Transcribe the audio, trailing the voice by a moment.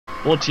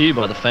Brought to you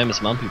by the famous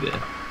MumpeyBear.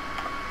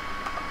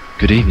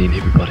 Good evening,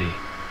 everybody,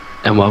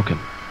 and welcome.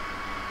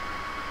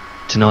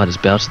 Tonight is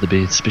Bout to the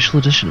Beard special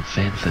edition of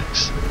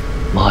FanFix,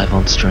 live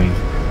on stream.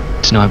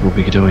 Tonight we'll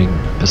be doing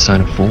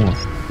Persona 4,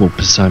 well,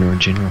 Persona in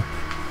general.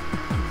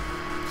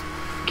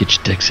 Get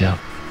your dicks out,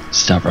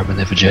 start rubbing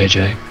there for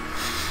JJ.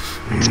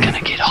 It's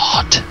gonna get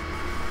hot.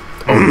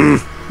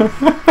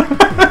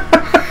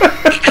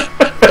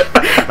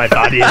 My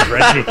body is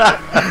ready.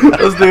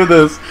 Let's do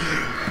this.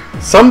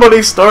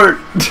 Somebody start.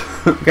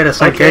 Get a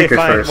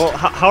psychiatrist first. Well,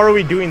 how are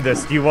we doing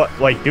this? Do you want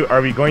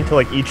are we going to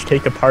each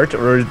take a part,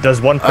 or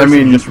does one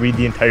person just read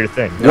the entire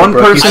thing? One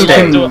person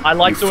can. I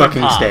like doing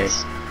parts.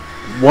 Stay.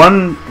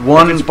 One.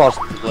 If it's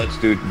possible, let's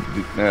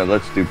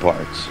do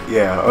parts.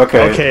 Yeah.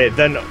 Okay. Okay,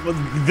 then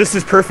this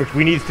is perfect.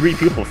 We need 3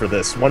 people for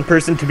this. One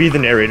person to be the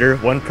narrator,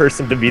 one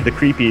person to be the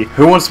creepy.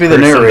 Who wants to be the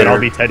narrator? Then I'll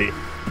be Teddy.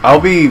 I'll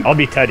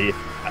be Teddy.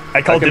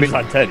 I called dibs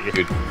on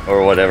Teddy.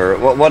 Or whatever.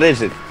 What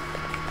is it?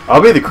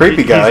 I'll be the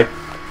creepy guy.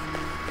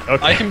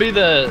 Okay. I can do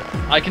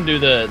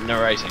the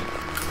narrating.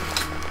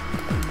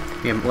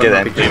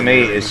 Yeah, then Jimmy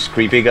is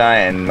creepy guy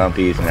and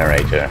Mumpy is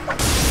narrator.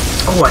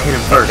 Oh, I hit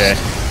him first. Okay.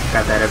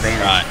 Got that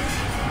advantage.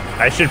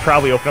 Right. I should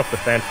probably open up the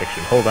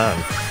fanfiction. Hold on.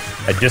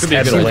 I just Could be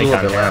added a a link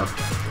on bit there. loud.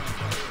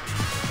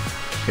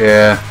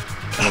 Yeah.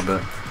 A little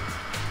bit.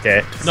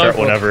 Okay, start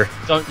whenever.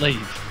 Don't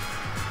leave.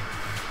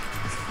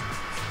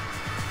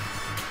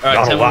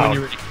 Alright, tell me when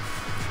you're ready.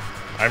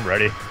 I'm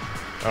ready.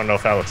 I don't know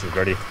if Alex is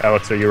ready.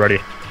 Alex, are you ready?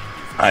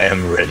 I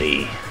am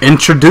ready.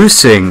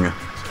 Introducing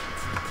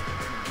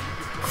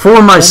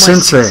For My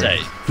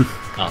Sensei.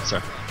 Oh,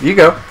 sorry. You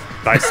go.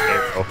 By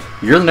Sparrow.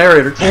 You're the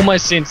narrator. For My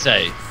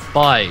Sensei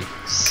by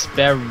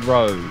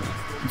Sparrow.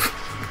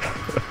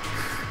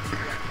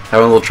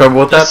 Having a little trouble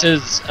with that?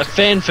 This is a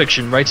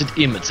fanfiction rated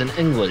M. It's in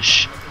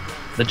English.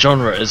 The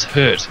genre is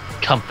hurt,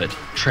 comfort,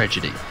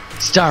 tragedy.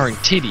 Starring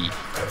Teddy,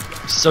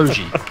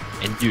 Soji,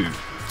 and you.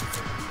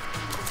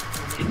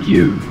 And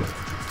you.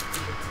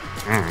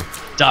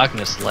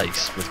 Darkness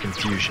laced with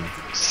confusion.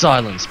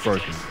 Silence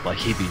broken by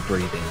heavy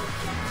breathing.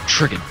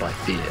 Triggered by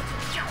fear.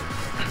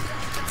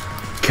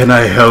 Can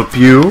I help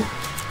you?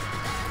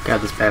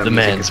 God, this battle The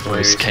music man's is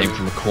voice hilarious. came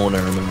from a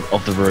corner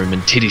of the room,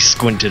 and Teddy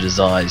squinted his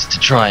eyes to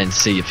try and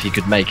see if he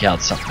could make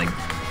out something.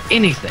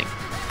 Anything.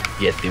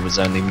 Yet there was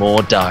only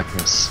more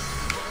darkness.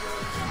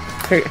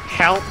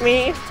 Help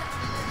me?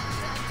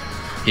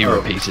 He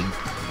repeated,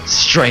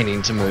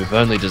 straining to move,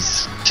 only to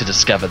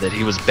discover that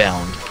he was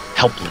bound,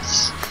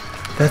 helpless.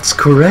 That's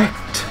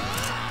correct.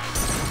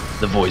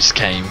 The voice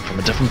came from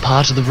a different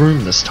part of the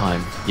room this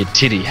time, yet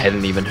Teddy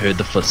hadn't even heard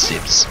the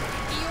footsteps.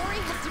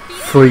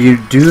 For you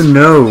do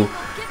know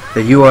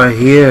that you are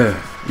here,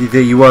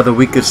 that you are the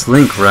weakest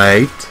link,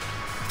 right?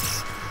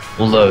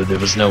 Although there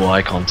was no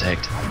eye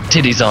contact,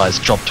 Teddy's eyes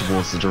dropped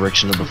towards the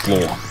direction of the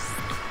floor.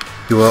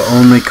 You are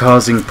only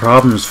causing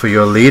problems for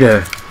your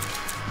leader.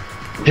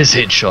 His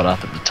head shot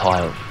up at the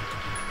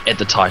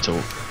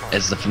title,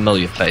 as the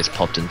familiar face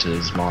popped into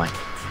his mind.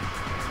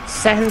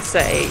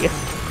 Sensei.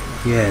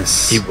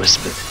 Yes. He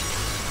whispered,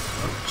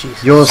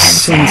 Jesus. Your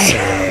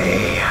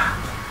sensei.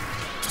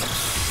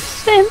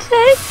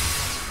 Sensei?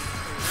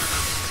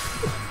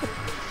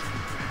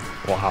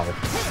 Wow.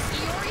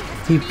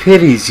 He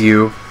pities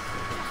you.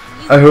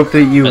 I hope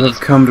that you have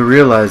come to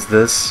realize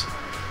this.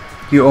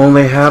 You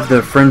only have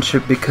their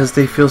friendship because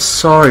they feel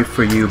sorry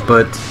for you,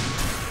 but...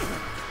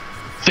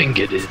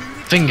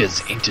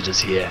 Fingers entered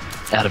his hair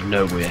out of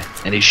nowhere,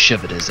 and he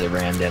shivered as they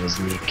ran down his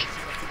neck.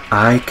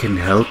 I can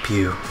help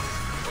you.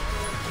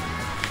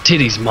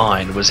 Teddy's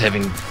mind was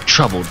having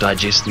trouble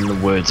digesting the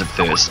words at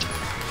first,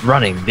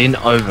 running then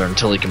over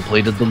until he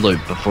completed the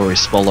loop before he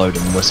swallowed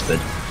and whispered,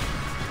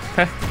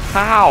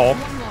 How?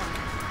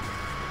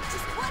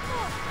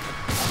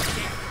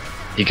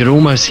 He could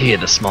almost hear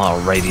the smile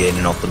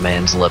radiating off the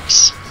man's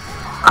lips.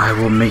 I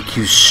will make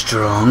you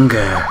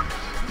stronger.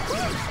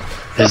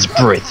 His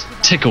breath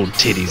tickled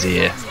Teddy's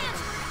ear.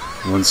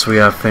 Once we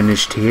are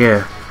finished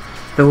here,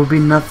 there will be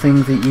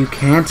nothing that you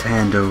can't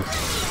handle.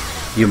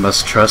 You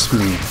must trust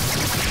me.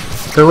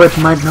 Though it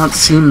might not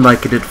seem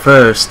like it at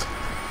first.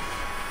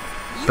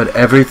 But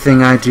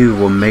everything I do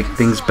will make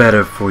things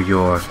better for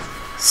your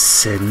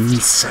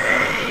sensei.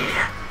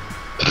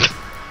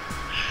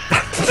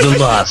 The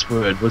last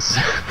word was...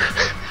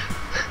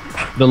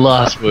 the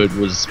last word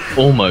was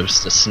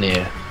almost a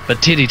sneer,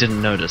 but Teddy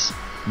didn't notice.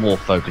 More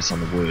focus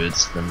on the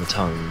words than the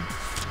tone.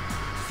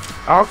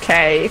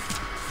 Okay.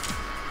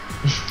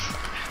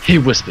 He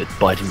whispered,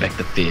 biting back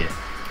the fear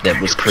that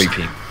was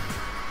creeping,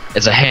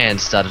 as a hand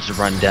started to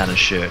run down his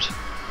shirt.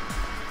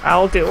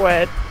 I'll do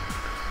it.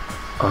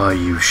 Are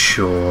you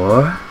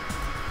sure?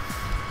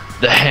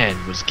 The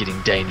hand was getting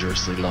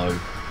dangerously low,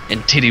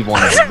 and Teddy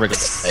wanted to wriggle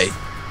away,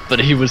 but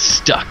he was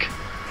stuck.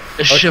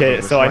 A shiver Okay,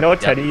 was so I know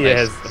running down Teddy his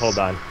has... face. Hold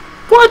on.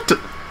 What?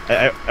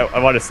 I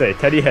want to say,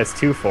 Teddy has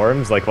 2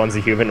 forms, like one's a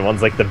human and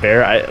one's like the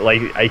bear.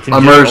 I can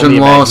Immersion only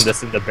lost. imagine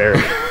this in the bear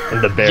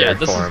Yeah,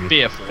 this form. is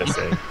bear form.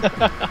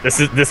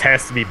 This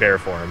has to be bear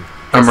form.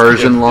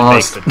 Immersion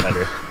lost. Makes it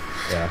better.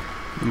 Yeah.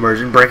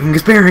 Immersion breaking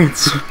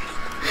experience.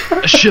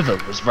 A shiver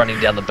was running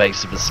down the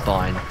base of his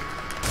spine,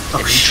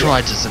 and he shit.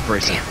 tried to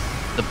suppress it.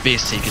 The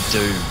best he could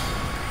do.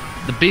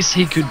 The best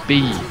he could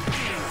be.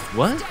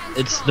 What?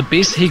 It's the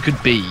best he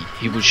could be.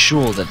 He was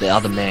sure that the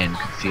other man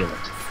could feel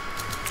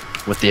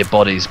it. With their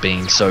bodies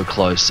being so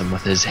close and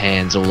with his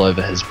hands all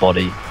over his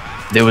body,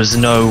 there was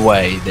no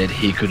way that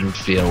he couldn't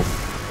feel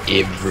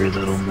every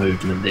little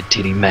movement that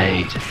Teddy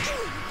made.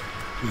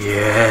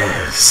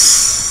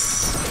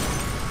 Yes.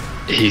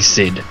 He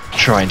said,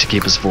 trying to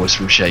keep his voice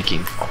from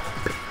shaking.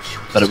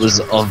 But it was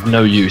of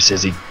no use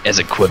as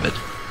it quivered.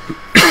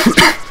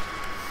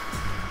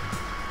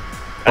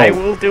 I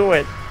will do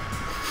it.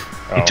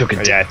 He took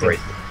a deep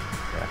breath,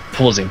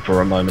 pausing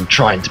for a moment,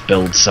 trying to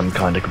build some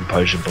kind of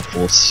composure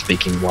before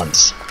speaking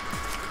once.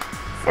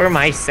 For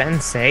my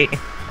sensei.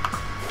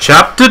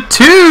 Chapter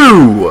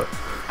 2!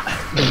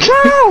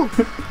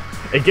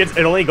 It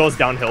only goes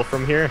downhill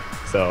from here,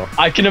 so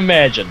I can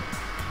imagine.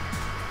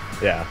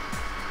 yeah.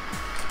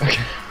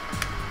 Okay.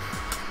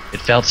 It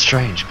felt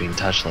strange being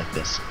touched like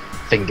this.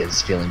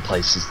 Fingers feeling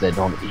places that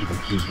not even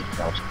he had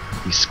felt.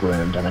 He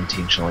squirmed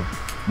unintentionally,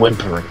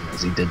 whimpering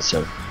as he did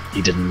so.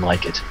 He didn't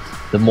like it.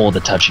 The more the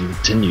touching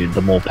continued,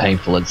 the more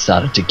painful it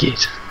started to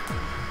get.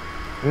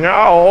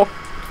 No!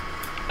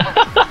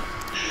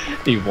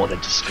 He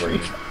wanted to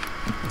scream.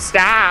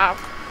 Stop!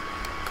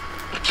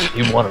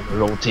 He wanted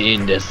it all to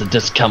end as the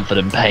discomfort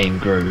and pain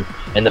grew,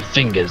 and the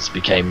fingers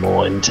became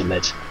more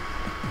intimate.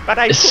 But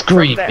I A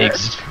scream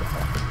exited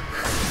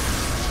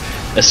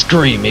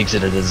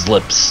his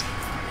lips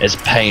as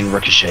pain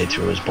ricocheted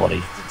through his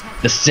body.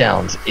 The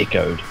sounds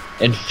echoed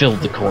and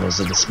filled the corners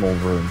of the small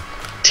room.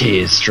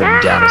 Tears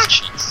streamed down his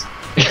cheeks.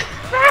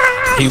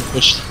 He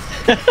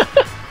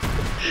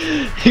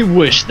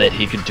wished that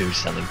he could do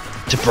something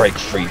to break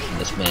free from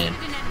this man,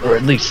 or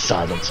at least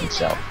silence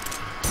himself.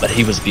 But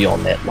he was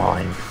beyond that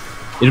line.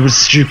 It was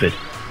stupid.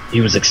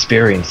 He was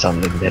experiencing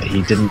something that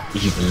he didn't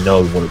even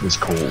know what it was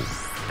called.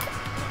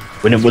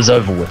 When it was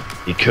over with,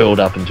 he curled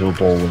up into a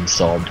ball and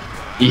sobbed.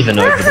 Even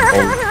over the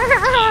bowl,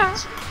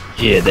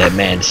 hear that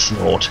man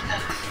snort.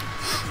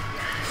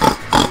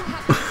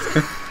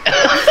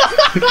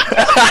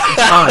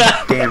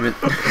 Oh, damn it.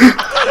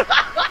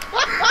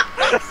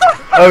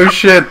 Oh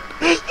shit.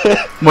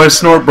 My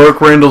snort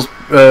broke Randall's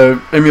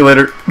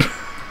emulator.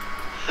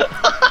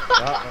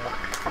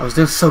 I was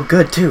doing so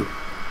good, too.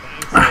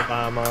 Thanks,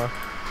 Obama.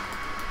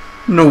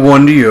 No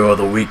wonder you're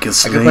the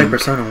weakest I could play link.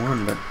 Persona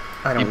 1, but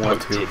I He don't want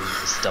poked Teddy in to.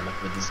 the stomach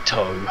with his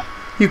toe.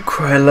 You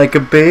cry like a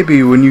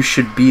baby when you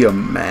should be a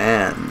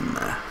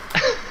man.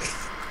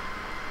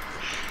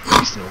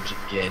 He snorted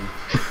again.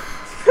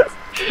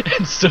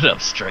 And stood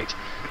up straight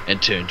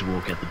and turned to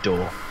walk out the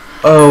door.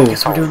 Oh.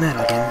 Guess we're doing that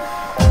again.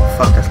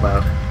 Fuck, that's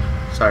loud.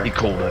 He Sorry.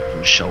 called over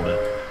his shoulder.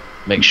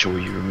 Make sure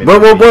you remember.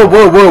 Whoa, whoa,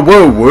 whoa, whoa, whoa,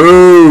 whoa,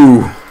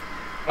 whoa! You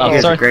Oh,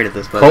 guys sorry. are great at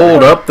this, but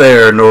Hold up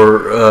there,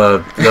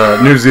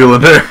 New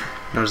Zealander.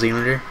 New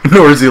Zealander?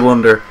 New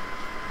Zealander.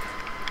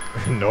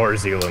 Nor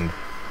Zealand.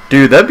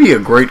 Dude, that'd be a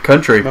great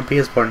country. Mumpy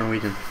is part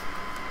Norwegian.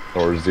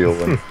 Or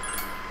Zealand.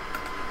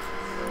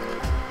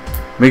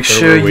 Make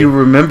sure you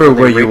remember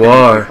where you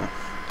are.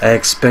 I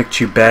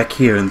expect you back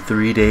here in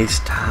 3 days'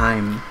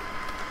 time.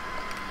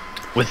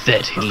 With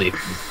that, he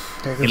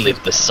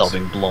left the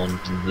sobbing blonde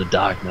into the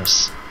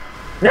darkness.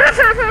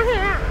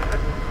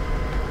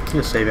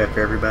 He'll save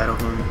after every battle,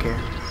 don't care.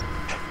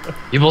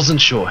 He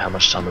wasn't sure how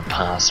much time had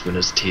passed when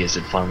his tears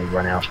had finally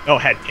run out. Oh,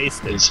 had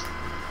pasted.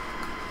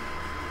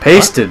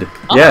 Pasted?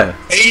 Yeah.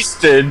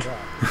 Pasted!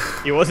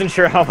 He wasn't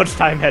sure how much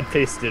time had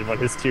pasted when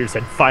his tears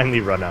had finally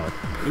run out.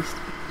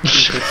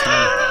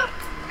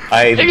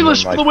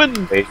 English for the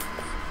win!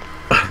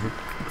 I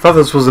thought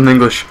this was in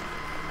English.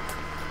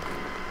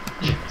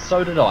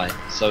 So did I.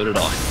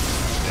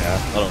 Yeah.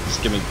 Hold on,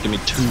 just give me 2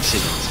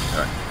 seconds.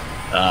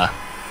 Alright.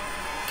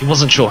 He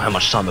wasn't sure how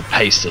much time had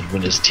pasted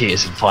when his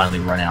tears had finally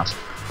run out.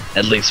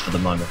 At least for the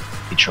moment.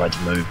 He tried to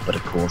move, but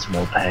it caused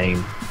more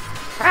pain.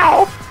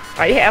 Ow!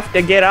 I have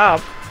to get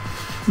up.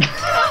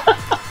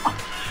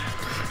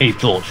 He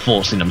thought,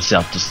 forcing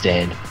himself to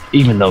stand,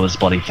 even though his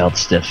body felt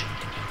stiff.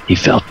 He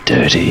felt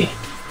dirty.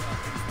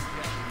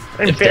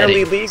 I'm If that barely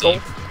ain't legal.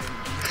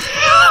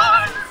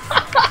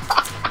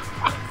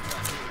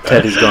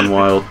 Teddy's gone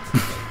wild.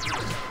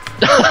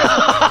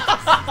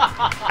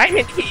 I'm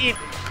in heat.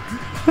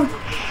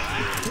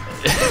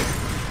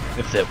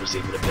 If that was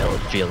even a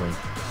valid feeling.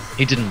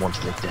 He didn't want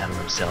to look down on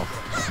himself,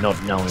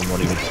 not knowing what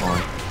he would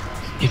find.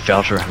 He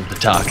felt around the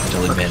dark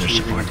until he managed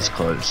to find his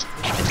clothes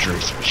and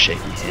dressed with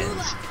shaky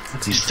hands.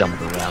 He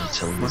stumbled around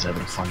until he was able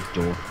to find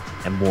the door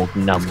and walked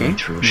numbly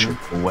through a short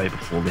hallway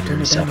before letting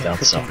himself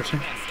outside.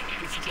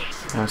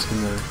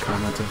 Asking the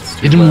comment if it's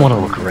He didn't want to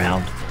look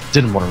around,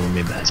 didn't want to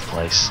remember his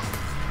place.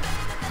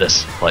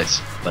 This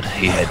place, but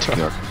he had to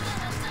go.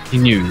 He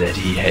knew that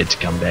he had to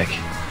come back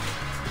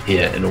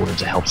here in order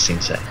to help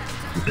Sensei.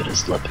 He bit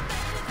his lip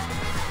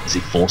as he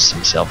forced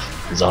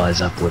himself, his eyes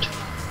upward,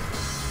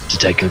 to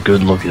take a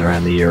good look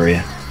around the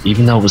area,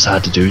 even though it was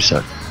hard to do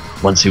so.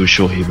 Once he was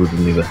sure he would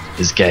remember,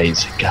 his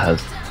gaze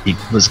he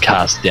was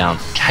cast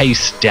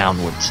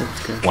downwards.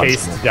 Once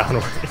Case more.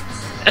 downward.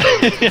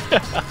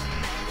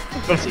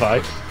 That's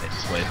fine.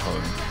 It's way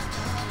home.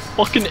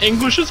 Fucking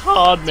English is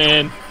hard,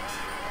 man.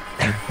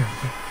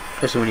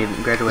 Especially when you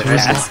graduate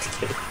high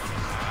school.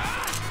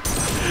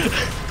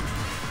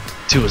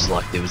 It was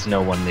like there was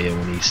no one there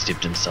when he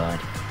stepped inside.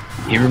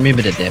 He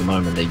remembered at that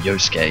moment that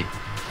Yosuke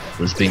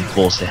was being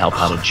forced to help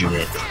out a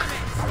Juliet.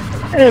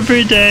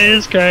 Every day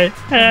is great.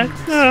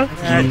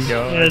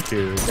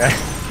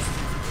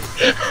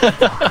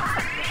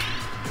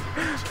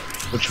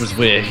 Which was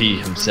where he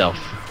himself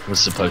was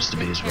supposed to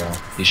be as well.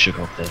 He shook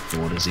off that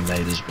thought as he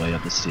made his way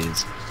up the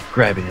stairs,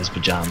 grabbing his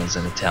pajamas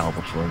and a towel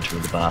before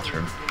entering the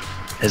bathroom.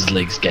 His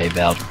legs gave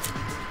out,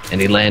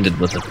 and he landed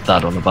with a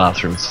thud on the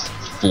bathroom's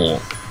floor.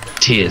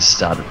 Tears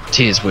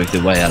worked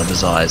their way out of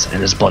his eyes,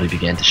 and his body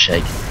began to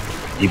shake.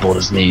 He brought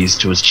his knees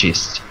to his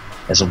chest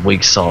as a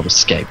weak sob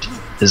escaped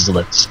his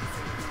lips.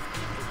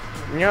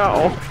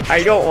 No,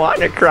 I don't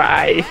want to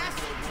cry.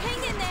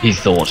 He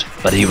thought,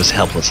 but he was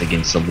helpless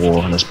against the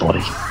wall on his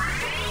body.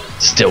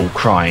 Still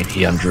crying,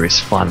 he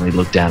undressed, finally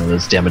looked down at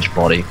his damaged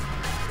body.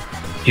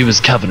 He was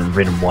covered in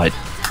red and white,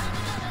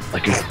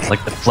 like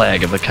the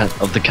flag of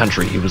the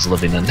country he was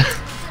living in.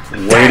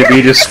 Way to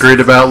be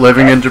discreet about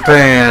living in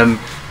Japan.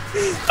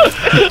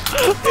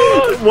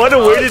 What a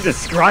way to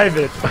describe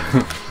it.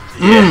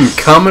 Yes.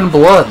 Common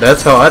blood.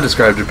 That's how I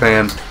describe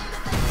Japan.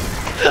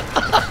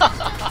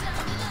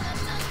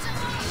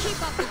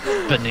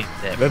 Beneath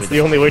that, that's the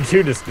only way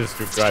to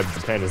describe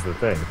Japan is the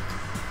thing.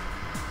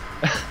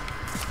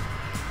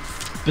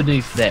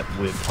 Beneath that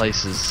were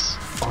places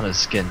on his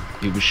skin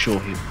he was sure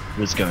he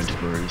was going to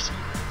bruise.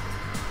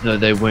 Though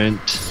there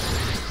weren't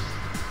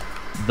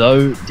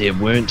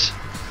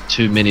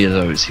too many of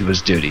those, he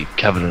was dirty,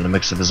 covered in a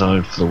mix of his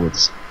own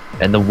fluids,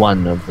 and the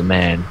one of the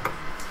man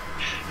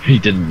he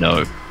didn't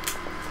know.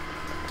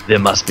 There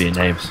must be a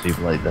name for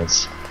people like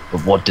this,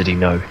 but what did he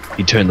know?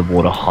 He turned the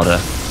water hotter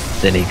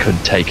than he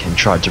could take and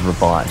tried to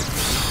revive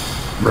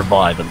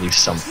at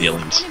least some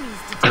feelings.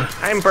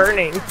 I'm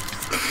burning.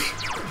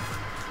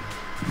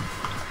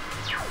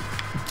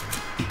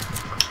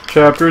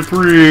 Chapter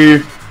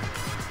 3.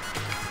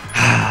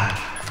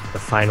 The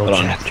final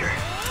chapter.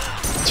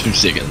 2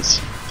 seconds.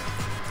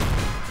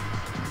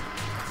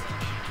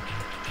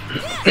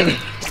 Only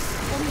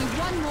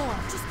one more.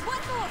 Just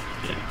one more.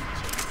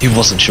 He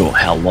wasn't sure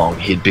how long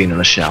he had been in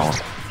the shower.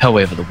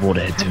 However, the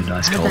water had turned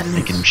ice cold,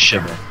 making him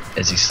shiver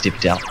as he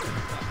stepped out.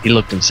 He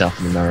looked himself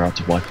in the mirror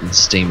after wiping the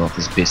steam off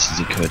as best as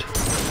he could.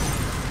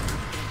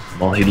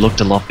 While he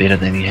looked a lot better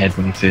than he had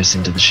when he first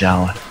entered the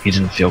shower, he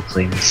didn't feel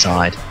clean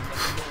inside.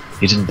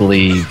 He didn't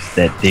believe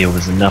that there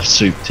was enough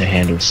soup to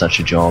handle such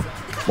a job.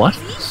 What?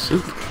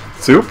 Soup?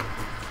 Soup?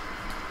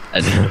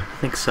 I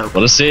think so.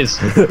 What it says.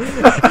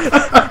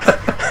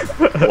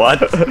 What?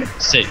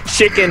 See.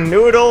 Chicken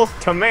noodle,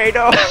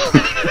 tomato.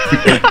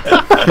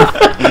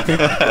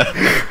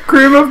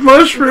 Cream of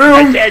mushroom.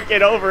 I can't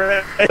get over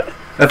it.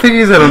 I think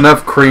he's had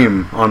enough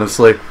cream,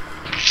 honestly.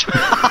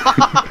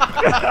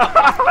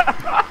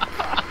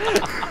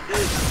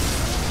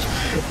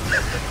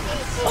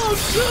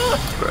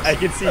 I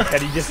can see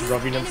Teddy just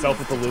rubbing himself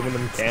with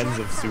aluminum cans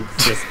of soup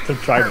just to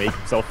try and make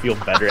himself feel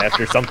better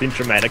after something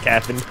traumatic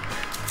happened.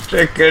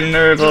 Chicken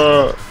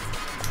noodle.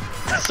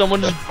 Someone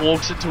just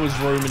walks into his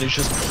room and he's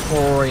just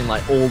pouring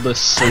like all this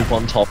soup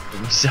on top of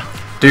himself.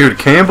 Dude,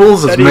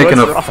 Campbell's Teddy, is making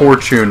a wrong?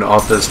 fortune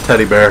off this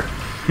teddy bear.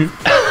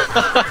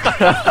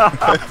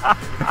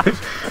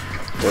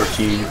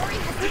 Fortune.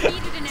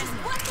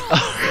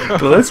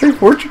 Did I say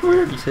fortune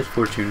weird? You said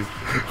fortune.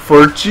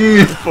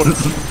 Fortune.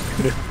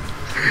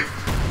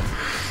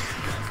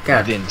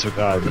 God. Then took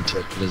over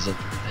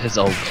his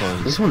old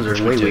clothes. These ones are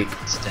which way were weak.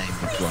 stained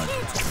with blood.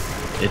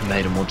 It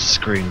made him want to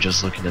scream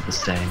just looking at the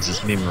stains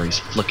as memories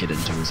flickered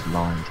into his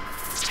mind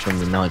from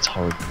the night's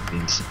horrible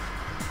events.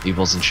 He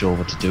wasn't sure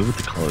what to do with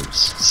the clothes,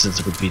 since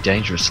it would be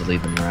dangerous to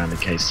leave them around in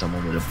case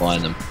someone were to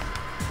find them.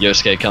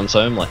 Yosuke comes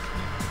home like,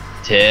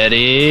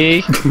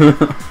 Teddy!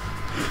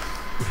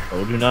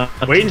 Told you not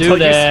to do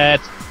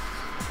that!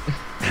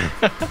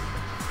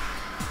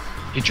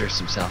 He dressed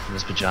himself in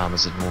his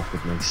pajamas and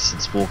awkwardly,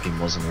 since walking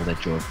wasn't all that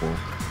joyful.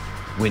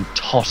 Went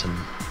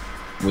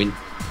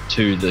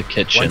to the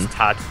kitchen.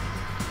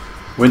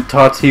 Went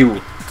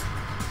totty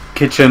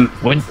kitchen.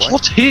 Went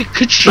totty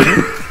kitchen.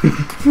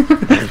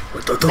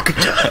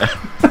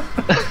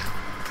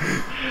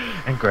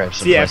 And grabs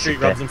some. See, after he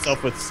rubs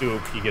himself with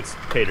soup, he gets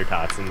tater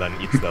tots and then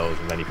eats those,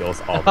 and then he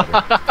feels all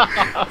better.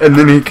 And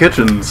then he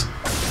kitchens.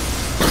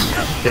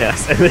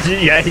 Yes, and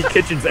then he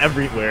kitchens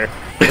everywhere.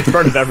 It's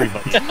part of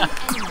everybody.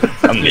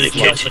 I'm gonna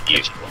kitchen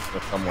you.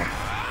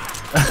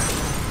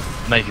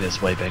 Making his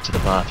way back to the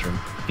bathroom,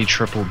 he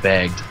triple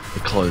bagged the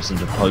clothes and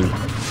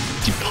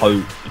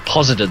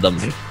deposited them.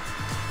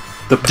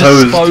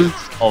 Deposed. Disposed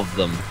of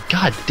them.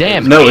 God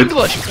damn, No,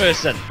 English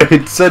person.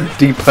 It said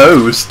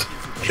deposed.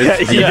 Yeah,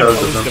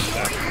 Deposed of them.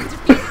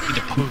 He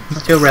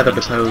deposed. Still rather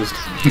deposed.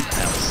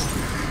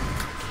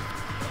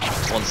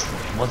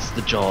 Once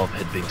the job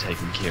had been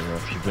taken care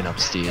of, he went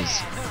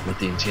upstairs with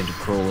the intent of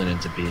crawling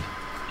into bed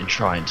and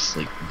trying to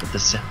sleep, but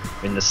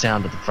when the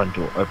sound of the front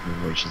door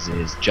opening reaches his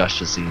ears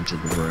just as he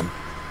entered the room,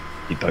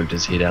 he poked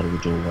his head out of the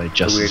doorway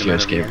just as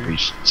Yosuke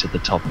reached to the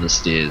top of the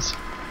stairs.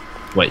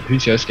 Wait,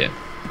 who's Yosuke?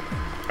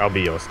 I'll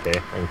be Yosuke.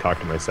 I can talk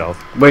to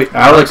myself. Wait,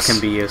 Alex can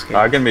be Yosuke.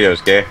 I can be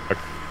Yosuke.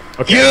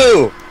 Okay.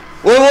 You!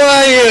 Where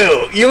were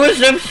you? You were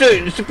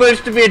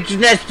supposed to be at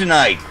Jeanette's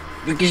tonight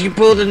because you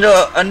pulled a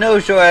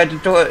no-show. I had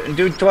to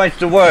do twice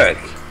the work.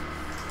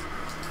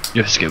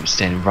 Yosuke was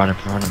standing right in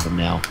front of him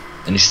now,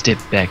 and he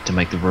stepped back to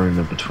make the room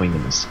in between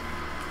them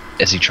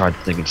as he tried to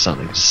think of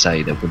something to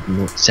say that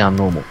would sound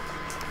normal,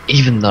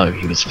 even though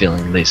he was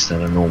feeling less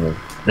than normal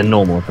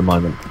at the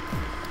moment.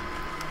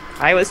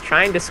 I was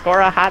trying to score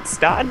a hot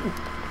stud.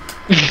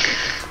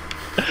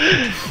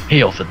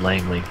 He offered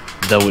lamely,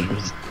 though it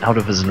was out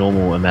of his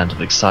normal amount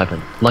of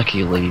excitement.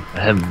 Luckily for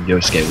him,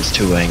 Yosuke was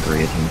too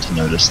angry at him to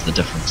notice the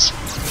difference.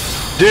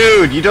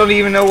 Dude, you don't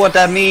even know what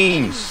that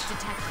means.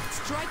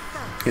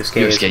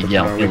 Yosuke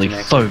yelled, nearly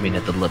foaming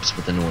at the lips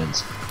with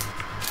annoyance.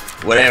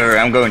 Whatever,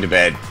 I'm going to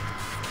bed.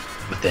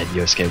 With that,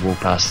 Yosuke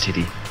walked past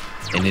Teddy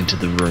and into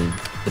the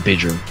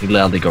bedroom. He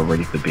loudly got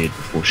ready for bed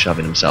before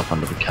shoving himself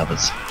under the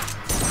covers.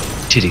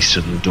 Teddy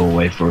stood in the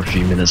doorway for a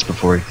few minutes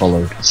before he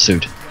followed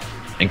suit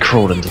and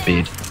crawled into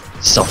bed,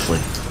 softly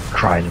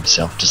crying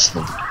himself to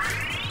sleep.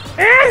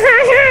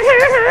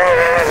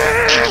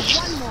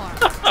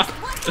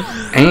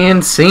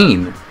 and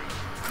scene.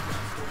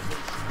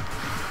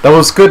 That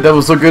was good. That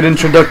was a good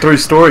introductory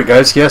story,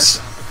 guys. Yes.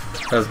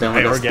 That's the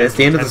end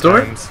of the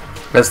story?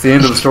 That's the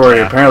end of the story.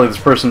 Yeah. Apparently this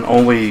person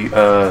only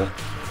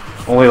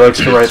likes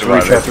to write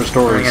 3-chapter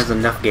stories. He has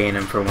enough gay in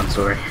him for one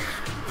story.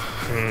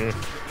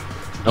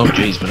 Oh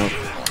jeez, but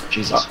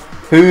Jesus.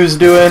 Who's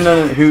doing?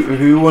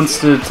 Who wants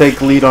to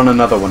take lead on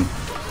another one?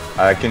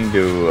 I can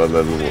do a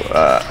little,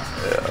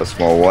 a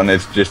small one.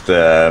 It's just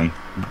there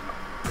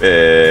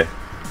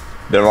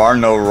are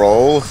no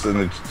rolls, and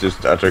it's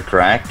just utter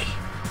crack.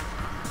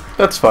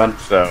 That's fun.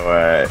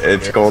 So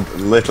it's called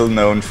Little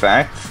Known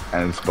Fact,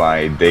 and it's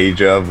by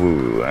Deja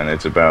Vu, and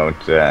it's about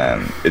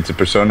it's a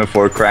Persona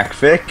 4 crack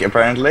fic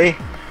apparently,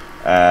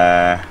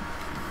 and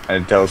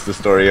it tells the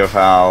story of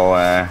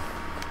how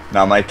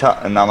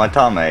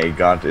Namatame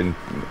got in,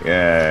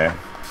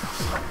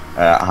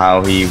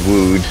 how he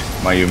wooed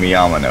Mayumi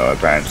Yamano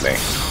apparently.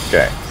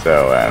 Okay,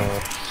 so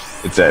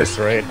it says,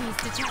 right.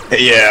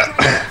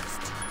 Yeah,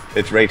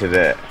 it's rated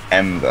at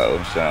M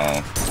though,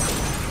 so.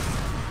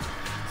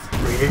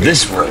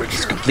 This work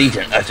is complete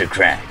and utter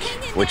crack,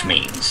 which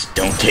means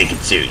don't take it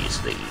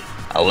seriously.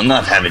 I will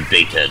not have it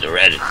betaed or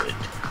edited,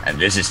 and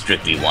this is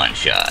strictly one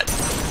shot.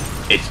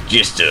 It's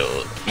just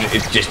to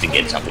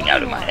get something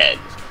out of my head.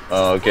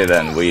 Okay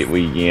then, we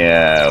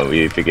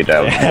figured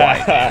out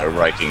why we're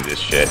writing this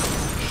shit.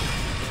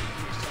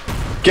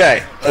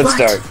 Okay, let's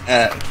start.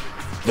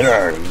 There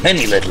are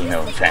many little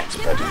known facts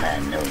about a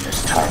man known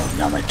as Taro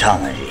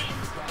Namatame,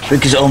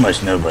 because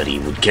almost nobody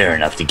would care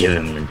enough to give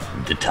him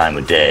the time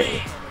of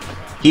day.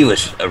 He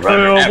was a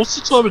runner. Hey, what's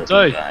the time of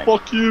day?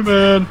 Fuck you,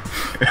 man.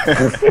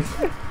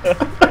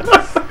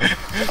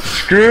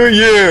 Screw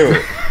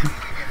you.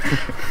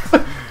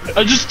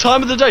 Just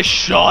time of the day.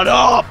 Shut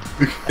up.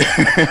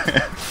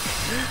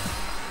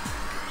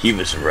 He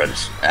was a rather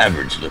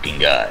average-looking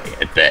guy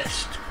at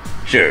best.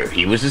 Sure,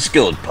 he was a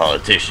skilled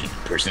politician.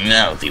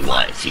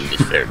 Personality-wise, he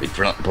was fairly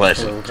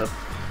pleasant.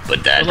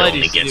 But that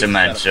only gets a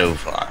man so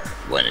far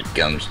when it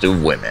comes to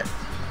women.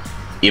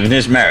 Even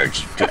his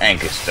marriage to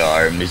anchor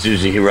star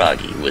Mizuzu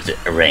Hiragi was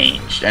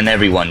arranged, and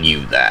everyone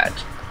knew that.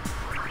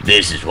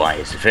 This is why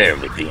his affair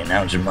with the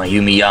announcer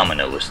Mayumi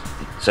Yamano was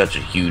such a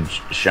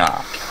huge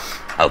shock.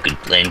 How could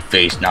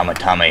plain-faced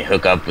Namatame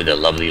hook up with a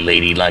lovely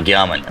lady like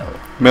Yamano?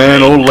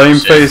 Man, old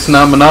lame-faced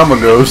Namanama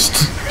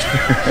ghost.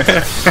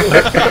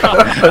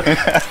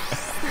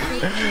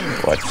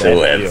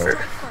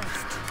 Whatsoever.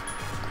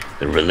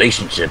 The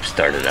relationship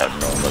started out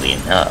normally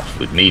enough,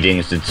 with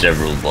meetings at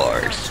several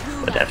bars.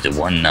 But after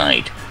one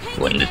night,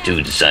 when the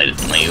two decided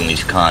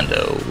Mayumi's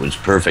condo was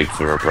perfect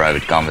for a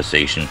private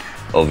conversation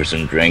over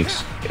some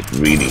drinks, it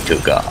really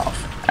took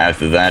off.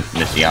 After that,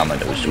 Miss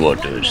Yamano swore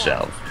to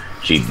herself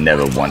she'd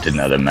never want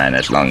another man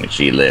as long as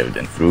she lived,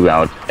 and threw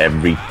out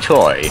every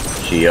toy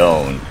she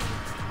owned.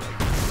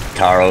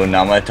 Taro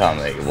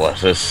Namatame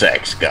was a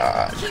sex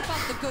god.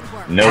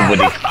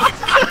 Nobody...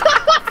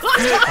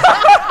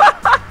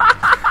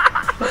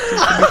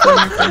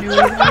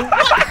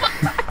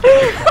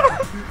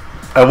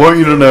 I want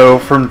you to know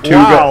from two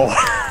guys.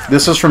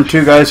 This is from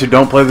two guys who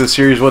don't play the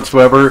series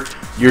whatsoever.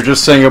 You're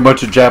just saying a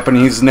bunch of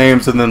Japanese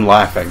names and then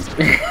laughing.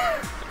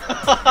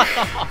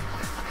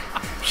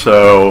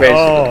 So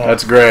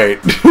that's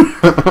great.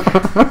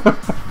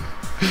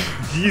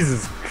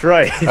 Jesus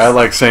Christ! I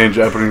like saying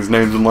Japanese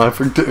names and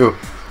laughing too.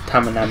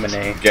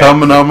 Tamanamane.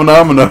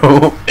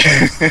 Tamanamano.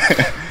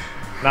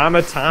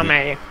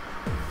 Namatame.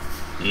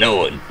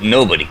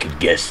 Nobody could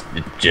guess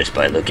it just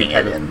by looking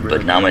at him,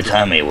 but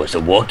Namatame was a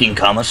walking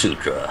Kama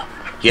Sutra.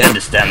 He had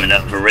the stamina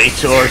of a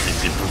racehorse and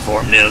could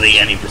perform nearly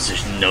any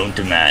position known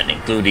to man,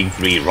 including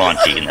 3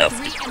 raunchy enough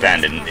to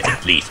stand in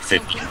at least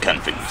 15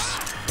 countries.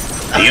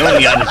 The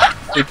only other...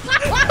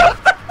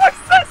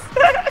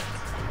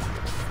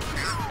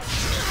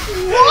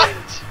 What?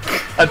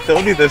 I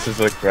told you this is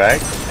a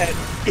crack.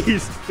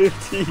 He's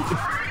 15.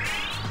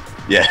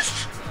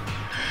 Yes.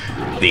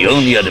 The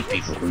only other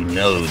people who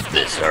know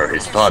this are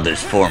his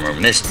father's former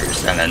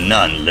mistress and a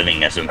nun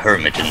living as a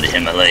hermit in the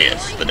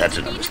Himalayas, but that's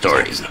another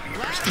story.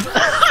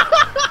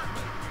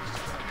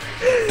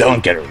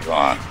 Don't get it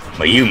wrong.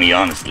 Mayumi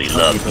honestly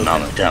loved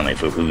Namatame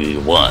for who he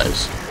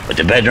was, but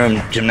the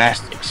bedroom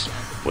gymnastics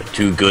were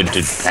too good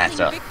to pass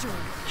up.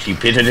 She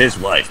pitted his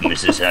wife,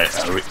 Mrs.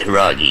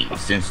 Hiragi,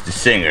 since the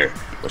singer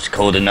was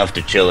cold enough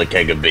to chill a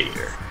keg of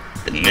beer.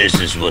 The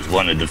missus was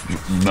one of the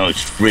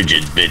most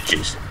frigid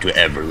bitches to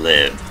ever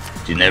live.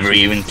 She never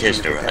even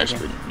kissed her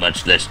husband,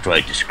 much less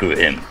tried to screw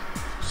him.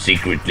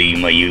 Secretly,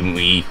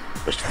 Mayumi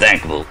was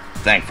thankful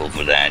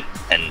for that,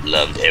 and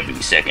loved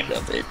every second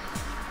of it.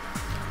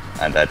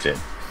 And that's it.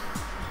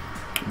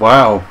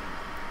 Wow.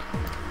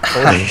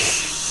 Holy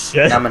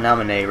shit.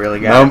 Namanamane really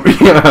got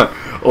it. Yeah.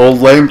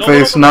 Old lame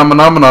face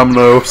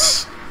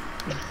Namanamanos.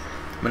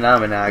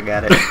 Manamana, I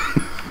got it.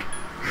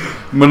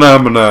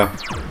 Manamana.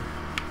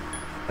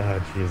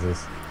 Oh,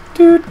 Jesus.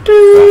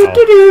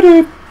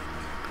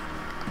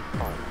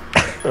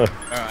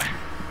 Alright.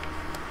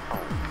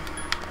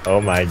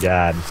 Oh my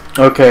god.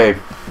 Okay.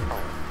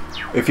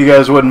 If you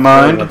guys wouldn't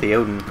Really mind, want the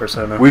Odin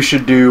persona. we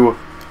should do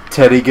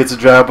Teddy gets a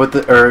job with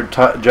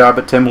job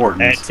at Tim At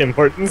Hortons. Tim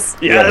Hortons?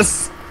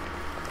 Yes!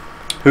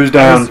 Who's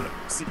down?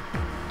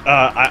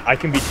 I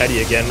can be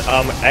Teddy again.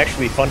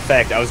 Actually, fun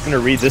fact, I was gonna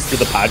read this to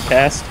the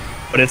podcast,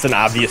 but it's an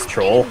obvious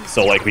troll,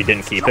 so, like, we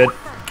didn't keep it.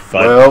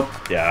 But, Well,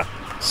 yeah.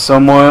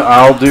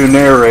 I'll do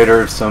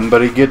narrator.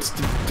 Somebody gets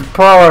the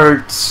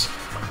parts.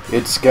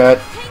 It's got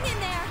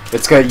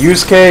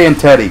Yusuke and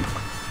Teddy.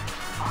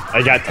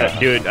 I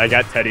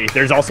got Teddy.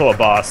 There's also a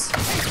boss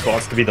who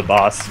wants to be the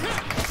boss.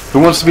 Who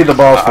wants to be the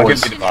boss I'll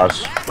voice? get the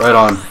boss. Right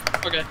on.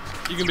 Okay,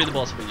 you can be the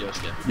boss of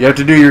Yosuke. You have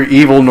to do your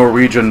evil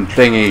Norwegian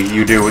thingy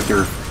you do with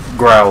your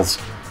growls.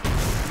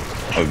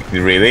 Oh,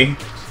 really?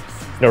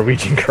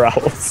 Norwegian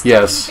growls.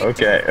 Yes.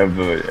 Okay,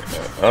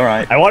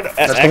 alright. I want That's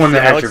the actually, one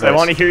that has Alex, your I voice.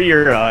 want to hear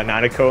your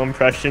Nanako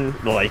impression,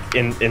 like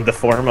in the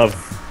form of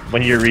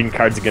when you're reading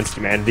Cards Against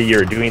Humanity.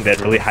 You're doing that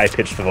really high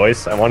pitched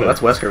voice. I want Oh, to.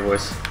 that's Wesker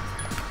voice.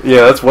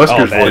 Yeah, that's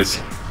Wesker's that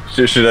voice.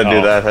 Should I do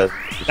Oh. that?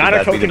 Should that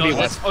Nanako be can the- be No,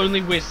 that's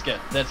only Whisker.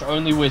 That's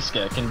only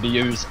Whisker. Can be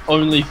used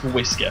only for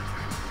Whisker.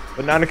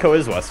 But Nanako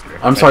is Wesker.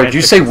 I'm sorry, did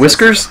you say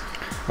whiskers?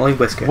 Only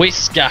Whisker.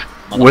 Whisker.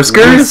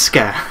 Whiskers?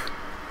 Whisker.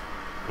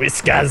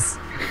 Whiskers.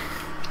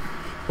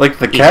 Like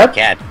the He's a cat?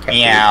 cat.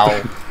 Meow.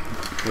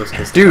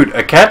 Whiskers. Dude,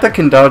 a cat that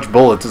can dodge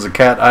bullets is a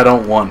cat I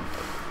don't want.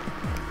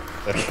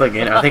 Like,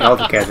 you know, I think all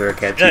the cats are a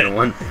cat too.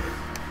 One.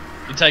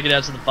 You take it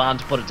out to the barn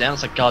to put it down.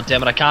 It's like, God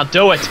damn it, I can't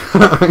do it.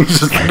 He's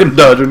just fucking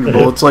dodging your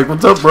bullets. Like,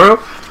 what's up, bro?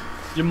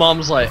 Your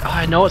mom's like, oh,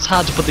 I know it's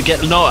hard to put the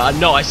get. No,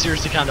 I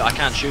seriously can't do. I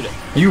can't shoot it.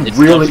 You It's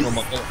really? dodging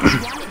all my bullets.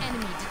 One enemy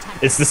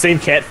detected. It's the same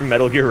cat from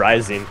Metal Gear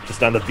Rising,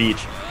 just on the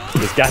beach.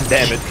 Just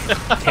goddamn it,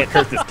 can't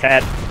hurt this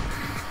cat.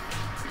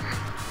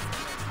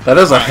 That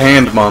is a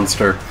hand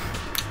monster.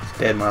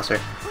 Dead monster.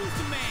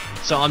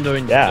 So I'm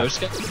doing Yeah.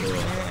 Yosuke.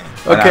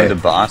 And Okay. I'm the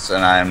boss,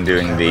 and I'm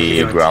doing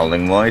the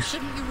growling voice.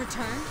 Shouldn't you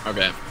return?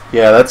 Okay.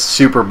 Yeah, that's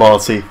super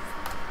bossy.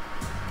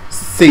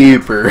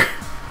 Super.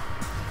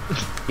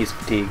 He's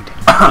fatigued.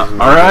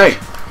 Alright.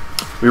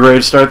 We ready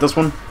to start this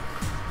one?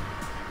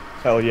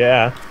 Hell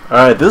yeah.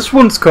 Alright, this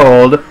one's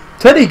called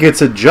Teddy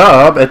Gets a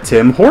Job at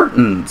Tim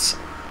Hortons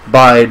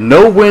by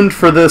No Wind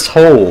for This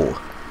Hole.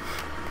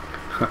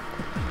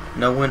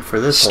 No win for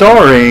this one.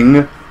 Starring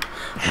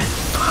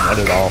Not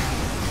at all.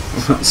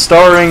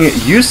 starring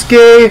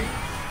Yusuke,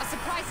 A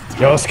surprise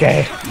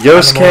attack.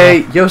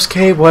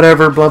 Yosuke,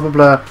 whatever, blah blah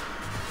blah,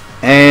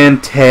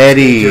 and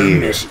Teddy.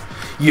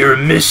 You're a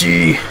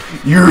Mishy.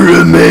 You're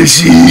a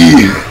Messi.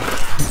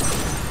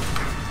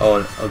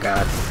 Oh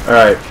god.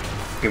 Alright,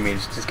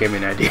 Just give me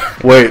an idea.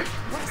 wait.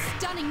 What a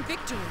stunning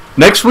victory.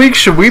 Next week,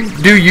 should we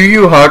do Yu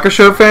Yu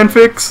Hakusho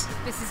fanfics?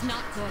 This is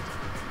not good.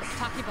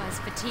 Takiba is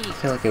fatigued. I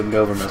feel like it would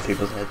go over most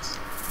people's heads.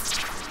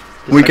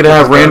 We could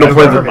have Randall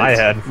play Over my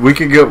head. We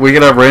could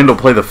have Randall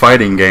play the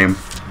fighting game.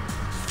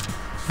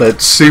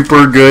 That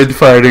super good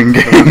fighting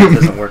It game.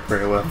 doesn't work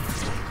very well.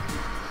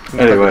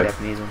 Anyway. The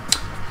Japanese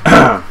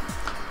one.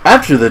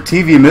 After the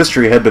TV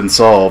mystery had been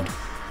solved,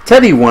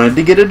 Teddy wanted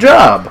to get a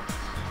job.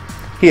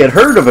 He had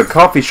heard of a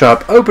coffee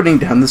shop opening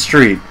down the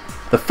street,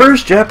 the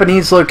first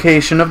Japanese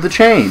location of the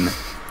chain,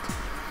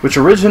 which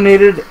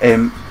originated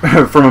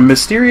from a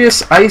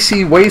mysterious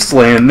icy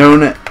wasteland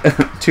known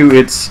to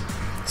its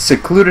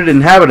secluded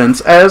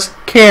inhabitants as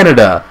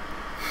Canada.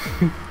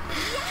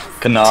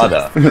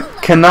 Canada.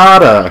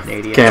 Canada.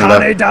 Canadian.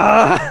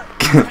 Canada.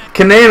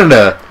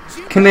 Canada!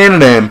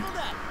 Canadian.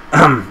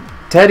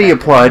 Teddy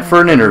applied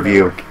for an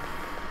interview.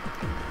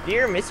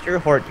 Dear Mr.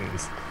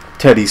 Hortons,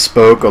 Teddy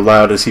spoke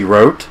aloud as he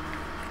wrote.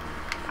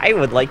 I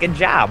would like a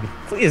job.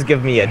 Please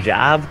give me a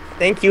job.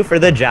 Thank you for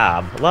the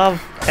job.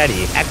 Love,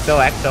 Teddy.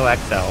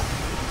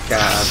 XOXOXO.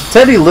 God.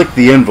 Teddy licked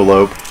the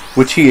envelope,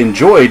 which he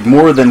enjoyed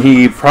more than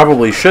he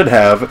probably should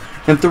have,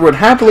 and threw it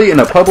happily in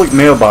a public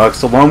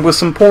mailbox along with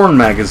some porn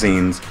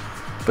magazines.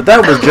 But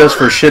that was just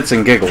for shits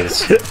and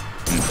giggles.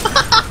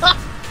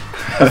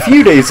 A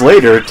few days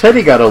later,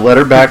 Teddy got a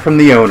letter back from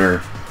the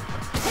owner.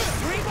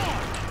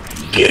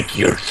 Get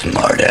your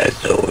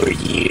smartass over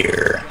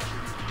here.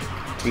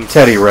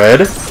 Teddy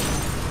read.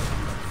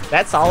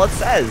 That's all it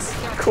says.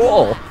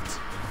 Cool.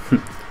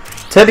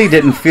 Teddy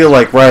didn't feel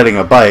like riding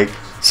a bike,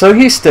 so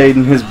he stayed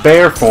in his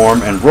bear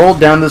form and rolled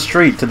down the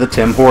street to the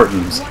Tim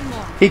Hortons.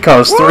 He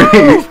caused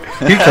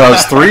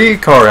three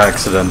car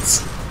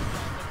accidents.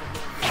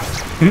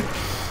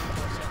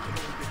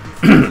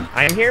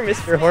 I'm here,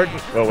 Mr. Horton.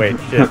 Oh wait,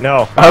 shit,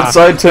 no.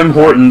 Outside Tim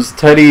Hortons,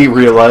 Teddy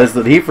realized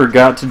that he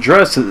forgot to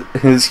dress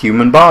his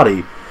human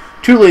body.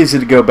 Too lazy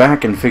to go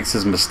back and fix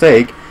his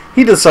mistake,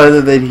 he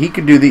decided that he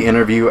could do the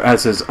interview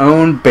as his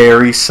own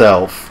Barry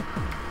self.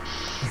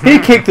 He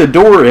kicked the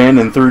door in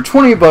and threw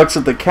 $20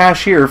 at the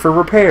cashier for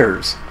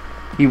repairs.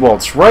 He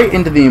waltzed right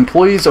into the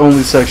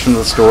employees-only section of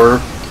the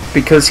store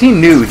because he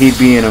knew he'd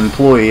be an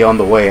employee on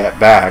the way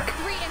back.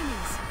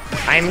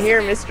 I'm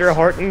here, Mr.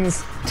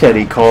 Hortons.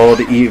 Teddy called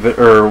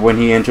when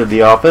he entered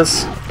the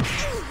office.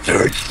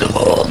 First of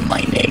all,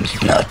 my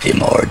name's not Tim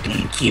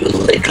Hortons, you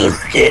little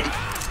shit.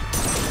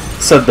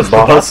 Said the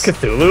boss.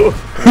 Cthulhu?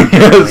 Really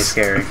Yes.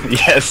 scary.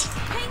 Yes.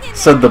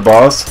 Said the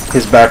boss,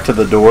 his back to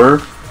the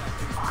door.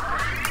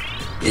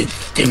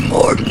 It's Tim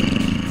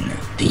Horton.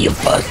 The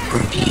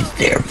apostrophe's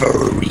there for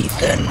a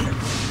reason.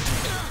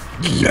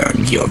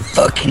 Learn your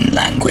fucking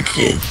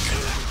languages.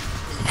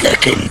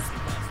 Second,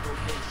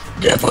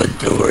 that was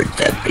the worst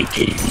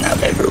application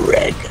I've ever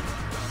read.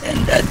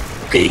 And that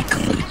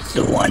includes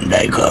the one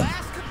I got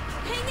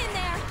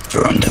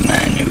from the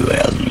man who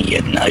held me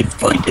at knife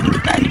point and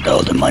demanded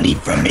all the money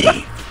from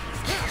me.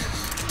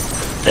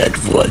 That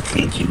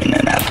wasn't even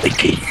an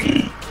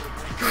application.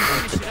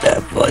 But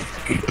that was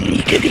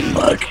me getting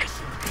mugged.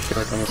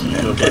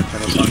 And that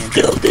he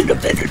still did a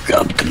better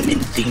job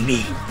convincing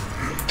me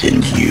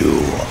than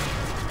you.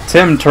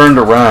 Tim turned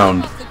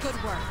around.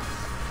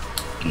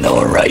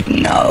 No, right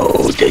now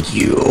that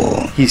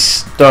you... He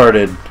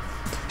started,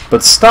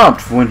 but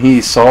stopped when he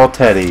saw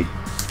Teddy.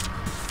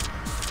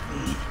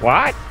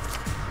 What?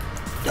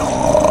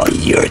 Oh,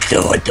 you're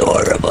so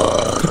adorable.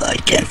 I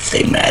can't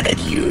stay mad at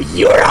you.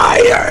 You're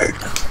hired.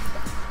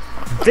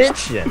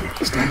 Bitchin'.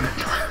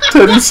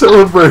 Teddy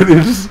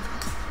celebrated.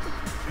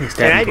 He's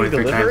Can I stabbed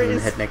do 23 times in the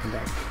deliveries? head, neck, and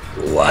back.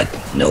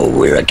 What? No,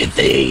 we're a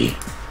cafe.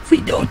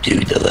 We don't do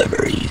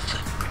deliveries.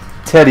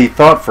 Teddy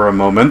thought for a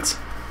moment.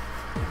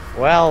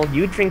 Well,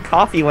 you drink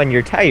coffee when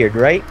you're tired,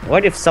 right?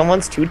 What if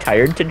someone's too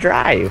tired to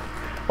drive?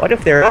 What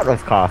if they're out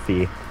of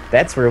coffee?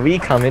 That's where we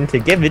come in to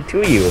give it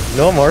to you.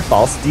 No more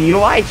false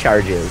DUI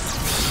charges.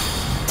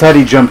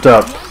 Teddy jumped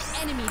up.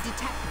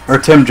 Or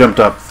Tim jumped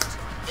up.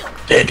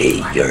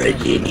 Teddy, you're a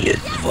genius.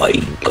 Why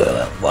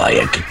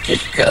I could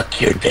just suck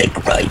your dick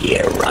right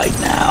here, right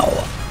now.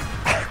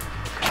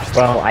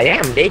 Well, I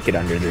am naked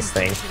under this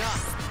thing.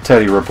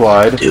 Teddy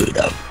replied. Dude,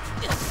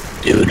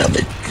 I'm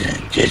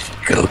just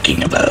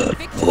joking about.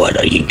 What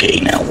are you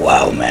getting at?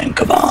 Wow, man,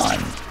 come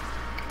on.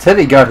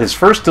 Teddy got his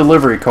first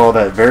delivery call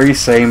that very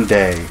same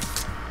day.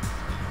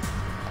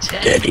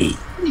 Teddy.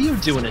 What are you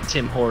doing at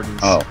Tim Hortons?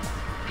 Oh.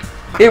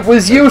 It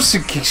was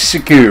Yosuke.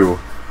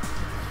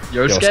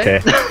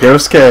 Yosuke?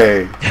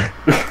 Yosuke.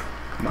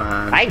 Come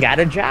on. I got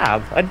a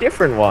job. A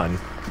different one.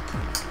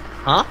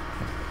 Huh?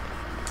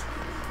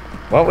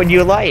 What would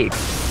you like?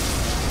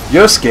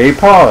 Yosuke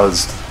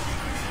paused.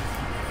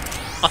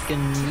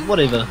 Fucking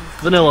whatever.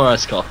 Vanilla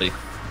iced coffee.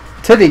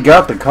 Teddy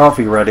got the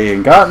coffee ready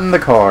and got in the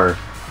car.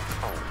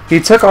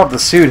 He took off the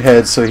suit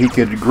head so he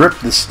could grip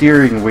the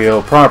steering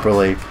wheel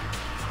properly.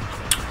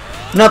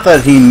 Not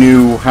that he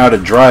knew how to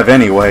drive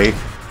anyway.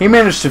 He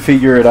managed to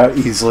figure it out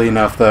easily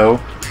enough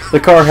though. The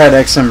car had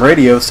XM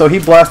radio, so he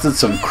blasted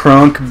some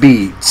crunk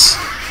beats.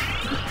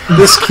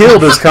 This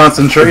killed his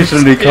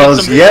concentration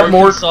because yet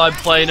more... side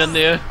playing in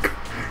there.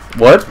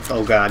 What?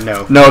 Oh god,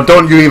 no. No,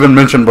 don't you even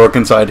mention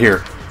Broken Side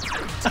here.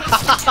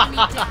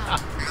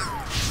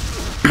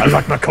 I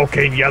like my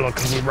cocaine yellow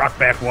because we rock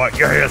back white.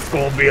 Your hair's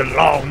gonna be a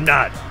long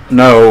knot.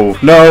 No,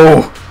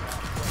 no!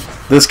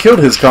 This killed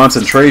his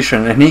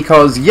concentration, and he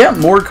caused yet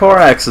more car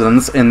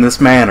accidents in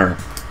this manner.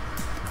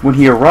 When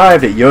he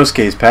arrived at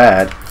Yosuke's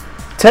pad,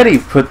 Teddy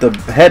put the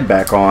head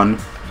back on.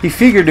 He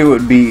figured it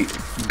would be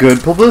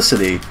good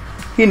publicity.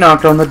 He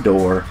knocked on the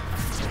door.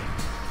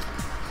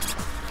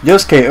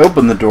 Yosuke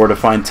opened the door to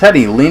find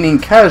Teddy leaning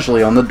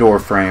casually on the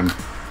doorframe,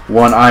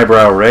 one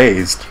eyebrow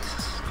raised.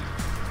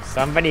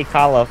 Somebody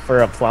call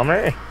for a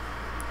plumber?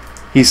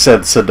 He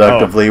said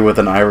seductively with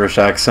an Irish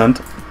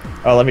accent.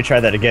 Oh, let me try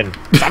that again.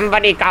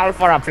 Somebody call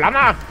for a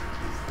plumber?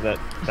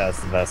 That's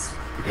the best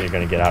you're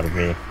gonna get out of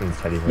me.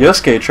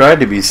 Yosuke tried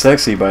to be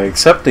sexy by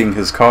accepting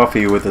his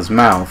coffee with his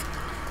mouth,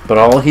 but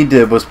all he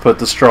did was put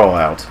the straw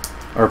out.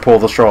 Or pull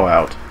the straw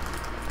out.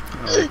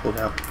 Oh, pulled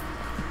out.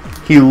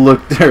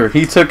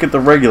 He took it the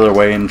regular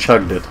way and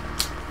chugged it.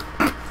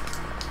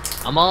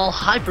 I'm all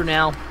hyper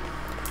now.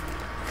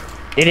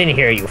 Get in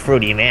here, you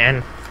fruity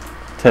man.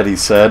 Teddy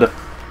said,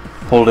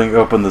 holding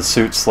open the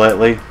suit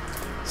slightly.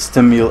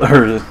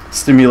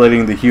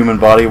 stimulating the human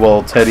body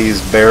while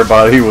Teddy's bear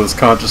body was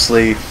conscious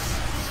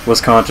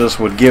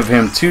would give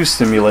him 2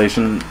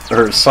 simultaneous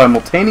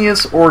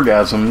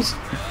orgasms,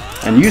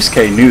 and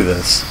Yusuke knew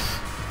this.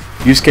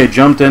 Yusuke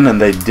jumped in and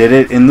they did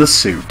it in the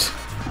suit.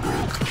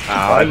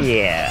 Oh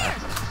yeah.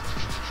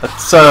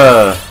 That's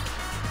the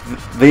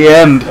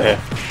end. Only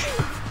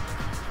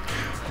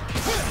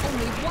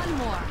one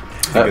more.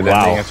 Good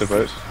Wow. ending, I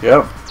suppose.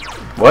 Yep.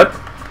 What?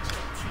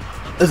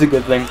 That's a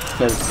good thing.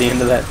 That's the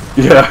end of that.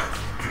 Yeah.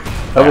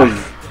 That was...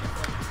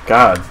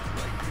 God.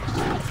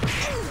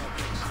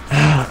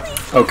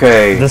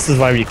 Okay. This is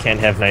why we can't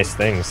have nice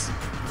things.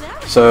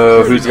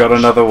 So, who's got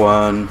another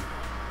one?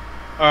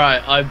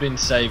 Alright, I've been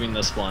saving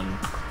this one,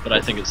 but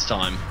I think it's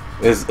time.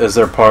 Is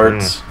there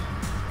parts?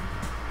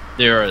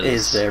 There is.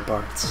 Is there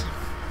parts?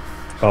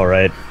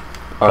 Alright.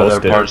 Are there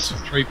Post it. parts?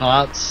 3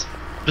 parts.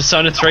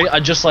 Persona 3,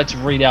 I'd just like to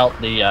read out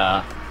the,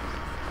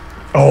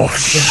 Oh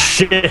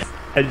shit!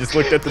 I just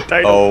looked at the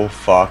title. Oh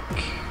fuck.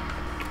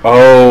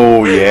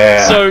 Oh,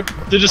 yeah. So,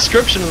 the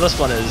description of this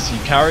one is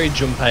Yukari,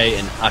 Junpei,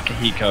 and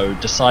Akihiko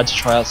decide to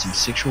try out some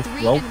sexual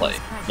roleplay.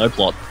 No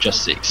plot,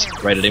 just sex.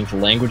 Rated M for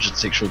language and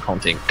sexual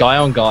content. Guy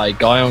on guy,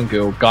 guy on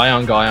girl, guy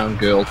on guy on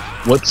girl,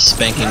 whips,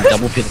 spanking,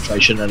 double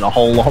penetration, and a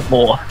whole lot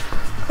more.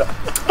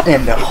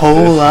 And a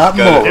whole lot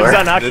It's more. It's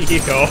on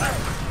Akihiko.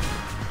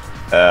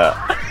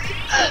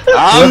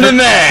 I'm the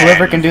man!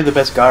 Whoever can do the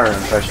best Gara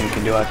impression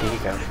can do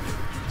Akihiko.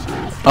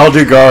 I'll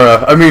do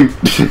Gara. I mean...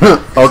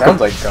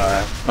 Sounds like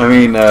Gara.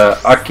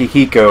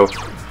 Akihiko.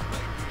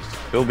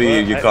 He'll be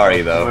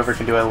Yukari though. Whoever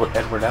can do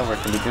Edward Elwood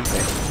can do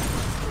Junpei.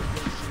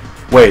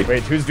 Wait,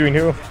 Wait, who's doing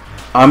who?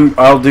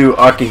 I'll do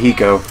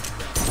Akihiko.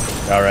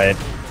 Alright.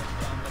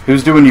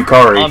 Who's doing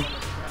Yukari?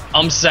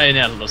 I'm staying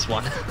out of this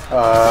one.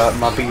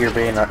 Mumpy, you're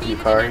being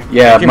Yukari.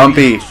 Yeah,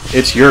 Mumpy,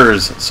 it's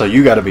yours, so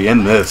you gotta be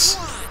in this.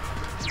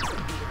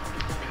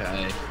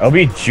 Okay. I'll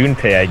be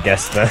Junpei, I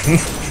guess then.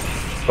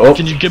 Oh,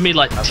 Can you give me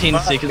like 10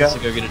 seconds to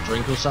go get a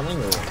drink or something?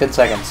 Or? 10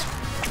 seconds.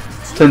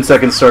 10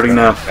 seconds starting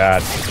now.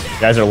 God, you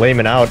guys are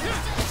laming out.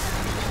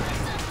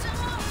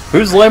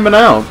 Who's laming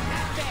out?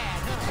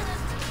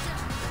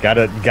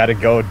 Gotta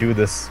go do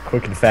this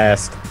quick and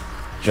fast,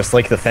 just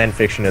like the fan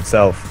fiction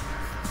itself.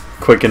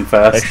 Quick and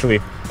fast. Actually,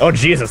 oh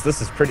Jesus,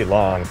 this is pretty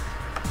long.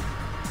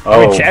 How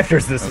Oh, many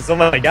chapters this is? Oh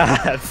my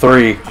God!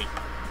 3.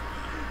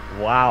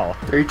 Wow.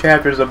 3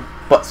 chapters of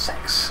butt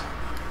sex.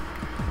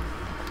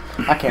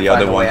 I can't The find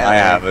other a one way out I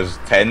of have is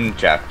 10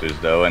 chapters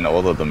though, and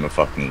all of them are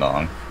fucking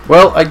long.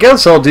 Well, I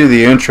guess I'll do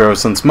the intro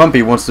since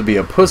Mumpy wants to be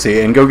a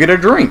pussy and go get a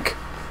drink.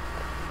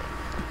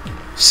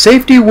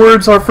 Safety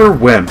Words Are for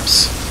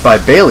Wimps by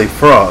Bailey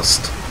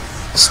Frost.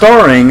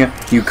 Starring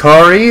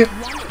Yukari,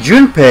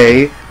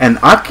 Junpei, and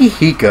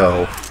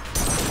Akihiko.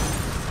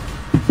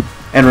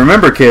 And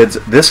remember kids,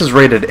 this is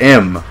rated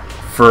M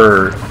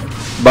for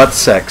butt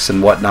sex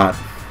and whatnot.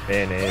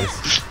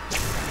 Mayonnaise.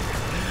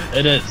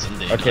 It is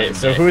indeed. Okay,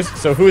 so who's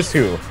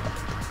who?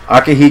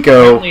 Akihiko.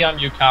 Currently I'm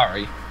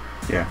Yukari.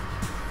 Yeah.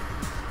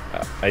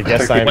 I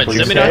guess Wait, I'm. Wait, does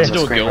that mean I have to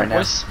do a girl Right now.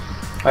 voice?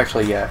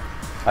 Actually, yeah.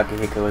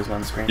 Akihiko is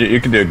on screen.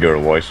 You can do a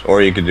girl voice,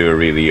 or you could do a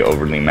really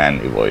overly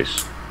manly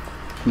voice.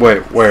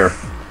 Wait, where?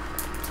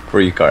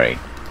 For Yukari.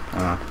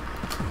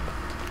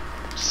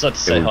 Just like to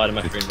say hi to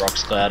my friend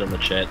Roxcloud in the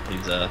chat.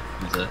 He's a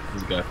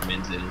guy from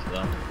NZ as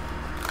well.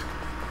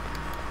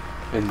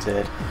 In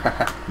Zed.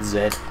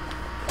 Zed.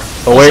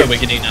 Oh Also,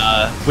 wait.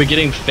 we're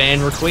getting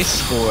fan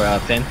requests for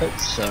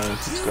fanfics, so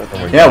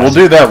Yeah, we'll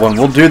do that one.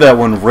 We'll do that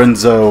one,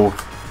 Renzo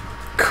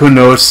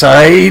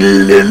Kunosai.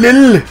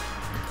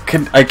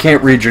 I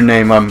can't read your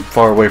name. I'm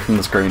far away from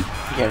the screen. You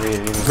can't read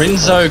it even.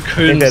 Renzo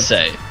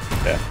Kunsei.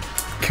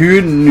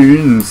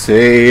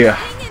 Kunsei.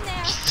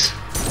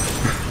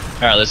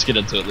 Alright, let's get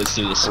into it. Let's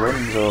do this.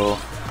 Renzo.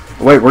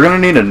 Wait, we're gonna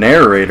need a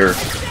narrator.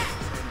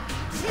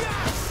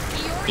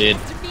 Bed.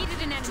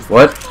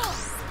 What?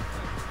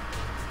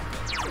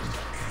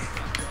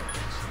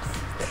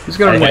 Who's I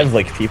gonna have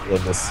like people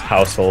in this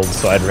household,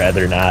 so I'd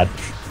rather not.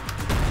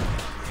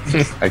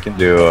 I can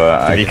do. To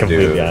I be can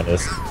completely do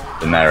honest.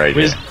 the narrator.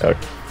 Where's-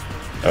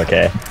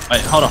 Okay.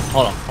 Wait, hold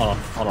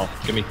on.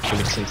 Give me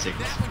 10 seconds.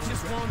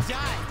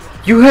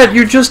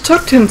 You just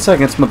took 10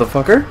 seconds,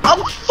 motherfucker.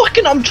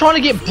 I'm trying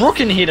to get Brooke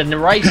in here to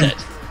narrate it.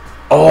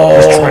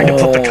 Oh. Trying to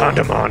put the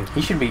condom on.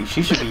 She should be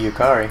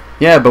Yukari.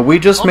 Yeah, but we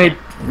just made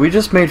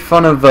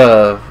fun of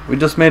Canada.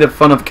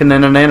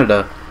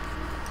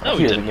 No, She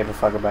we doesn't didn't. give a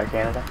fuck about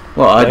Canada.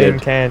 Well, I Blame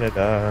did.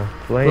 Canada.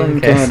 Blame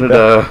Blame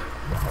Canada.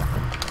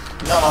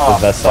 No,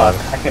 The best fuck.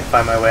 song. I can't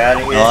find my way out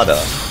of here. Nada.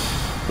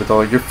 With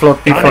all your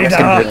fluffy Canada.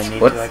 fucking I bits.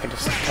 need What? to. I can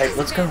just type.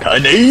 Let's go.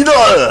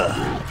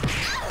 Canada.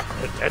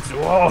 That's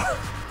wall.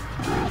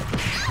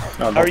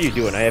 No, How are you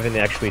doing? I haven't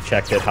actually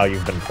checked it. How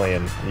you've been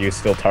playing? Are you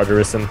still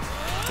Tartarusin?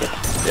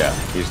 Yeah,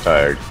 he's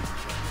tired.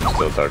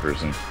 Still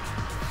Tartarusin.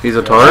 He's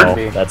a No, tard?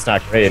 Be. that's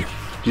not great.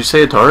 Did you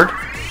say a tard?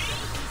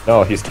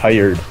 No, he's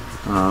tired.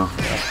 Oh.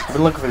 I've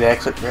been looking for the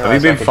exit. Have you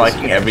been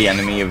fighting every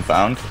enemy you've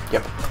found?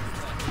 Yep.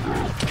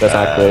 That's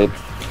not great.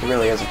 It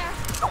really isn't.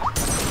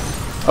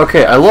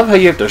 Okay, I love how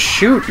you have to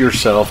shoot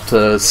yourself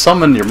to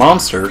summon your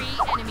monster. 3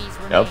 enemies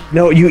Yep. remain.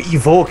 No, you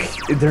evoke.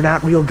 They're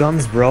not real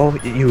guns, bro.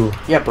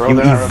 Yeah, bro. You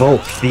they're not real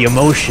evoke the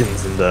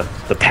emotions and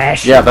the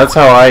passion. Yeah, that's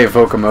how I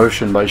evoke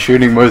emotion, by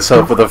shooting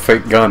myself with a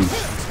fake gun.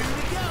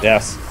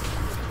 Yes.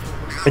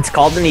 It's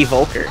called an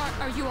evoker.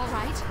 Are you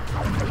alright?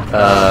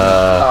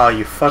 Oh,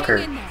 you fucker.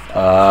 Hang in there.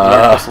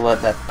 Yeah, just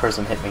let that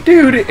person hit me.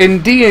 Dude,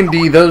 in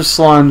D&D, those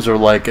slimes are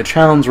like a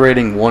challenge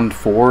rating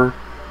 1/4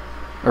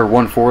 or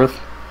 1/4.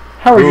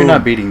 How are you Ooh.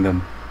 not beating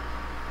them?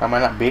 Am I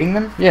not beating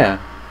them? Yeah.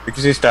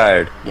 Because he's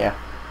tired. Yeah.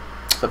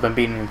 I've been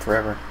beating them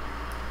forever.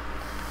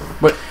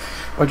 What?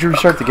 Why'd you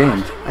restart the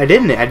game? I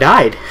didn't. I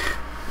died.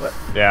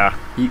 Yeah.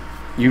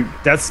 You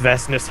Death's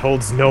vastness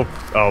holds no.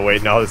 Oh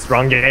wait, no, it's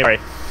wrong game. Sorry.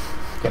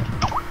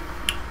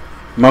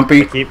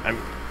 Mumpy. I'm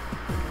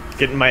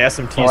getting my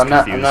SMTs Well, I'm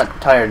confused. not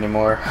tired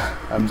anymore.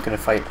 I'm just gonna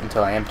fight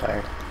until I am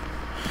tired.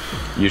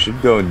 You should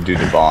go and do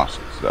the bosses,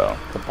 though.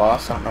 The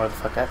boss? I don't know where the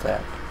fuck that's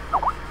at.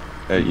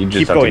 You just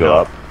Keep have to going go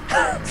up.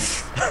 up.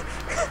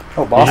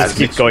 Oh, You boss. just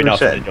keep going up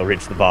 6%. and then you'll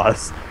reach the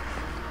boss.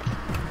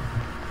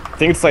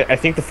 I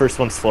think the first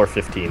one's floor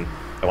 15.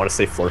 I want to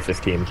say floor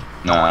 15.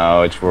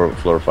 No, it's for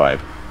floor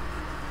 5,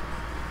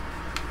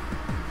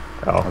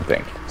 I Oh,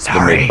 think.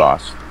 Sorry. The mid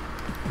boss.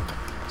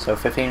 So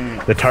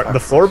 15. the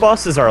floor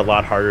bosses are a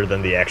lot harder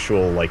than the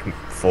actual like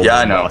full Yeah,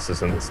 I know.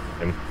 bosses in this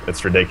game.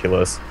 It's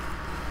ridiculous.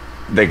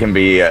 They can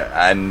be,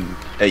 and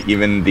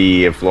even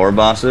the floor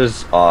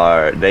bosses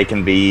they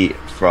can be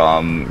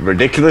from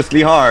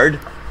ridiculously hard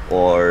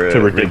or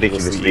To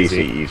ridiculously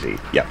easy.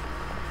 Yeah.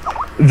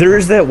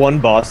 There's that one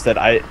boss that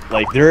I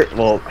like.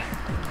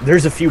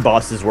 There's a few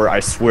bosses where I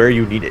swear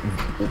you need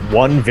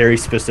one very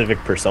specific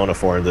persona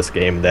for in this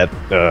game that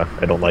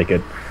I don't like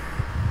it.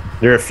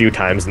 There are a few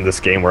times in this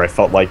game where I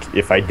felt like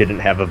if I didn't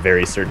have a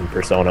very certain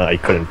persona, I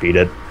couldn't beat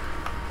it.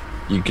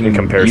 You can In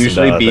comparison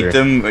usually to beat other-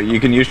 them.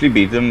 You can usually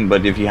beat them,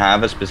 but if you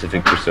have a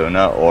specific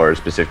persona or a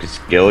specific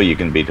skill, you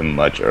can beat them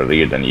much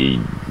earlier than you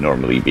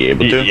normally be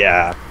able to.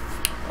 Yeah.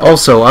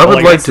 Also, I Well, would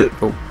I like guess to.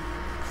 Oh,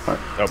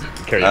 Oh,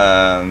 carry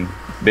on.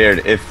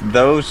 Beard, if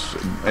those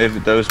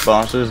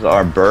bosses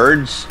are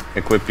birds,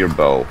 equip your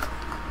bow.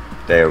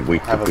 They are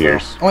weak I to have a bow.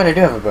 pierce. Oh, wait, I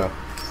do have a bow.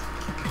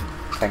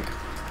 I think.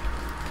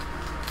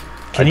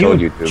 Can I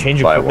told you you to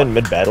change buy equipment one.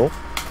 mid-battle?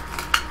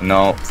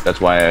 No, that's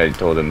why I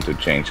told him to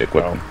change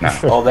equipment. Now,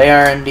 Oh, they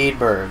are indeed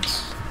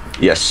birds.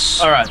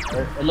 yes, Alright,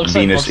 it looks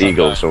like Venus monster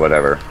eagles or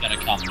whatever. gonna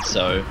come,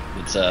 so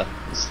let's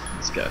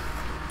go.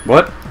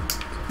 what?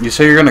 You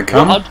say you're gonna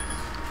come? Well,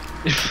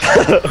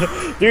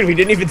 Dude, we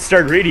didn't even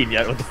start reading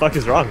yet. What the fuck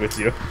is wrong with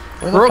you?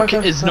 Where the Brooke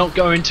fuck is not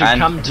going to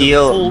come And to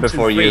heal full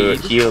before to you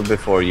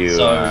read.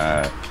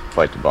 So-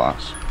 fight the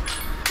boss.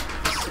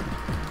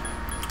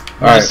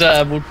 Alright.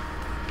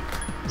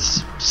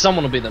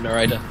 Someone will be the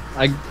narrator.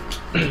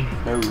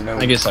 No.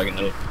 I guess I can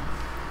do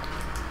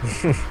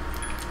it.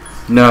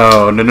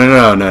 No.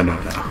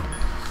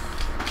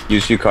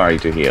 Use Yukari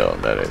to heal.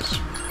 That is.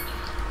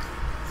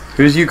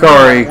 Who's I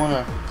Yukari? don't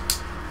wanna...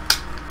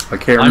 I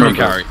can't I'm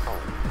remember. Yukari.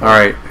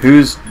 Alright,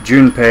 who's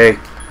Junpei?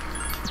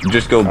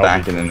 Just go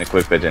back and then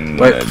equip it and.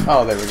 Wait.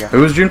 Oh, there we go.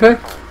 Who was Junpei?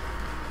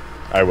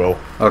 I will.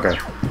 Okay.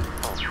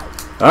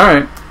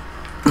 Alright.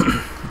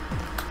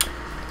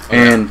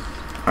 And,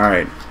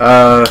 alright.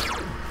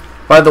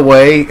 By the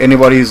way,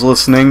 anybody who's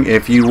listening,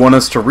 if you want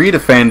us to read a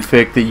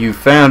fanfic that you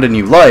found and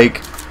you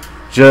like,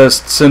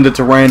 just send it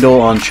to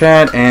Randall on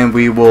chat and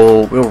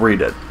we'll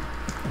read it.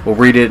 We'll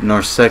read it in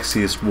our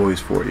sexiest voice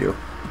for you.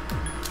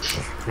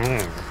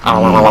 Voice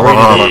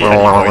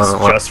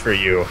just for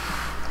you.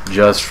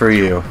 Just for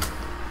you.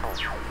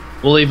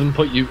 We'll even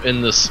put you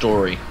in the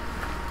story.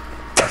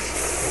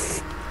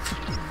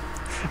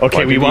 Okay,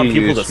 Why we did want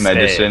you people to use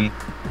medicine,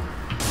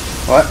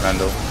 What?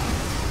 Randall?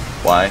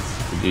 Why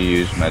did you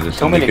use medicine?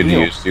 Told me You to could heal.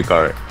 use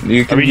Yukari.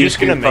 You Are can we use just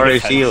gonna make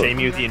Yukari's a heal. shame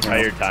you the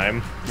entire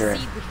time? You're right.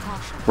 Proceed with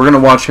caution. We're gonna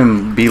watch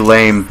him be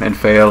lame and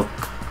fail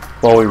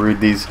while we read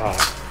these. Oh, wait.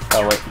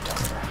 You told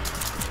me that.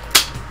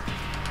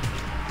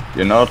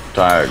 You're not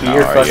tired now,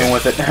 You're are fucking you?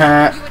 with it. You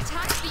attack the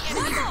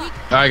enemy's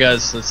weak. Alright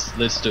guys,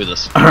 let's do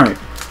this. Alright.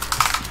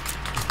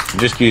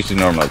 Just use the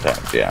normal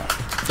attacks. Yeah.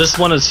 This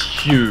one is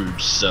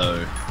huge,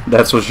 so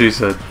That's what she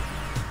said.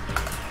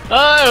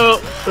 oh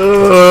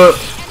Enemy.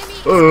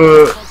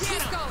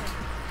 Keep going.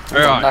 I'm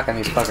alright. knocking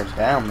these fuckers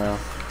down, though.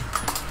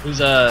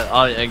 Who's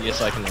I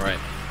guess I can narrate.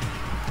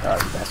 Oh,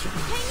 you bastard.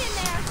 Hang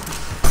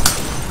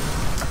in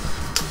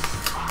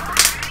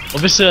there.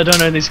 Obviously I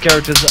don't own these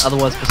characters,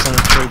 otherwise Persona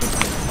 3 would be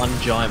one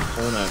giant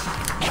porno.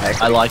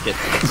 I like it.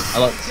 I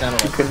like the sound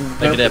of it. couldn't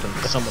Make it help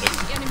happen for somebody.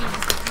 The enemy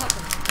has been covered.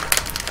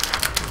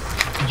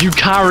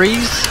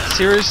 Yukaris?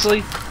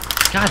 Seriously?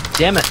 God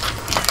damn it.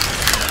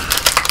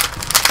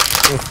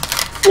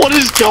 What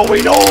is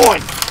going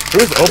on?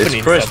 Who's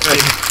opening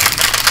Christmas.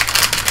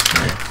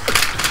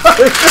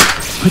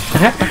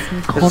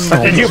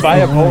 something? Did you buy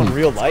a bow in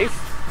real life?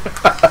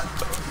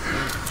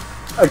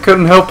 I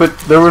couldn't help it.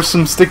 There was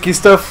some sticky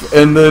stuff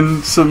and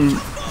then some.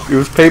 It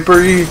was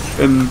papery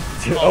and.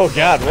 Oh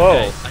god,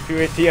 whoa.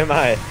 Okay.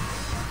 TMI.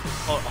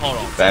 Hold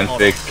on.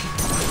 Fanfic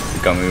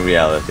becoming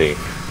reality.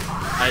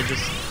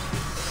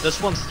 This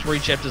one's 3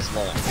 chapters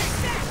long.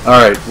 All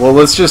right. Well,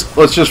 let's just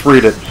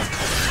read it.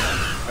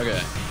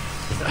 Okay.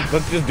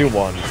 Let's just do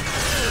one.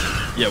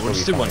 Yeah, we'll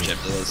just do one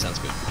chapter. That sounds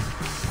good.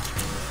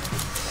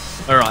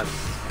 Alright.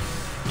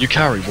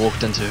 Yukari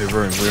walked into her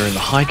room wearing the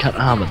high-cut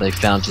armor they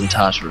found in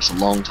Tartarus a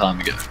long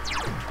time ago.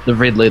 The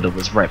red leather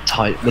was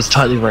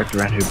tightly wrapped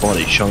around her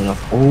body, showing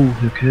off all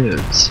her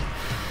curves.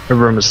 Her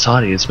room was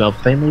tidy and smelled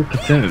faintly of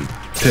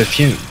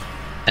perfume,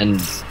 and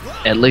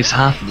at least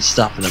half of the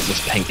stuff in it was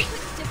pink,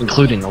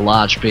 including a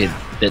large bed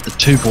that the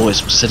 2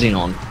 boys were sitting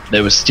on.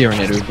 They were staring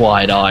at her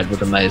wide-eyed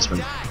with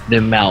amazement,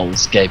 their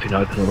mouths gaping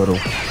open a little.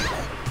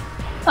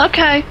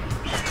 Okay,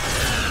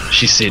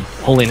 she said,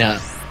 pulling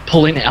out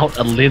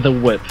a leather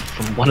whip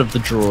from one of the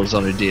drawers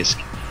on her desk.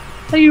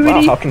 Are you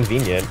ready? Wow, how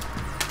convenient.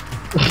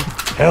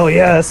 Hell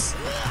yes!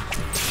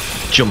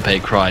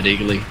 Junpei cried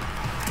eagerly.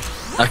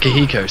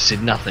 Akihiko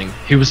said nothing.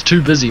 He was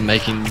too busy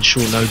making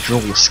sure no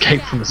drool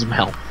escaped from his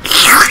mouth.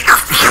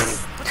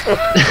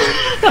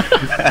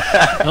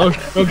 Oh,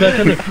 back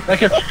in there.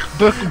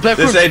 Back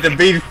This ain't the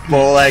beef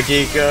bowl,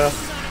 Akiko.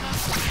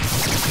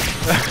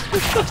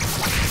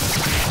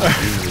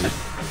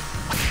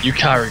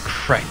 Yukari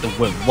cracked the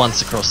whip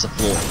once across the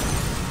floor.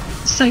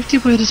 Safety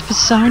word is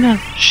persona,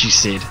 she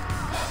said.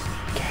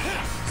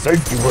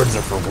 Safety words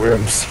are for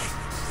wimps.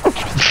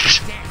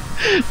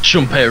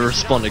 Junpei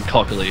responded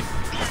cockily.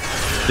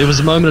 There was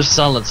a moment of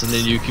silence and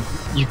then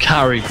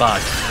Yukari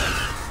barked.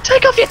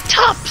 Take off your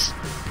tops!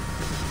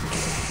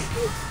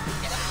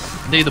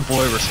 Neither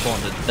boy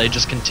responded, they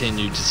just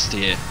continued to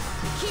stare.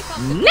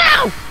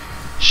 Now!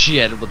 She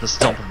added with a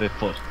stomp of her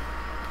foot.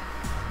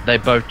 They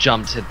both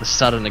jumped at the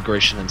sudden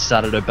aggression and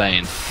started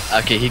obeying.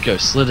 Akihiko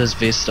slid his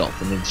vest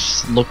off and then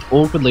looked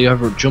awkwardly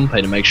over at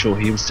Junpei to make sure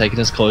he was taking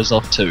his clothes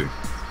off too.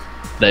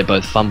 They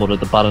both fumbled at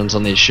the buttons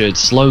on their shirts,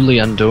 slowly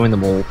undoing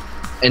them all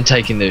and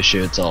taking their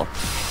shirts off.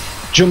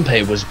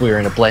 Junpei was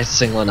wearing a black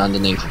singlet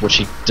underneath, which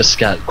he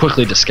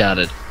quickly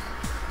discarded.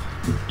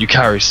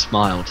 Yukari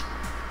smiled.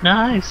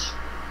 Nice.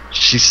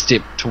 She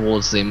stepped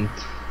towards them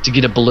to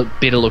get a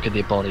better look at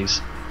their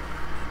bodies.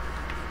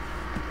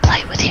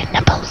 Play with your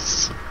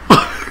nipples.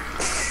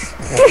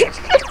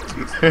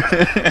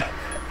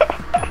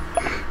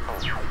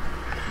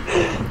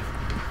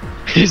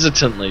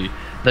 Hesitantly,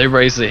 they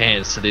raised their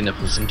hands to their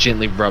nipples and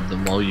gently rubbed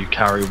them while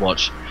Yukari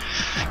watched.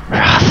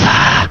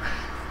 Rather,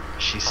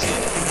 she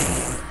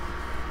said.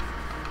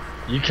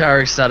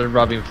 Yukari started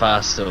rubbing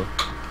faster.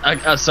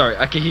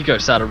 Akihiko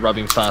started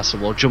rubbing faster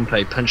while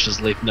Junpei pinched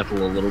his left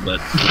nipple a little bit.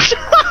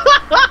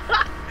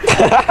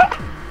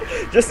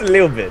 Just a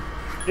little bit.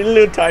 Just a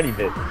little tiny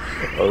bit.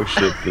 Oh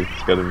shit, this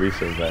is gonna be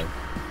so bad.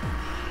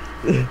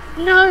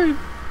 No,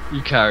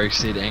 Yukari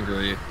said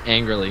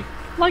angrily.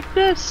 Like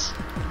this.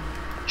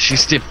 She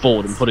stepped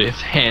forward and put her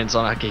hands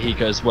on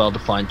Akihiko's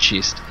well-defined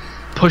chest.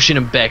 Pushing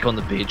him back on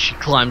the bed, she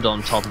climbed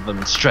on top of him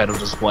and straddled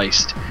his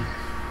waist.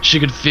 She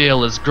could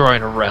feel his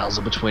growing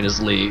arousal between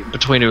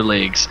her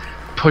legs,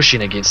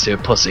 pushing against her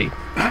pussy.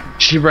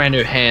 She ran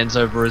her hands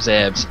over his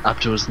abs, up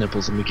to his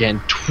nipples, and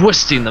began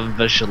twisting them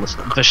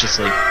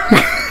viciously.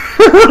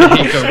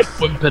 Akihiko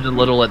whimpered a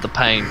little at the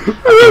pain.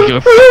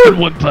 Akihiko fucking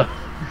whimper.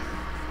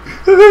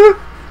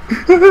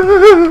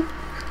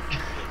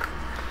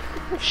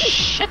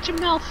 Shut your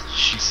mouth,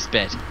 she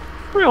spat.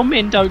 Real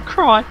men don't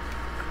cry.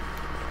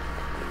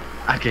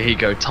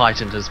 Akihiko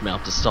tightened his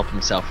mouth to stop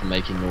himself from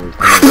making noise.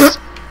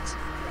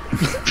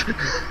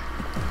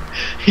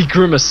 He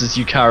grimaced as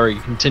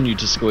Yukari continued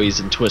to squeeze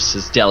and twist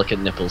his delicate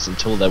nipples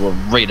until they were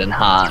red and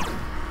hard.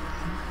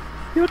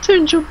 Your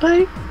turn,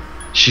 Junpei,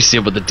 she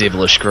said with a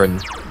devilish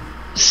grin.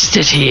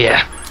 Sit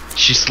here.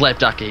 She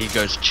slapped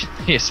Akihiko's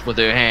chest with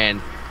her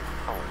hand.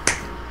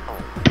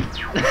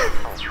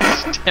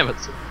 Damn it,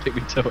 so beat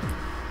me to it.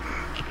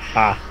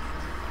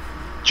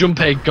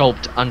 Junpei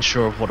gulped,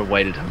 unsure of what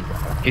awaited him.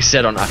 He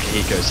sat on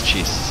Akihiko's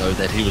chest so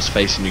that he was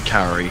facing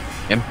Yukari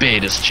and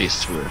bared his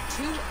chest to her.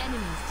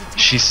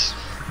 She's...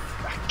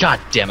 God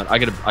damn it,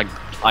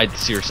 I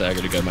seriously, I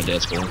gotta go, my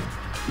dad's calling.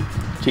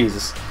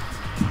 Jesus.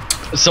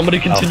 Somebody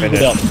continue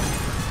without me.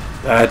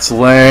 That's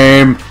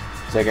lame.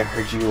 Zeg, I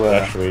heard you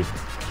Actually,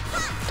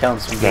 telling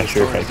some I'm not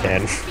sure if I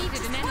can.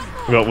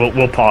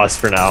 We'll pause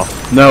for now.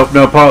 No,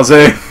 pause,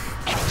 eh?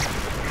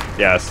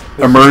 Yes.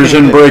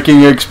 Immersion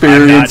breaking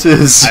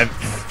experiences.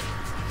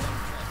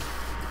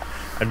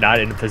 I'm not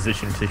in a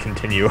position to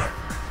continue.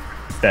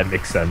 If that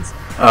makes sense.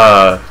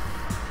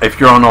 If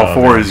you're on all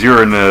fours,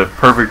 you're in a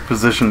perfect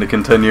position to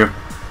continue.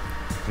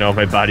 No,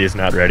 my body is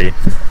not ready.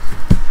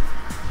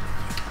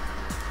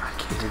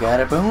 You got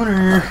a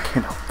boner.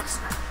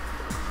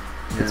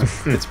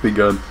 It's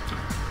begun.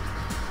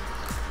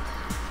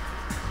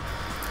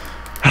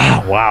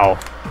 Wow.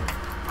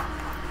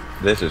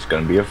 This is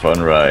gonna be a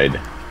fun ride.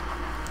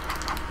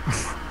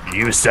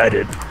 You said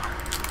it.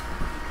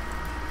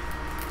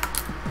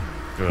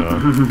 We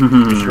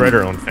should write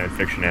our own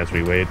fanfiction as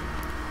we wait.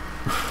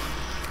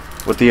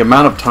 With the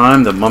amount of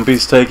time that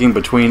Mumpy's taking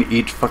between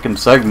each fucking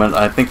segment,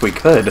 I think we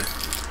could.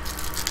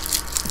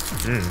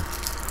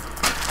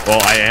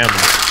 Well, I am.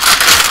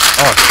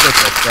 Oh shit,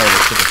 that's right. I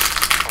should have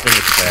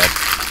finished that.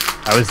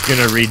 I was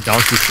gonna read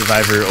Donkey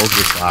Survivor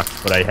Ogre Sock,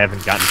 but I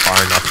haven't gotten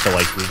far enough to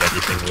like read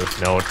everything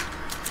with note.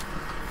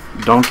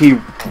 Donkey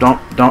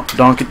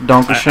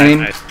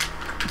Shane?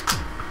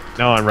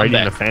 No, I'm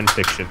writing a fan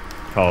fiction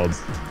called...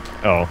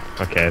 Oh,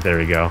 okay, there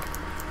we go.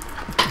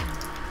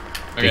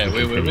 Okay,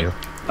 wait.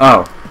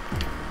 Oh.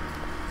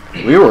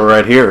 We were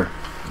right here.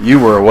 You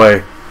were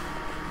away.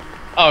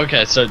 Oh,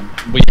 okay, so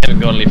we haven't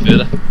gone any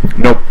further.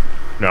 Nope.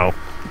 No.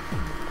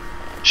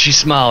 She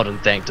smiled and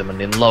thanked him and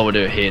then lowered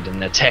her head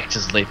and attacked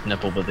his left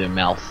nipple with her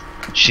mouth.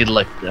 She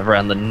licked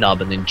around the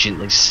nub and then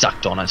gently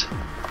sucked on it.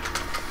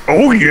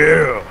 Oh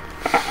yeah!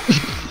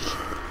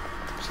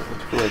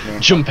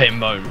 Junpei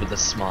moaned with a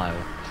smile.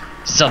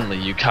 Suddenly,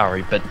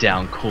 Yukari bit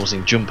down,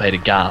 causing Junpei to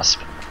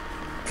gasp.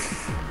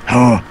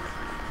 Oh.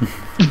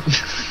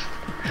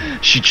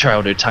 She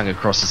trailed her tongue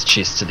across his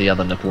chest to the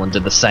other nipple and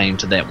did the same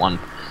to that one,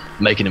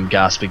 making him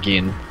gasp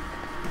again.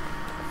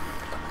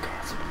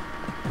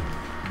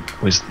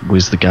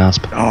 Where's the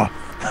gasp? Oh.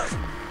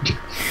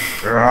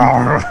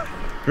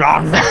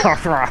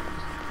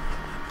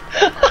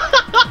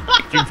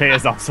 Junpei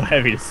is also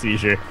having a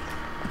seizure.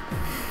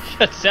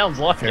 It sounds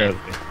like it.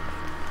 Apparently.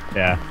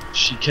 Yeah.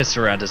 She kissed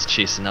around his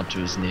chest and up to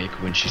his neck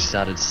when she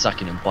started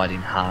sucking and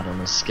biting hard on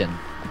his skin,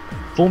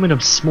 forming a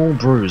small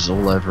bruise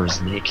all over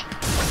his neck.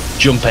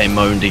 Junpei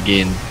moaned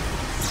again,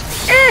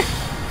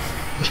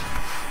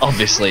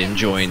 obviously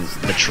enjoying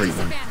the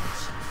treatment.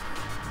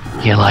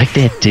 You like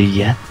that, do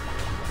ya?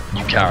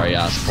 Yukari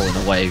asked, pulling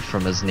away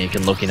from his neck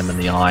and looking him in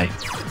the eye.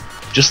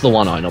 Just the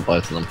one eye, not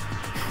both of them.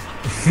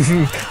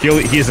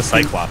 He is a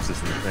Cyclops, is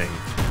the thing.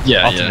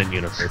 Yeah, Alternate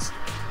universe.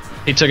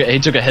 He took a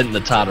hit in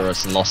the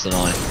Tartarus and lost an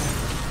eye.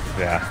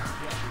 Yeah.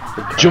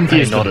 Junpei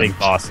He's the nodded. big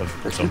boss of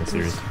Persona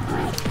series.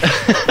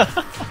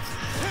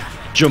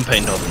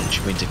 Junpei nodded and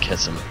she went to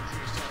kiss him.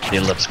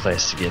 Their lips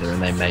clashed together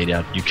and they made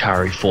out,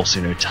 Yukari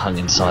forcing her tongue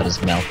inside his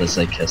mouth as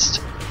they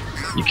kissed.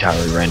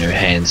 Yukari ran her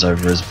hands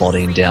over his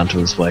body and down to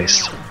his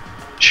waist.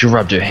 She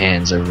rubbed her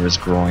hands over his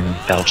groin and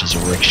felt his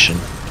erection.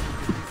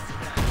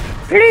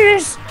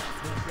 Please!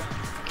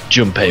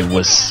 Junpei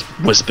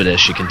whispered as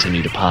she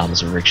continued to palm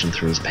his erection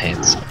through his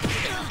pants.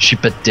 She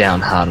bit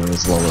down hard on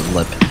his lower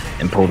lip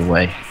and pulled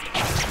away.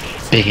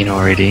 Begging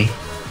already?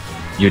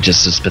 You're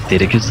just as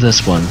pathetic as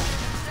this one.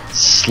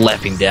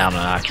 Slapping down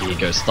on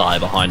Akihiko's thigh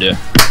behind her.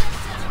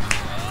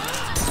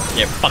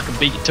 Yeah, fucking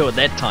beat you to it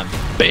that time,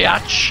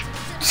 bitch!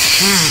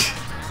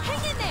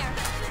 Hang in there.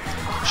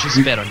 She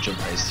spat on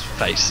Junpei's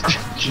face.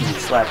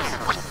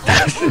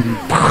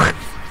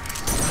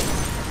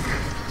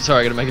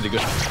 Sorry, I gotta make it a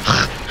good.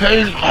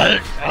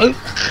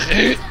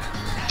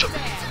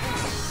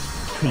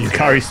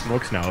 Yukari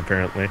smokes now,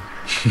 apparently.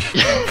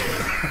 She's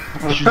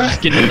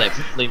just getting that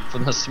flint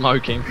from the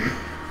smoking.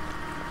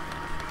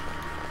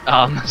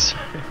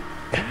 Sorry.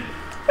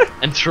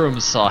 And threw him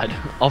aside,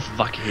 off of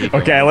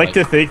Akihiko. Okay, I like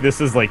to think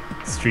this is like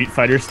Street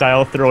Fighter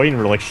style throwing,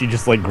 where like she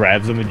just like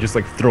grabs him and just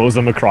like throws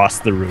him across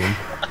the room.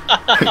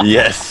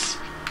 Yes.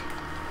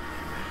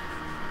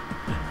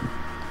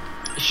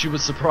 She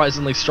was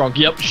surprisingly strong.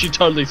 Yep, she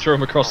totally threw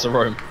him across the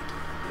room.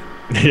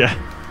 Yeah.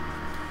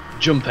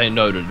 Junpei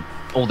noted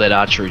all that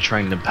archery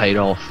training had paid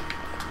off.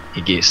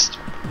 He guessed.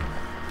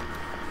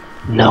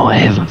 No, I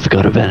haven't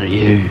forgot about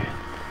you.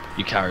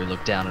 Yukari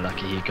looked down at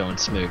Akihiko and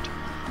smirked.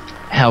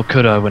 How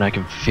could I when I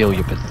can feel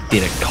your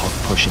pathetic cock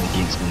pushing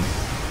against me?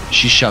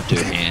 She shoved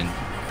her hand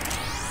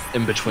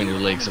in between her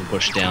legs and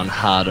pushed down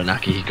hard on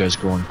Akihiko's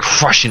groin,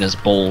 crushing his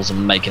balls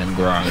and making him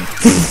groan.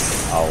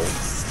 Oh,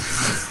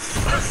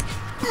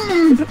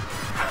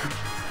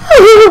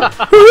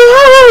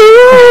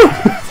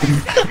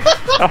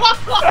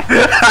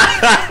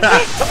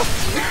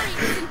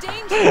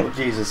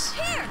 Jesus.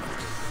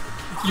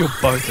 You're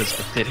both as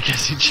pathetic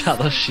as each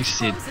other, she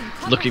said,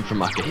 looking from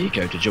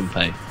Akihiko to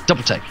Junpei.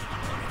 Double take.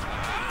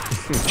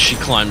 She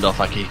climbed off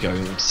Akihiko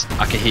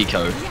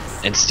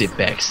and stepped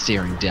back,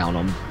 staring down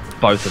on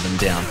both of them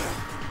down.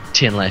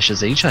 10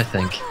 lashes each, I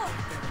think.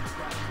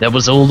 That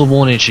was all the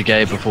warning she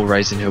gave before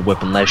raising her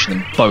whip and lashing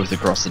them both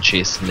across the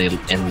chest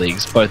and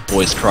legs. Both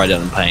boys cried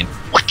out in pain.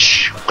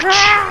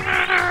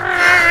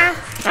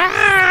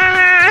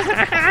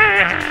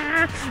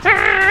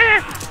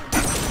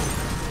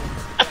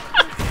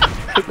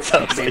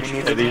 Sounds like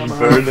Eddie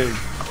burning.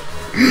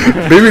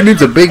 Baby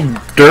needs a big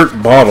dirt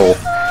bottle.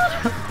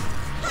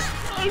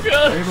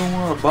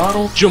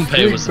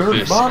 Junpei was the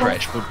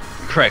first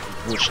crack,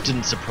 which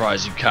didn't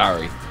surprise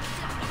Yukari.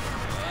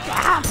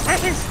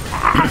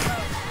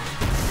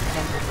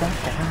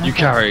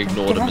 Yukari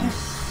ignored him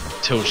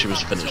until she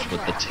was finished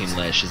with the 10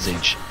 lashes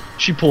each.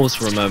 She paused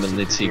for a moment and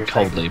then said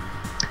coldly,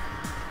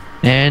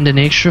 "And an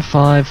extra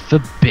 5 for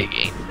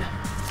begging."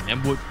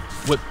 And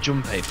whipped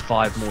Junpei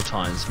 5 more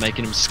times,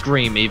 making him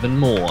scream even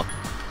more.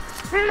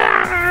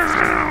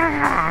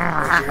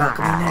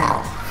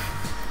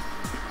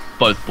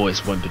 Both boys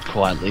whimpered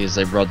quietly as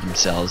they rubbed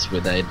themselves where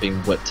they had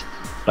been whipped,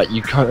 but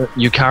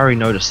Yukari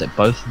noticed that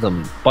both of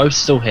them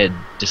still had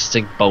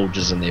distinct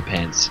bulges in their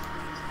pants.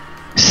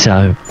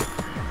 So,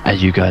 are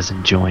you guys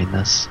enjoying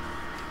this?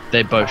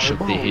 They both shook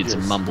their heads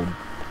and mumbled,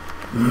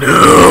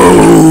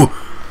 No!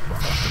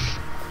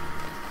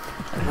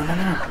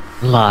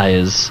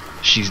 "Liars."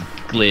 She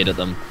glared at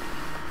them.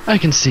 "I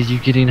can see you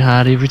getting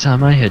hard every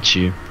time I hit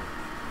you."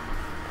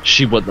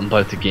 She whipped them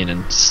both again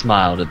and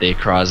smiled at their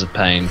cries of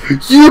pain.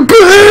 You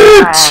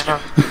bitch!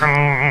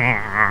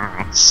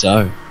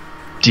 "So,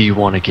 do you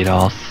want to get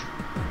off?"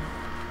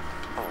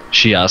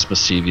 she asked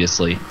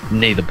mischievously.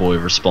 Neither boy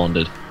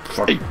responded.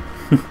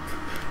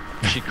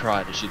 She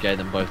cried as she gave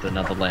them both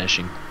another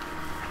lashing.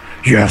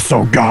 Yes,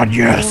 oh God,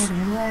 yes.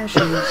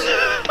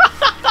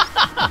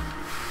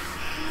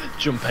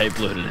 Junpei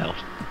blurted out.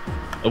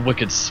 A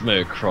wicked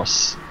smirk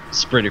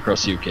spread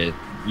across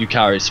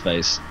Yukari's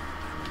face.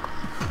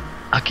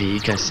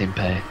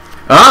 "Akihiko-senpai."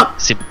 Ah!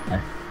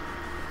 Senpai.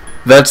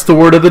 That's the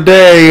word of the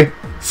day.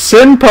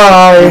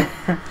 Senpai!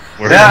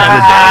 Word of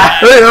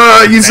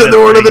the You said the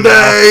word of the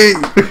day!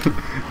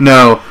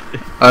 No,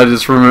 I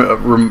just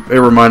it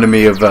reminded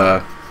me of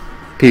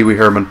Pee Wee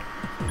Herman.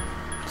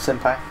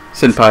 Senpai.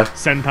 Senpai.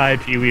 Senpai,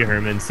 Pee Wee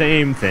Herman,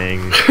 same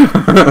thing.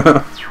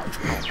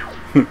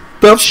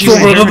 That's the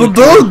word of the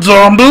day,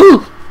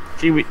 zombie!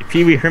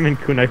 Pee Wee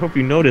Herman-kun, I hope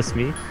you notice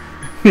me.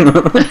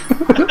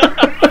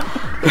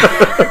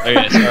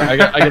 Okay, sorry, I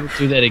gotta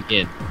do that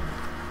again.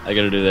 I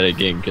gotta do that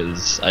again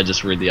because I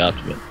just read the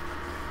alphabet.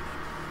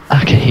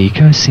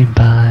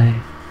 "Akihiko-senpai,"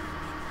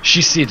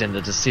 she said in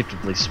a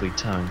deceptively sweet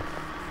tone.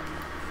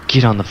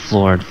 "Get on the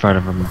floor in front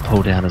of him and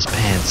pull down his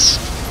pants."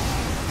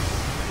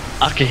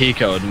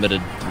 Akihiko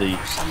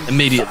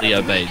immediately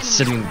obeyed,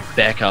 sitting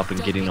back up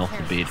and getting off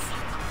the bed.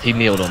 He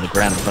kneeled on the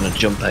ground in front of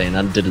Junpei and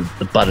undid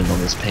the button on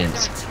his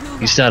pants.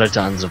 He started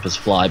to unzip his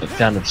fly, but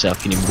found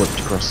himself getting whipped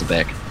across the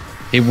back.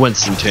 He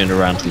winced and turned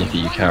around to look at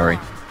Yukari.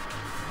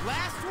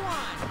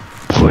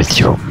 "With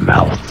your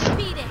mouth."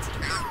 Beat it.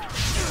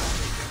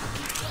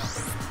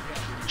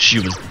 She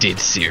was dead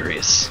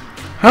serious.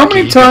 How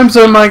many times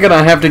am I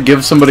gonna have to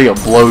give somebody a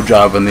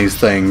blowjob in these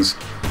things?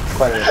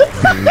 Quite a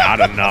bit. Not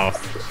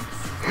enough.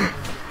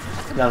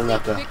 Not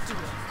enough though. Victory.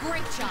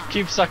 Great job.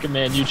 Keep sucking,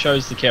 man. You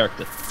chose the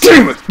character.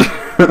 Damn it!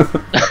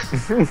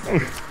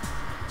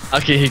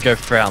 Akihiko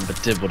frowned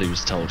but did what he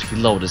was told. He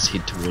lowered his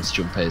head towards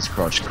Junpei's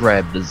crotch,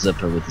 grabbed the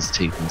zipper with his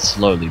teeth and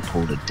slowly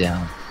pulled it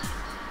down,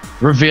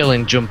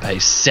 revealing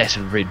Junpei's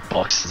satin red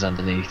boxes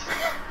underneath.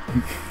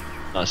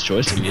 Nice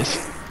choice, I guess.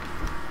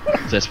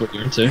 If that's what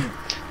you're into.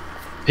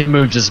 He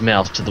moved his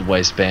mouth to the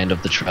waistband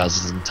of the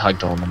trousers and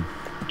tugged on them.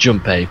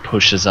 Junpei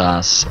pushed his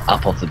ass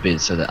up off the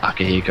bed so that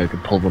Akihiko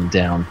could pull them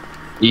down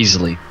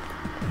easily.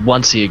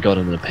 Once he had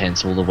gotten the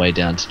pants all the way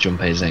down to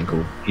Junpei's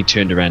ankle, he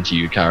turned around to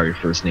Yukari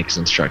for his next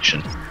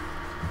instruction.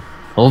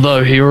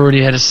 Although he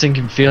already had a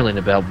sinking feeling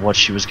about what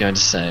she was going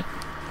to say.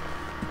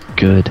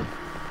 "Good.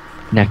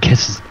 Now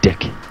kiss his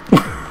dick."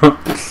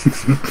 Don't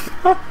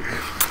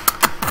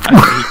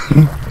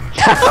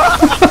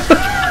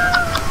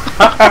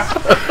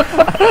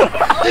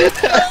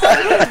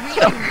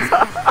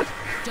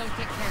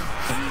get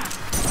careful.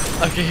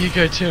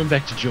 Akihiko turned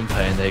back to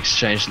Junpei and they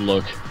exchanged a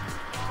look.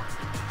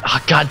 Ah,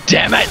 god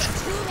damn it!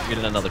 Get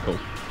another call.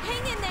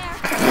 Hang in there.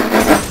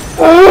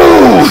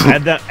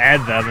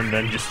 Add them and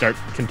then just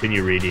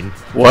continue reading.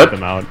 What? Check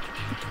them out.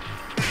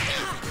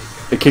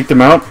 They kicked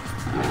him out?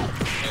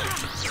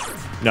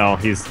 No,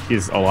 he's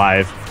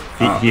alive.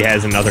 He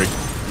has another.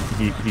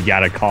 He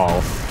got a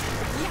call.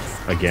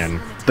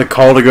 Again. The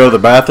call to go to the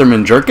bathroom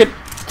and jerk it?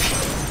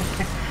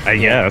 I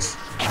guess.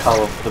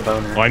 Call up the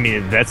boner. Well, I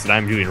mean, that's what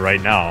I'm doing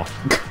right now.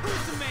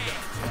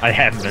 I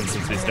haven't been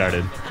since we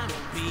started.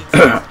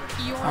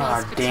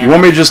 Oh, damn. You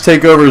want me to just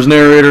take over as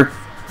narrator?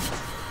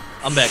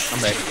 I'm back.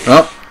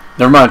 Oh,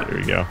 never mind. There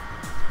we go.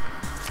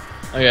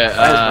 Okay,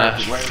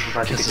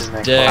 kiss his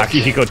dick.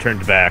 Akihiko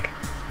turned back.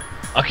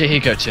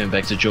 Akihiko turned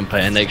back to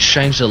Junpei and they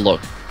exchanged a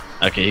look.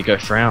 Akihiko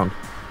frowned,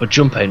 but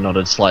Junpei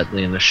nodded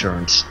slightly in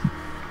assurance.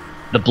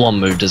 The blonde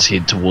moved his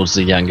head towards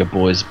the younger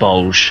boy's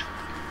bulge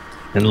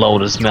and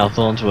lowered his mouth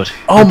onto it.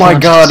 Oh my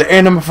god,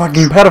 and I'm a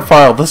fucking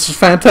pedophile. This is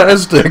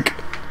fantastic.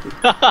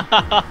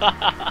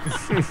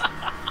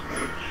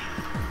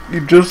 He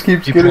just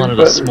keeps He getting planted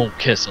better. a small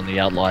kiss on the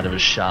outline of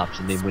his shaft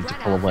and then went to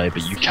pull away,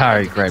 but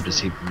Yukari grabbed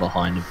his head from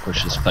behind and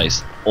pushed his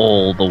face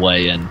all the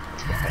way in.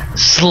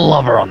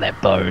 "Slobber on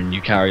that bone,"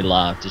 Yukari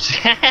laughed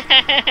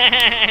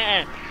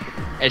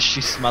as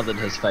she smothered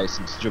his face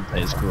into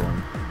Junpei's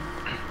groin.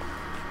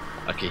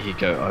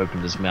 Akihiko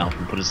opened his mouth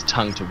and put his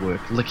tongue to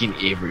work, licking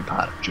every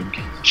part of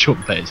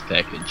Junpei's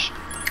package.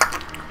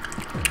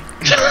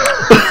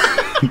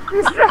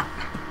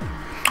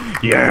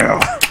 Yeah.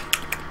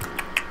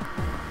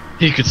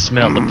 He could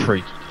smell the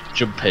freak,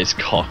 Junpei's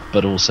cock,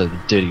 but also the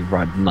dirty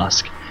red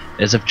musk,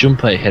 as if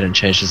Junpei hadn't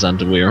changed his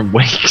underwear in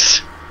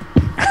weeks.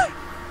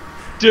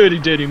 Dirty,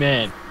 dirty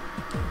man.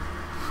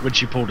 When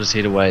she pulled his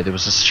head away, there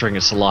was a string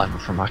of saliva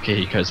from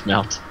Akihiko's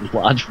mouth, a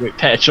large wet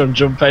patch on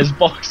Junpei's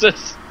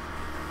boxes.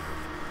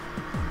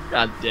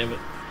 God damn it.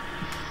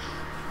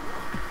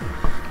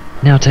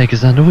 "Now take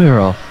his underwear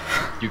off,"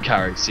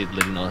 Yukari said,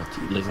 letting I'm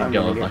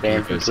go of gonna get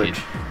banned from Akihiko's head.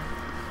 Twitch.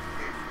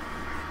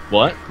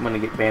 What? I'm gonna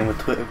get banned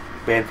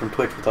from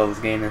Twitch with all this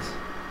gayness.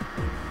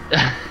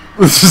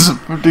 This is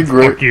 50 Fuck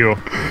Grey. you.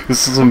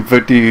 This is some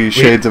 50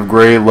 Shades of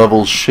Grey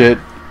level shit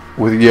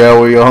with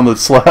Yowie on the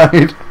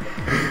slide.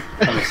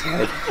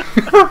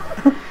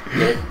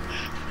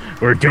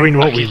 We're doing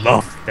what we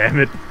love, damn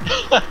it.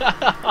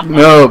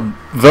 No,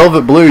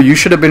 Velvet Blue, you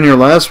should have been here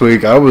last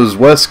week. I was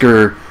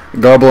Wesker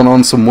gobbling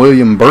on some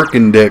William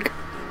Birkin dick.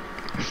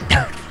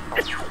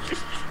 It's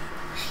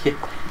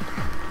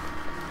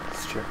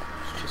true.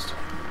 It's just...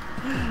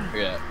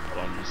 Yeah,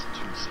 hold on, just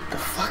 2 seconds. The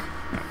fuck?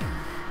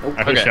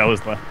 I wish I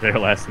was there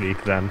last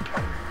week then.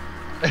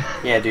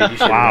 Yeah, dude, you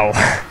should. Wow.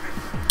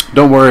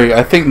 Don't worry,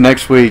 I think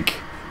next week...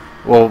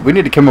 Well, we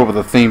need to come up with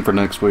a theme for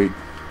next week.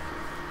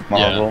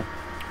 Marvel.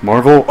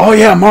 Marvel? Oh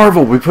yeah,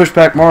 Marvel! We pushed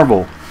back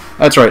Marvel.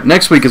 That's right,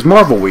 next week is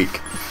Marvel week.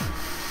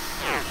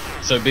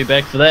 So be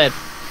back for that.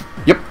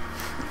 Yep.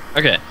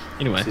 Okay,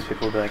 anyway. These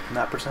people will be like,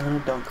 not Persona,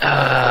 don't.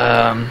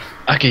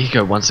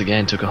 Akihiko once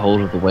again took a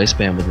hold of the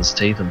waistband with his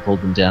teeth and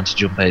pulled them down to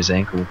Junpei's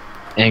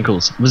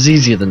ankles. It was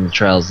easier than the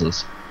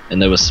trousers,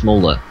 and they were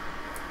smaller.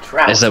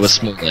 As they were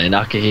smaller, and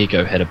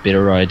Akihiko had a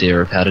better idea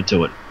of how to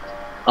do it.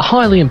 A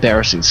highly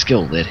embarrassing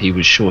skill that he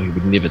was sure he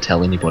would never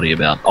tell anybody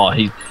about. All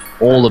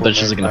the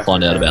bitches are going to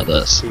find out about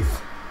this.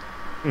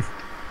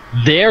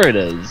 There it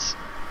is!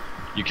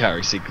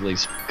 Yukari said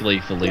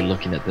gleefully,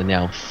 looking at the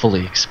now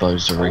fully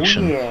exposed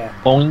erection. Oh, yeah.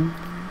 Boing!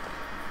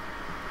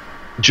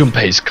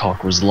 Junpei's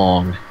cock was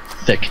long,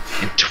 thick,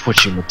 and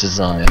twitching with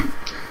desire.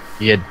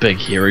 He had big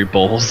hairy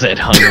balls that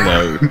hung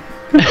low.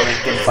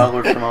 Getting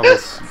followed from all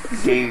this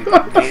gay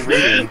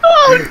reading.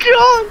 Oh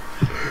god!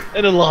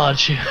 And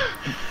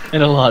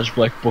a large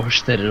black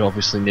bush that had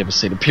obviously never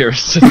seen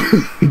appearances.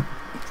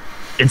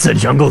 It's a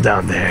jungle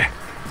down there.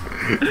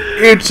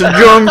 It's a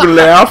jungle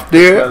out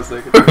there.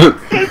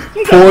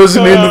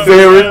 Poison in the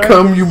very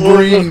cum you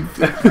breathe.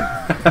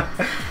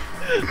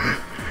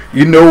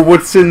 You know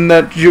what's in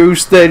that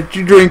juice that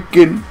you're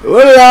drinking?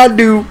 What I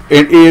do,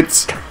 and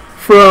it's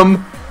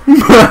from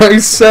my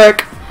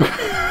sack.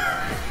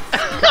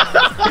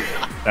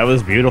 That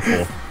was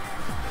beautiful.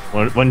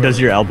 When does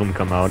your album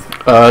come out?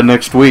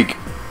 Next week.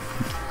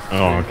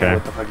 Oh, okay.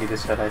 What the fuck you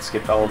just said? I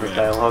skipped all of his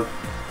dialogue.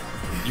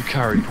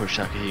 Yukari pushed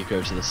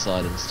Akihiko to the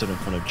side and stood in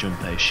front of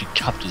Junpei. She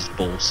cupped his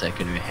ball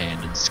sack in her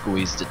hand and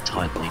squeezed it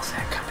tightly,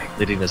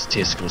 letting his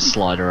testicles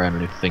slide around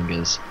in her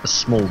fingers. A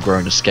small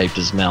groan escaped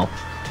his mouth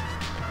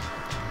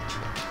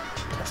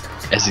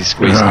as he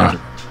squeezed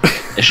harder.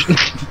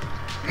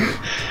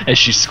 As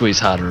she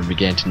squeezed harder and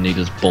began to knead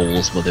his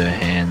balls with her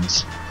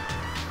hands.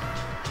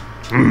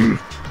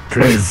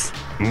 Please,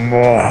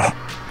 more.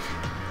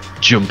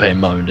 Junpei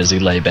moaned as he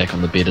lay back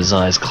on the bed, his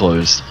eyes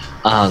closed,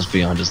 arms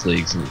behind his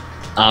legs,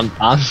 arms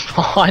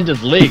behind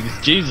his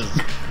legs, Jesus,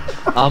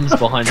 arms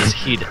behind his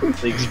head,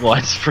 legs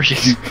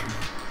widespread.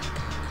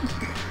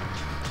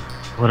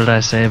 What did I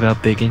say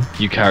about begging?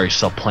 Yukari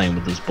stopped playing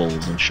with his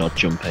balls and shot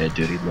Junpei a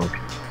dirty look.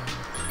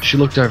 She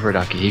looked over at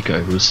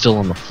Akihiko, who was still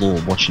on the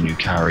floor watching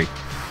Yukari.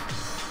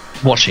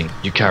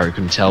 Yukari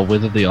couldn't tell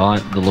whether the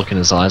look in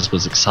his eyes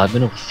was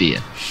excitement or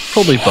fear.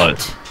 Probably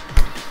both.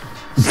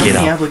 So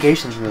many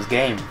obligations in this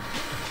game.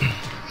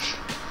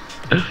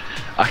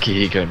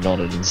 Akihiko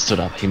nodded and stood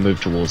up. He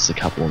moved towards the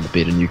couple on the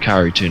bed, and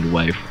Yukari turned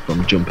away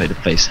from Junpei to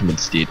face him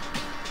instead.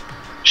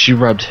 She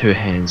rubbed her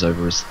hands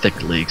over his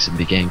thick legs and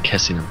began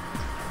kissing him.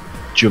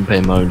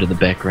 Junpei moaned in the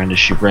background as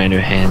she ran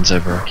her hands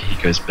over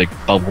Akihiko's big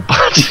bubble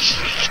butt.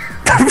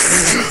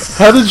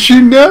 How did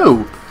she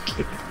know?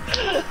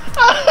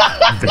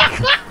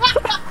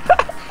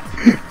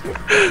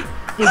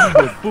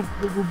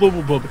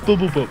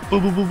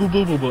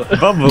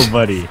 Bubble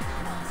buddy.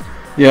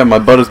 Yeah, my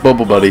butt is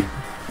Bubble Buddy.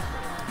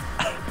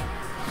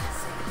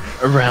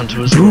 Around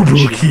to his Boo right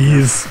cheek.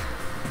 keys.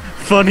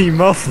 Funny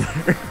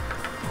muffler.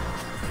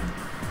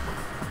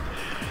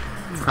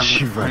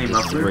 She rubbed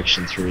his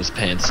erection through his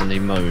pants and he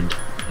moaned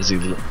as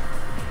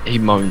he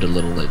moaned a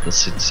little at the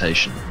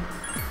sensation.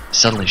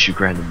 Suddenly she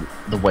grabbed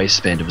the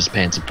waistband of his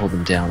pants and pulled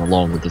them down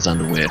along with his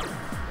underwear.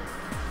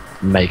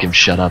 Make him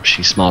shut up,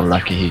 she smiled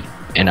at Akihiko,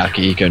 and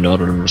Akihiko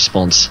nodded in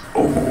response.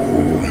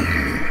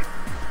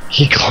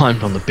 He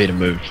climbed on the bed and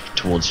moved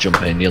towards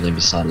Junpei, kneeling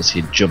beside his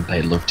head.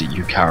 Junpei looked at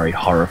Yukari,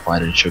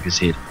 horrified, and shook his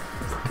head.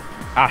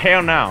 Ah,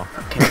 hell no.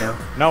 Okay, no.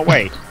 No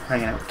way.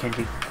 Hanging out with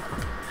Kenji.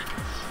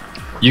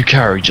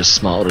 Yukari just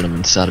smiled at him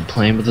and started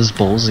playing with his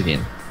balls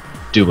again.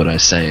 Do what I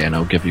say and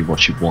I'll give you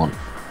what you want.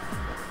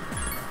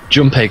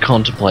 Junpei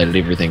contemplated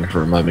everything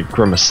for a moment,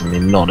 grimaced, and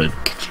then nodded.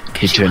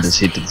 He turned his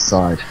head to the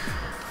side.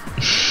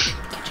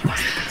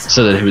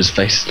 so that he was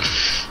facing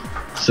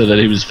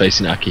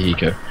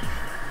Akihiko.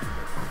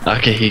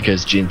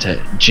 Akihiko's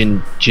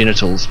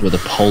genitals were the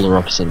polar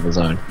opposite of his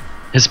own.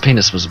 His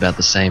penis was about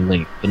the same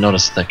length, but not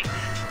as thick.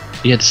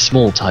 He had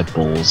small tight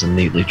balls and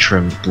neatly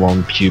trimmed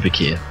blonde pubic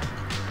hair.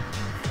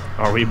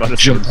 Are we about to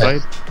sword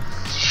fight?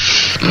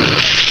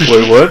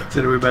 Wait, what?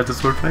 Are we about to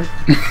sword fight?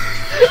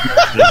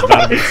 There's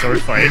about to be a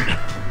sword fight.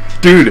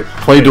 Dude,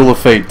 play Duel of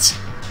Fates.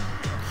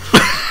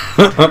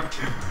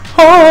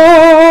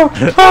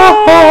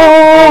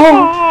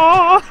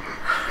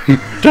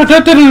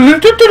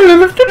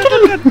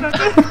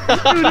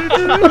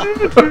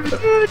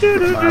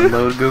 My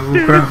load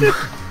Google Chrome.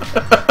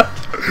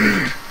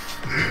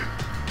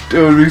 That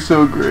would be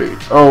so great.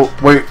 Oh,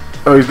 wait.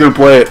 Oh, he's gonna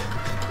play it.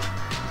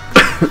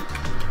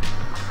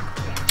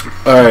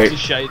 Alright.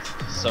 Shades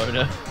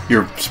soda.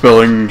 You're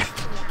spelling...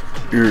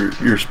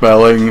 You're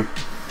spelling...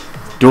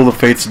 Duel of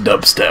Fates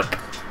dubstep.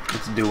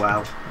 It's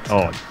dual.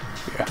 Oh,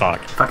 Yeah.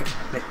 fuck. Fuck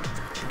it.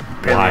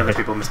 Apparently Why? other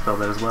people misspell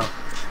that as well.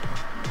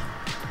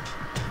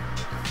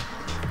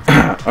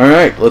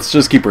 Alright, let's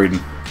just keep reading.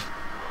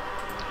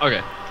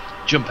 Okay.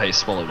 Junpei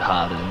swallowed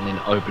harder and then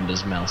opened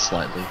his mouth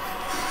slightly.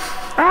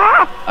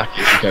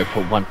 Akihiko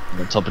put one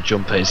on top of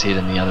Junpei's head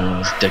and the other on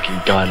his dick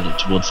and guided it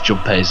towards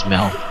Junpei's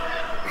mouth.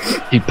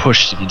 He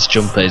pushed against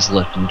Junpei's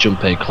lip and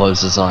Junpei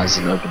closed his eyes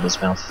and opened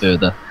his mouth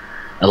further,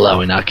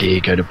 allowing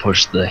Akihiko to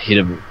push the head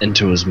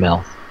into his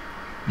mouth.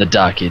 The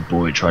dark-haired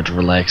boy tried to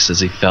relax as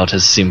he felt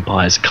his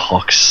senpai's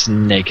cock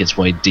snake its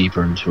way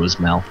deeper into his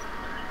mouth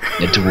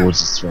and towards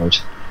his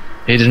throat.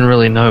 He didn't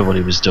really know what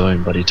he was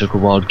doing, but he took a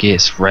wild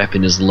guess,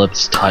 wrapping his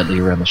lips tightly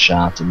around the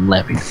shaft and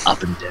lapping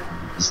up and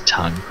down with his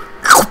tongue.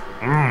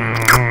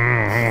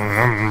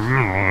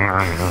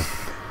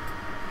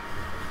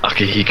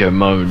 Akihiko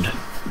moaned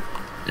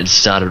and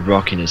started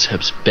rocking his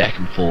hips back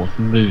and forth,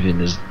 moving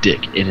his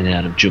dick in and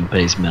out of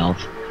Junpei's mouth.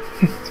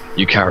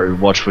 Yukari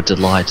watched with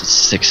delight, a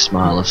sick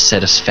smile of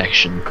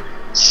satisfaction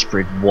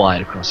spread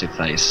wide across her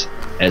face.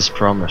 As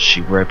promised,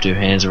 she wrapped her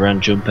hands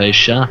around Junpei's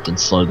shaft and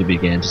slowly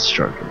began to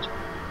stroke it.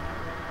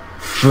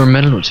 For a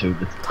minute or two,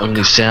 the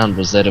only sound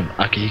was that of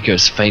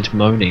Akihiko's faint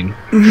moaning.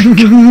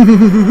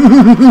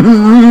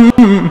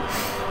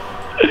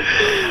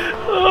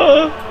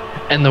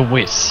 And the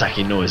wet,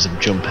 sucky noise of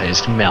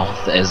Junpei's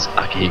mouth as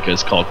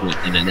Akihiko's cock went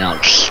in and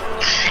out.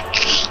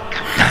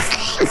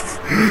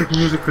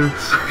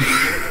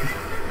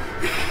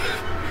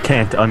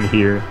 Can't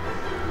unhear.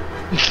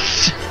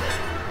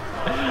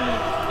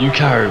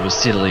 Yukari was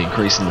steadily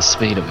increasing the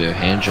speed of her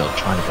handjob,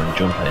 trying to bring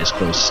Junpei as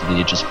close to the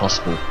edge as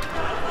possible.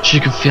 She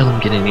could feel him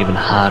getting even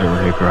harder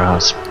in her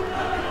grasp.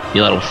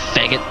 "You little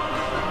faggot,"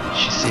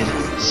 she said.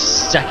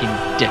 "Sucking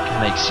dick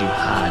makes you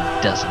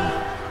hard, doesn't it?"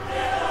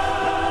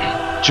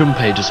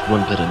 Junpei just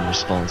whimpered in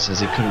response as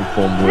he couldn't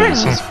form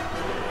words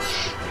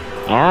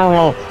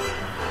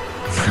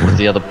with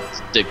the other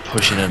dick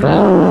pushing it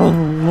out.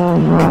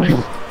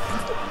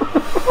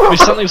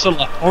 There's something sort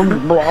of like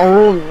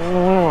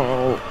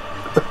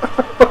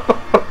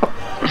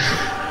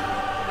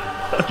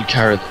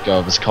Yukari let go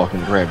of his cock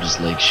and grabbed his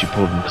leg. She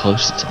pulled him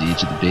closer to the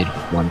edge of the bed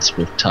with one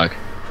swift tug,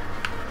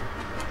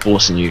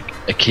 forcing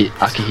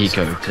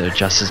Akihiko to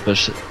adjust his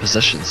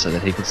position so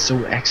that he could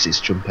still access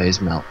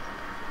Junpei's mouth.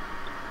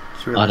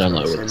 I don't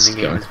know where this is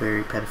The game going. is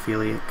very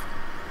pedophilic.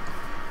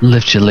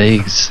 "Lift your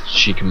legs,"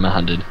 she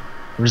commanded,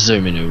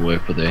 resuming her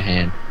work with her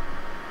hand.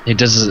 He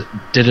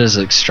did as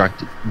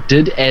instructed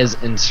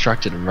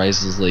and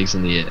raised his legs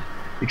in the air,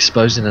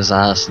 exposing his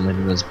ass and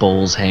letting his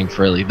balls hang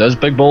freely. Those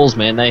big balls,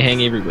 man, they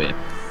hang everywhere.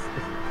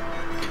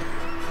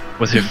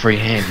 With her free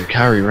hand,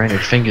 Yukari ran her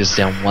fingers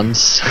down one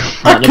side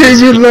I of came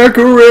his in like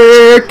a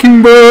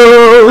wrecking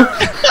ball.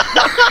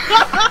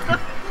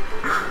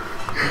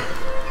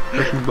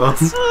 Wrecking ball.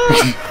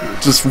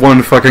 Just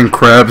one fucking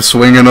crab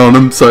swinging on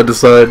him side to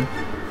side.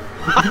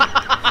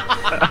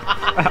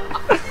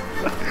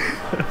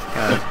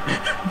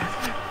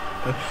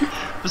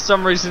 For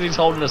some reason, he's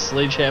holding a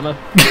sledgehammer.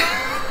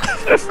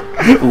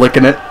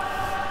 Licking it.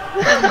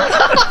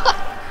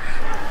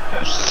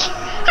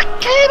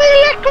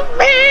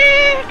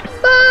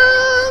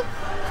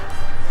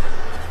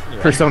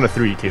 Persona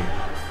 3 too.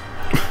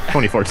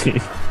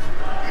 2014.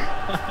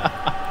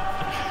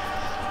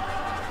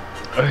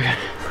 Okay.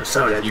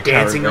 Persona Yukari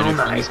dancing ran all her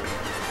night.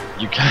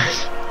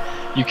 fingers-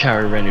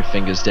 Yukari ran her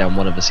fingers down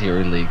one of his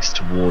hairy legs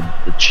towards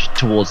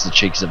the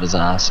cheeks of his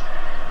ass.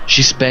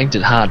 She spanked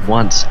it hard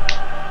once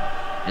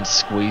and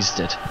squeezed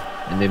it,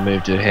 and then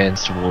moved her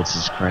hands towards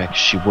his crack.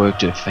 She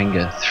worked her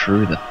finger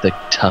through the thick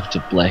tuft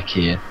of black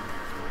hair.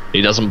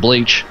 "He doesn't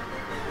bleach,"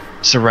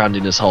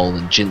 surrounding his hole,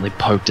 and gently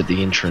poked at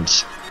the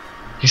entrance.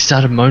 He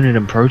started moaning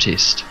in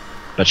protest,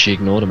 but she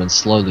ignored him and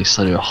slowly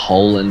slid her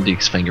whole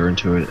index finger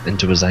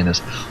into his anus.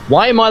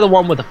 Why am I the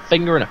one with a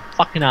finger in a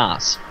fucking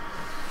ass?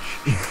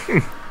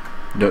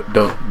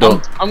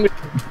 Don't.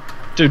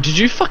 Dude, did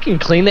you fucking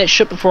clean that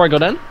shit before I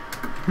got in?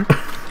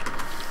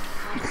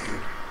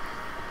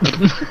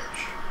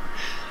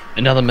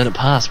 Another minute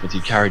passed with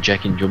Yukari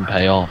jacking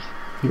Junpei off,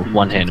 with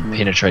one hand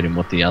penetrating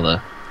with the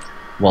other,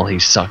 while he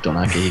sucked on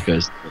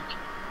Akihiko's dick.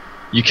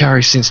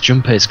 Yukari sensed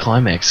Junpei's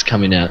climax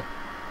coming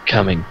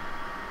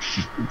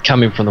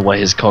from the way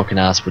his cock and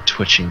ass were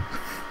twitching,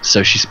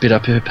 so she sped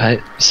up the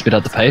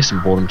pace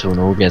and brought him to an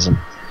orgasm.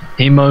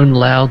 He moaned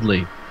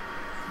loudly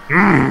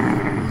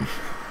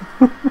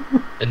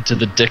into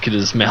the dick in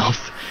his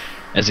mouth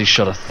as he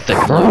shot a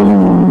thick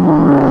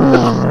load.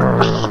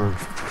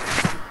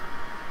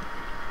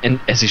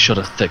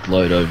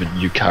 Over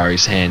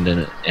Yukari's hand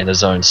and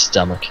his own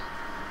stomach.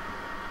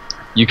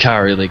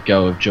 Yukari let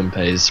go of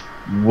Junpei's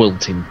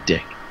wilting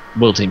dick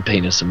wilting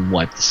penis and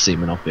wiped the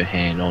semen off her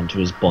hand onto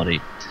his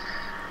body.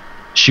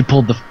 She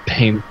pulled the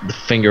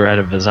finger out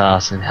of his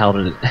ass and held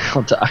it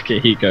out to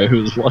Akihiko,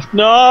 who was watching.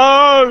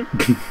 No!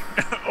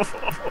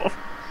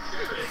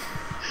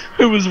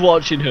 Who was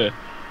watching her.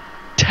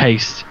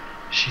 Taste.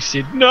 She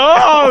said,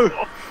 no!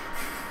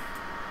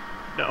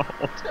 No.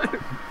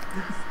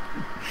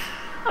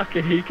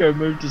 Akihiko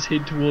moved his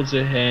head towards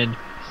her hand,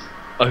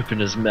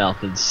 opened his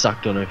mouth and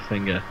sucked on her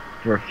finger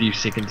for a few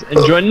seconds.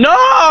 Enjoying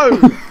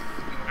the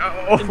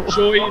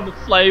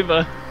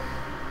flavour.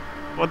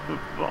 What the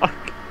fuck?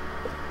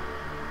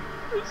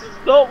 This is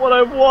not what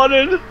I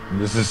wanted.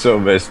 This is so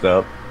messed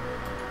up.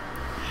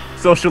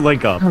 Social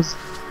link up. Ranked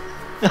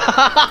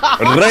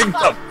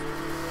up.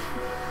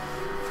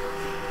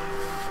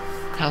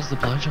 How's the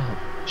blowjob?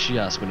 She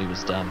asked when he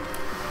was done.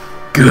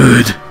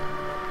 Good.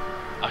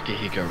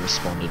 Akihiko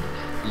responded,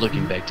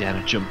 looking back down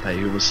at Junpei,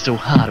 who was still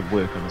hard at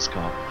work on his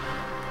cock.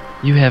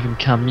 You haven't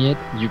come yet?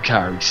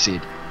 Yukari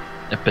said,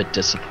 a bit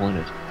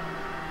disappointed.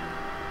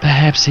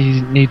 Perhaps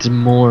he needs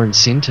more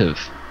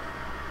incentive.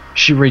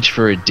 She reached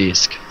for her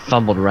desk,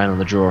 fumbled around on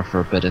the drawer for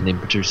a bit, and then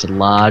produced a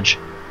large,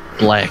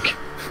 black,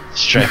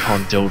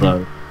 strap-on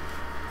dildo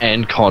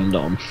and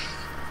condom.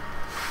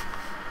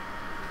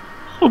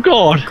 Oh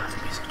god!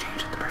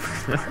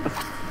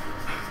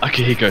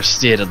 Akihiko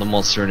stared at the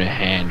monster in her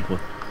hand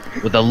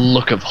with a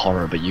look of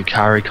horror, but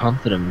Yukari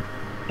comforted him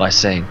by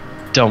saying,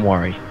 "Don't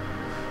worry,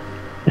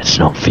 it's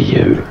not for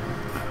you."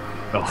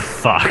 Oh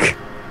fuck.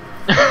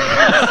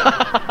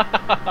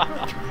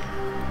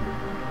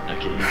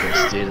 Akihiko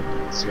stared at the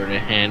monster in her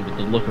hand with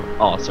a look of...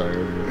 Oh,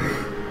 sorry.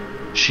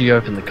 She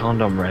opened the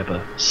condom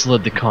wrapper,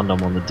 slid the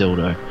condom on the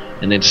dildo,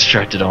 and then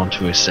strapped it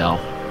onto herself.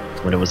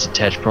 When it was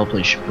attached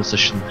properly, she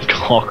positioned the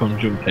cock on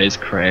Junpei's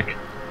crack.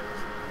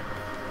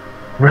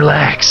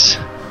 Relax,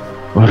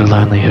 or it'll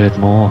only hurt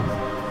more.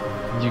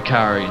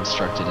 Yukari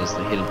instructed as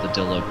the head of the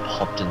dildo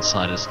popped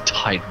inside his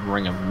tight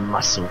ring of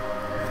muscle.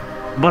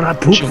 But I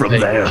pooped from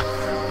there.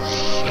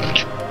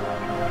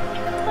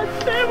 God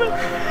damn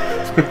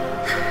it!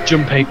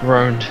 Junpei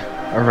groaned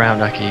around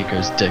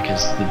Akihiko's dick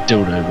as the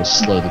dildo was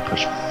slowly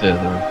pushed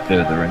further and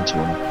further into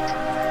him.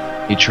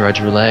 He tried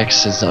to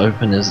relax and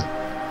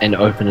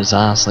open his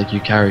ass like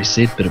Yukari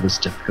said, but it was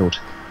difficult,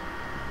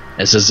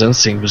 as his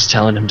instinct was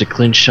telling him to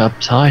clench up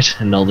tight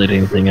and not let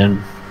anything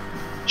in.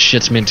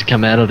 Shit's meant to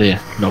come out of there,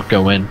 not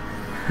go in.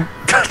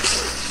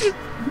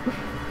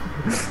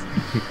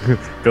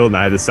 Bill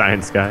Nye the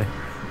Science Guy.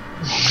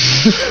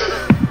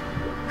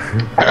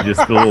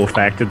 Just the little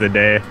fact of the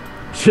day.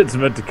 Shit's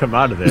meant to come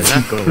out of there,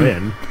 not go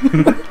in.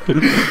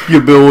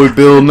 Your boy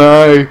Bill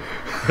Nye.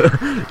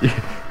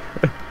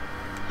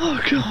 Oh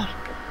god.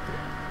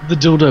 The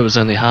dildo was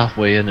only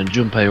halfway in and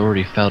Junpei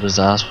already felt his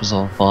ass was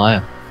on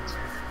fire.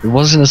 It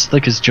wasn't as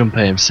thick as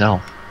Junpei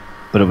himself,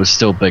 but it was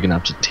still big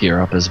enough to tear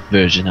up his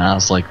virgin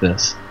ass like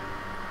this.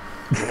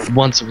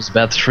 Once it was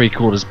about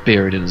 3/4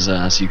 buried in his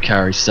ass,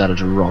 Yukari started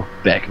to rock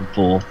back and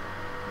forth.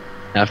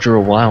 After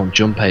a while,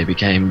 Junpei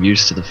became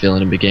used to the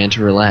feeling and began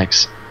to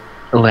relax,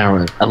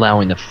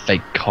 allowing the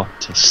fake cock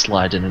to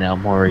slide in and out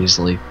more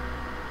easily.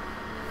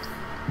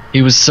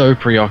 He was so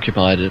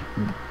preoccupied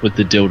with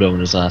the dildo in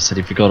his ass that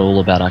he forgot all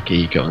about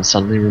Akihiko and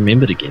suddenly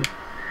remembered again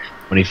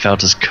when he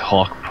felt his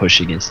cock push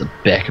against the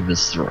back of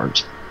his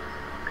throat.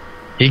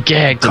 He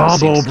gagged at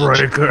the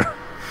sensation.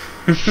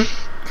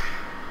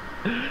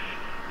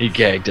 He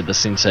gagged at the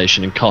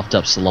sensation and coughed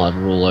up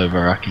saliva all over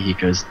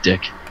Akihiko's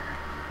dick.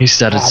 He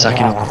started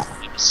sucking on the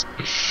penis.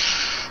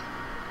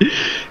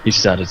 He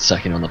started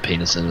sucking on the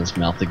penis in his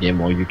mouth again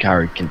while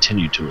Yukari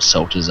continued to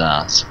assault his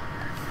ass.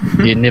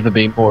 He had never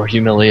been more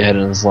humiliated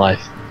in his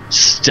life,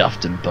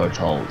 stuffed in both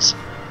holes.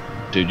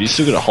 Dude, you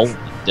still got a hole in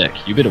the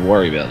dick. You better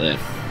worry about that.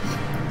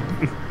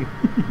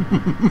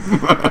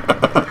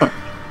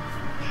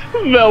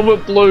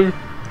 Velvet blue.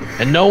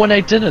 And no one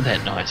ate dinner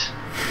that night.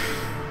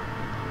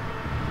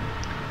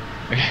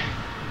 Okay.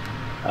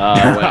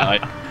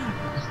 Wait,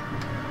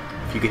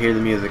 If you could hear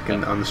the music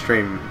on the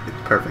stream, it's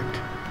perfect.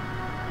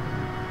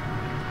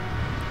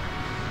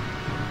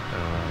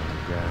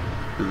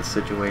 For the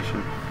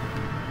situation.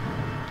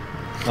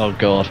 Oh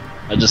god,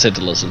 I just had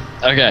to listen.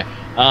 Okay,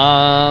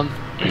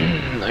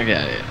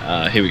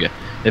 here we go.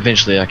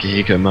 Eventually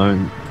Akihiko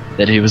moaned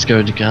that he was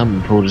going to come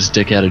and pulled his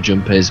dick out of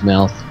Junpei's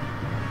mouth.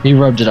 He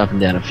rubbed it up and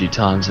down a few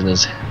times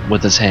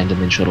with his hand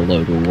and then shot a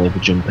load all over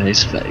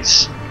Junpei's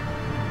face,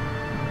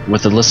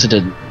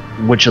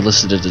 which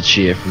elicited a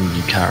cheer from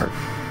Yukari.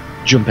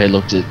 Junpei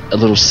looked at a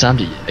little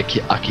stunned at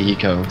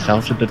Akihiko and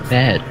felt a bit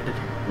bad,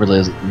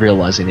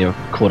 realizing they were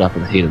caught up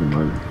in the heat of the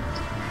moment.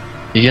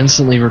 He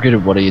instantly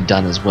regretted what he had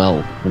done as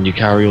well, when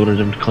Yukari ordered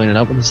him to clean it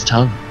up with his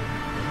tongue.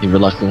 He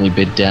reluctantly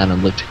bent down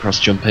and licked across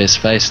Junpei's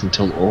face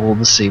until all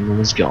the semen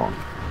was gone.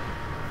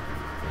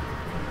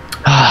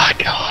 Ah,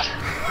 God.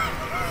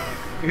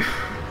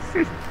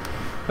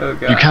 Oh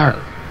god. Yukari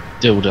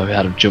dildo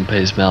out of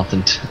Junpei's mouth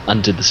and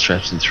undid the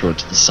straps and threw it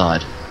to the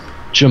side.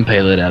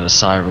 Junpei let out a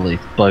sigh of relief.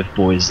 Both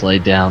boys lay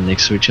down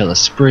next to each other,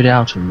 spread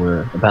out, and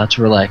were about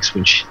to relax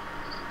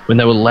when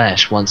they were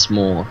lashed once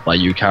more by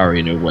Yukari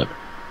and her whip.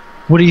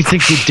 What do you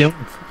think you're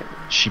doing?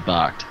 She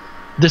barked.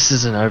 This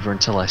isn't over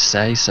until I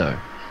say so.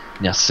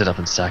 Now sit up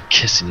and start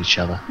kissing each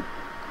other.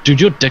 Dude,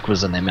 your dick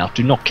was in their mouth.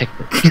 Do not kick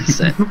the kiss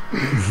it.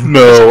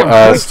 No,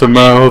 ass to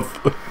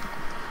mouth.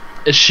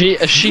 If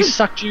she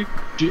sucked you,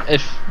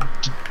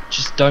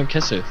 just don't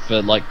kiss her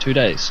for like 2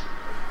 days.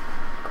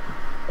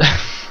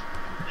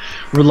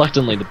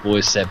 Reluctantly, the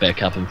boys sat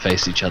back up and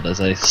faced each other as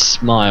they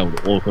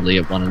smiled awkwardly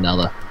at one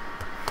another.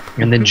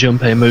 And then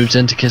Junpei moved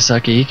in to kiss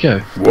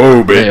Akihiko.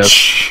 Whoa,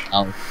 bitch.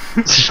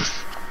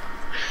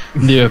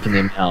 They opened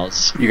their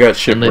mouths. You got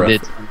shit and let their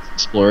breath. tongues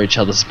explore each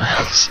other's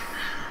mouths.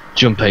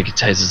 Junpei could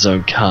taste his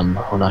own cum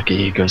on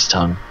Akihiko's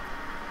tongue.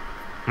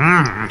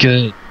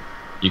 Good.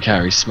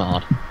 Yukari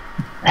smiled.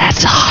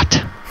 That's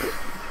hot.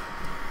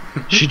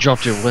 She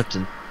dropped her whip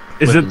and...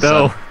 Is it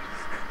though?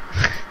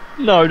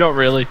 No, not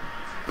really.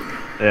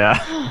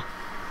 Yeah.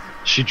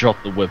 She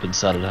dropped the whip and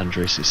started to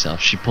undress herself.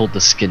 She pulled the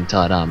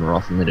skin-tight armor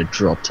off and let it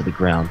drop to the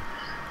ground.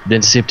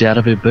 Then stepped out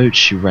of her boots.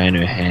 She ran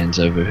her hands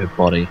over her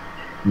body,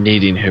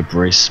 kneading her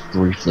breasts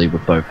briefly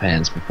with both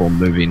hands before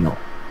moving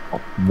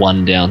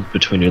one down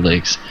between her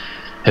legs.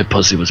 Her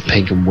pussy was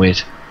pink and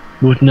wet.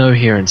 With no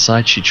hair in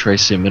sight, she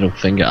traced her middle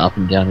finger up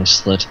and down her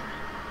slit,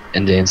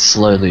 and then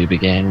slowly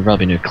began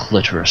rubbing her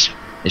clitoris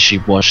as she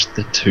watched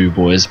the two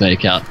boys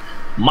make out.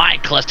 My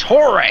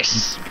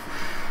clitoris!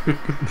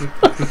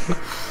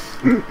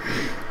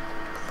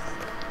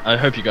 I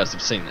hope you guys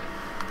have seen it.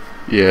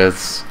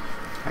 Yes.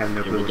 I have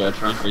no Here clue we what go that's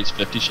to from. read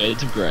 50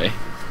 Shades of Grey.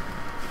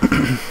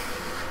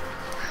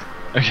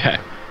 Okay.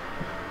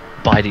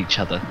 Bite each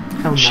other.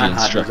 How She not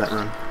hot does instructed. that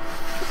run?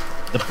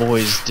 The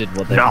boys did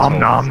what they Nom were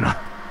nom told. nom.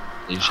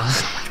 Each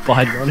other,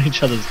 bite on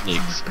each other's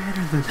necks,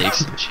 Better than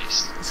necks and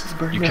chests. This is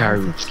burning Yukari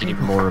out was the getting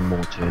table. more and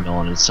more turned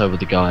on, and so were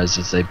the guys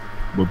as they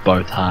were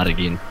both hard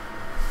again.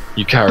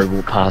 Yukari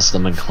walked past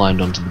them and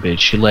climbed onto the bed.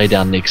 She lay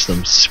down next to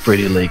them, spread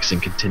her legs,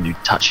 and continued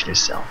touching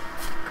herself.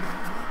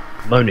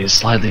 Moaning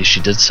slightly as she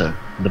did so,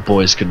 the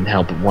boys couldn't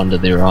help but wander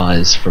their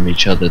eyes from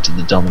each other to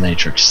the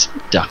dominatrix'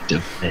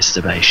 seductive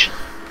masturbation.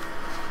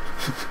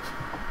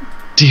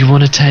 Do you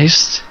want a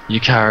taste?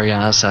 Yukari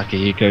asked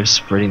Akihiko,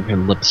 spreading her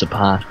lips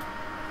apart,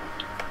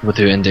 with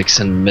her index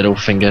and middle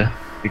finger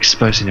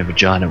exposing her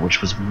vagina,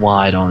 which was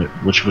wide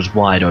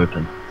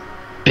open,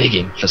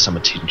 begging for some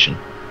attention.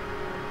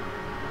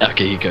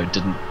 Akihiko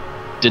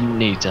didn't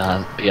need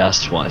to be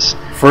asked twice.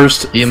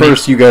 First,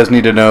 you guys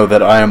need to know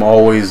that I am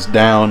always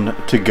down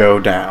to go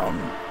down.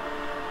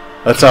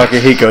 That's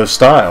Akihiko's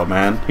style,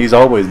 man. He's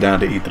always down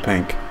to eat the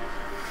pink.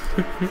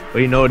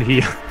 Well, you know what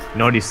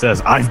he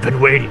says? I've been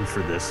waiting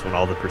for this when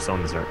all the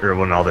personas are, or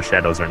when all the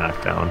shadows are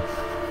knocked down.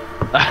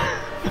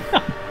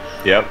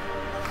 Yep.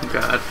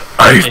 God.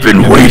 I've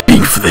been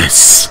waiting for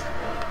this.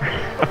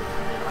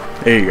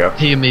 There you go.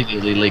 He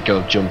immediately let go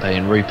of Junpei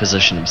and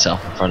repositioned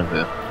himself in front of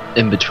her,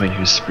 in between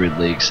her spread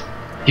legs.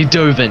 He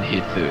dove in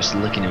head first,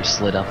 licking her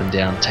slit up and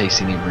down,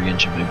 tasting every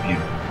inch of her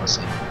beautiful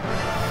pussy.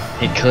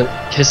 He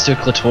kissed her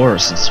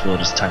clitoris and swirled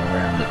his tongue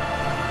around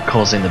it,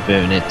 causing the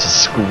brunette to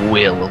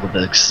squeal with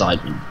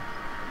excitement.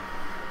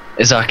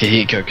 As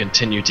Akihiko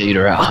continued to eat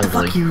her out What the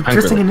fuck, you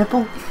dressing a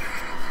nipple?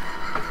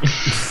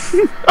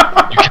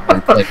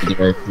 Yukari played with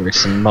her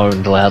voice and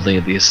moaned loudly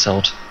at the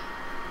assault.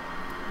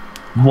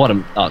 What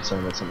am... Oh,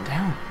 sorry, that's something.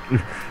 Down.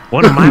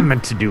 What am I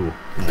meant to do?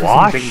 Big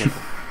Wash?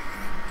 nipple.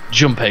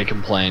 Junpei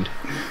complained.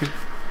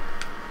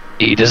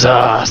 Eat his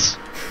ass!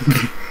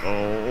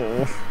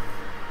 Oh.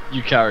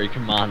 Yukari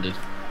commanded,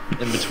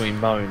 in between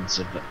moans,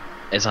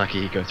 as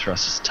Akihiko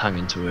thrust his tongue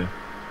into her.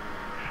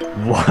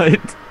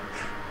 What?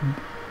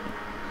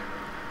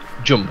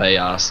 Junpei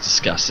asked,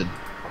 disgusted.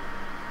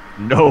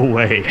 No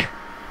way.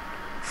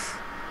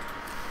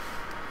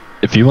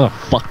 If you want to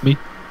fuck me,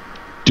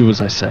 do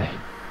as I say.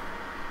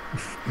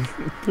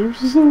 There's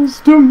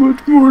so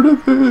much more to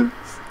this.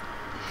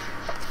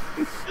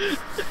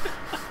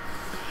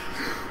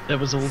 That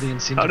was all the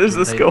incentive. How does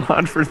this Junpei- go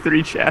on for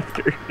 3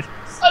 chapters?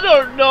 I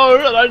don't know,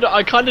 and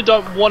I kind of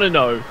don't want to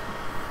know.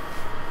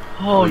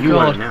 Oh, You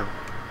want god. it now.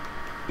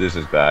 This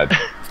is bad.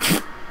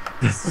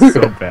 This is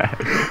so bad.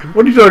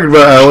 What are you talking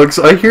about, Alex?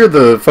 I hear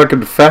the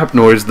fucking fap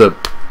noise, the...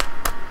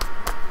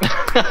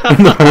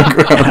 in the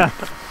background.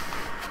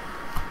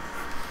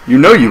 You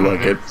know you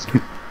like it.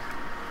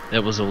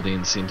 That was all the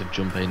incentive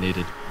Junpei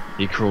needed.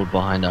 He crawled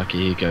behind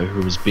Akihiko,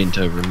 who was bent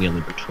over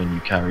nearly between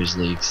Yukari's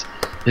legs,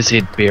 his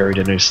head buried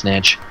in her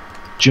snatch.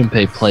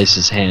 Junpei placed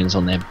his hands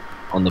on the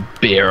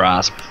bare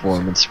ass before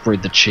him and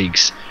spread the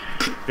cheeks.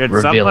 Did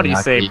Revealing somebody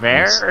say Akihiko's-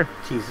 bear?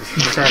 Jesus,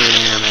 it's Saturday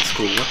night I'm at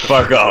school. What the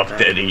Fuck is off, that?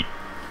 Teddy.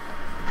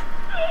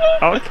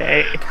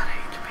 Okay.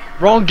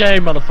 Wrong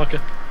game, motherfucker!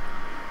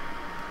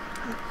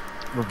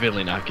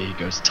 Revealing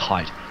Akihiko's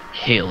tight,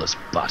 hairless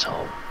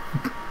butthole.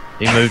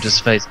 He moved his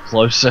face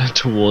closer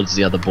towards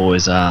the other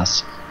boy's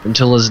ass,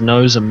 until his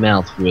nose and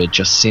mouth were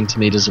just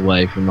centimeters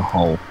away from the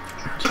hole.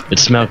 It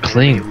smelled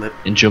clean,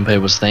 and Junpei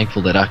was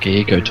thankful that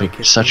Akihiko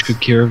took such good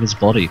care of his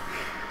body.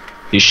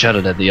 He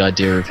shuddered at the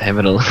idea of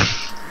having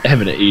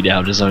to eat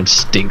out his own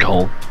stink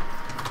hole.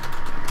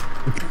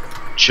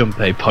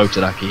 Junpei poked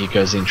at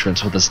Akihiko's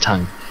entrance with his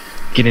tongue,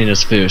 getting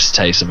his first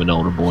taste of an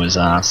older boy's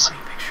ass.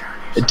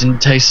 It didn't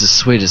taste as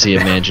sweet as he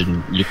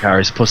imagined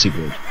Yukari's pussy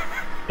would,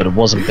 but it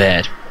wasn't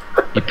bad.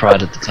 He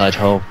pried at the tight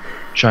hole,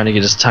 trying to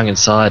get his tongue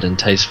inside and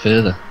taste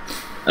further.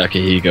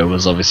 Akihiko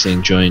was obviously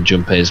enjoying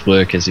Junpei's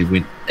work as he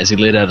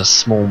let out a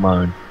small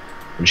moan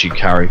when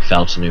Yukari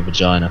felt in her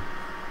vagina.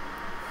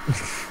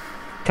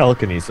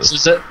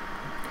 Telekinesis.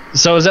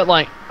 So is that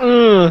like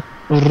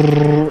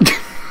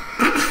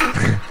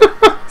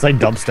It's like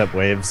dubstep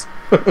waves.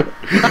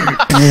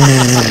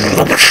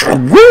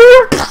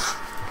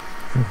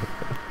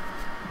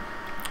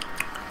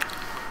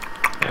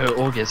 Her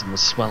orgasm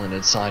was swelling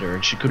inside her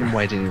and she couldn't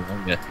wait any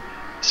longer.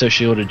 So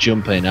she ordered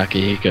Junpei and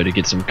Akihiko to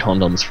get some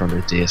condoms from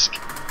her desk.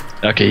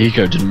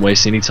 Akihiko didn't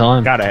waste any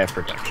time. Gotta have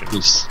protection.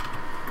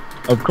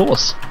 Of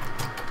course.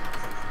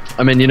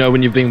 I mean, you know,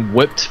 when you've been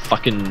whipped,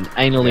 fucking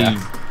anally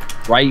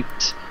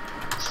raped,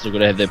 still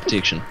gotta have that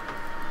protection.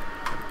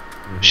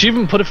 She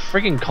even put a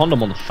freaking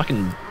condom on the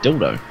fucking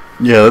dildo.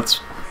 Yeah, that's...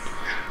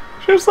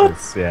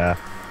 Yeah.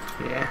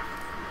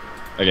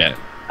 Okay,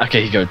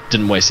 Akihiko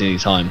didn't waste any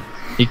time.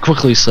 He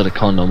quickly slid a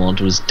condom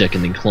onto his dick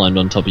and then climbed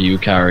on top of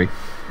Yukari.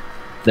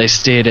 They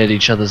stared at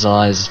each other's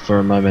eyes for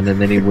a moment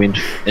and then he went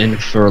in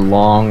for a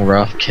long,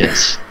 rough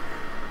kiss.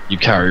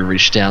 Yukari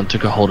reached down,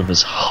 took a hold of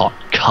his hot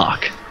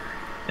cock,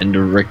 and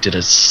directed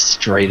it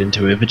straight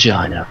into her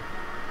vagina.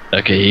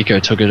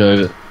 Akihiko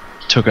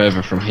took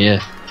over from here.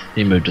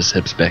 He moved his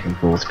hips back and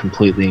forth,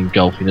 completely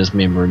engulfing his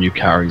member in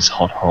Yukari's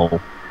hot hole.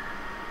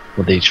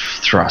 With each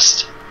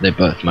thrust, they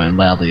both moaned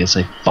loudly as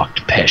they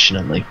fucked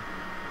passionately.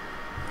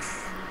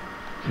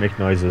 Make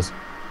noises.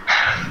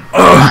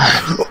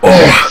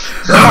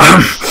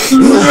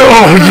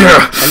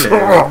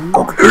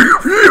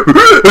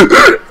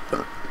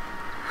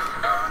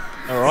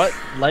 Alright,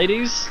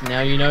 ladies,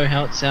 now you know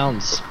how it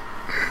sounds.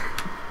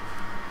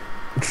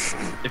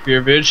 If you're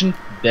a virgin,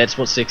 that's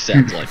what sex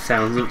sounds like.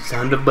 Sound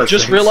of butt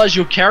Just sex. realize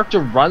your character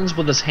runs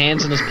with his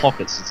hands in his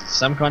pockets. It's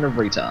some kind of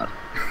retard.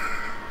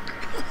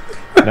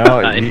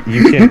 No,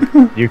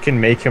 you can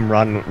make him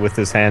run with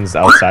his hands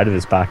outside of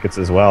his pockets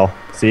as well.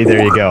 See,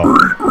 there you go.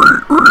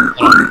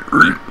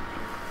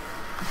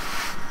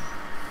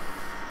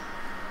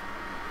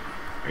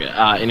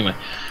 Okay, anyway.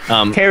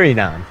 Carrying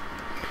on.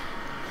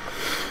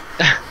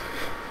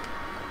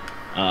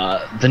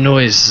 The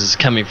noises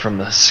coming from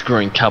the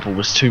screwing couple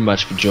was too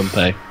much for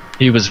Junpei.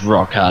 He was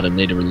rock hard and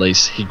needed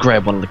release. He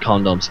grabbed one of the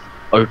condoms,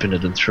 opened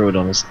it and threw it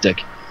on his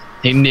dick.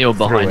 He kneeled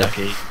behind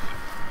Aki.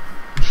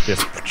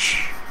 Just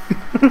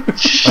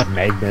like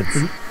magnets.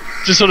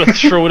 Just sort of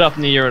threw it up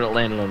in the air and it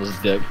landed on his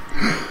dick.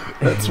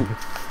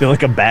 Did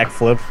like a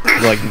backflip,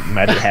 like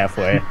met it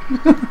halfway.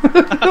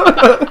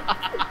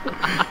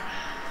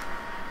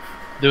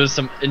 There was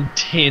some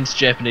intense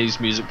Japanese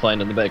music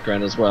playing in the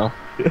background as well.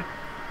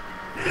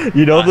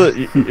 You know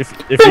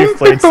if you've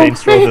played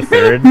Saints Row the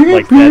Third,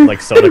 like that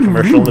like soda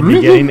commercial in the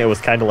beginning, it was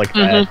kind of like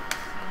that.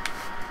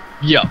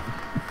 Yep.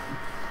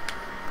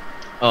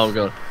 Oh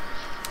god.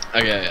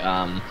 Okay,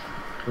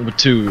 with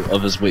two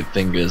of his wet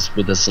fingers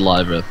with his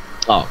saliva.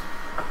 Oh,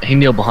 he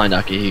kneeled behind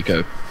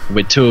Akihiko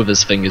with two of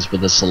his fingers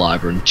with his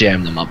saliva and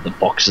jammed them up the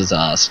boxer's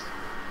ass.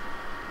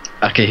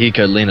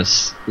 Akihiko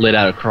let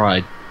out a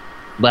cry.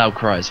 Loud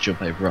cries.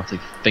 Junpei roughly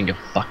finger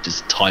fucked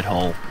his tight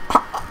hole.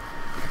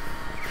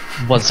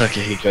 Once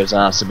Akihiko's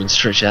ass had been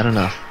stretched out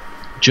enough,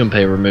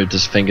 Junpei removed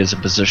his fingers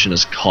and positioned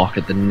his cock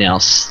at the now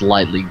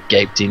slightly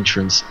gaped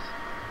entrance.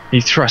 He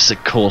thrust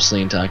it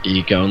coarsely into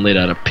Akihiko and let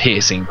out a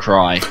piercing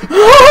cry.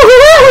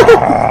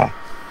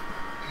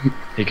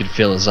 He could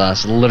feel his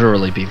ass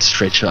literally being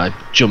stretched by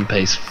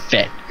Junpei's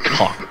fat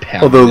cock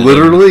pounding. Although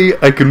literally,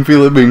 I can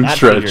feel it being Not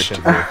stretched.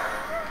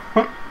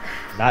 figuratively.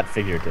 Not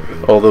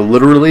figuratively. Although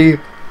literally,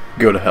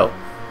 go to hell.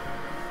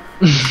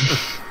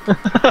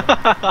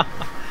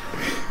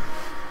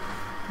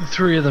 The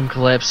three of them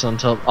collapsed on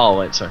top. Oh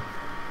wait, sorry.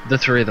 The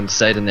three of them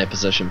stayed in their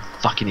position,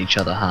 fucking each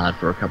other hard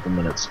for a couple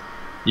minutes.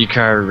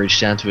 Yukari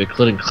reached down to her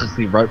clit and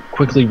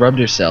quickly rubbed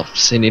herself,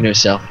 sending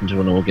herself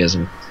into an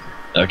orgasm.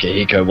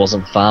 Akihiko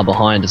wasn't far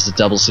behind as the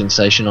double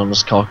sensation on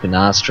his cock and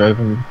ass drove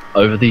him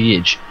over the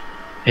edge.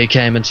 He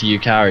came into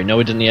Yukari. No,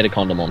 he didn't. He had a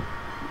condom on.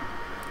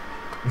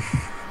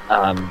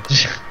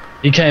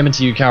 He came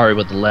into Yukari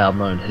with a loud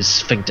moan, his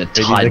sphincter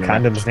Maybe tightened. the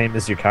condom's name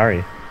is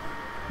Yukari.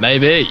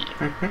 Maybe.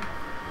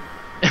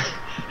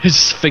 His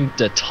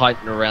sphincter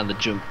tightened around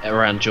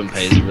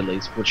Junpei's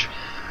release, which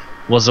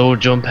was all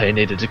Junpei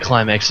needed to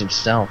climax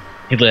himself.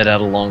 He let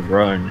out a long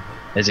groan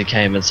as he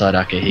came inside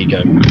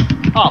Akihiko.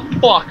 Oh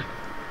fuck!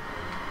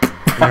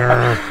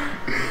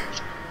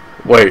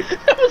 Wait.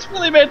 That was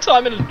really bad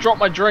timing to drop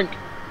my drink.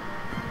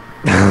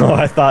 Oh,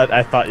 I thought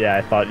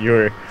you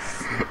were.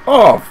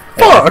 Oh,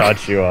 Yeah, I fuck!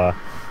 thought you,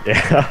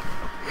 yeah.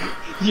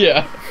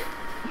 Yeah.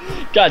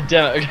 God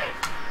damn it.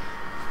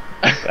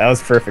 That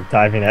was perfect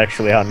timing,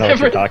 actually. I don't know what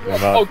you're talking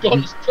about. Oh god,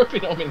 it's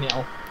dripping on me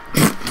now.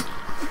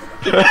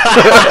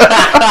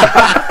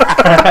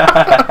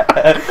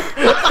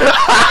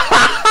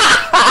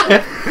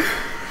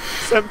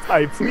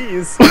 Senpai,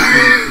 please.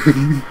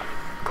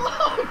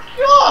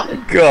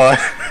 God.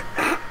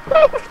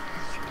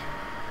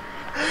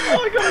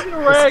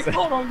 rag.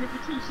 Hold on, give me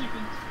 2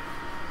 seconds.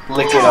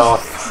 Lick it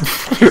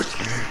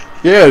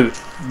off. Yeah,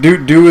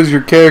 do as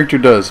your character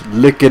does.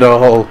 Lick it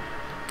all.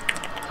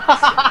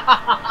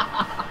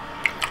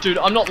 Dude,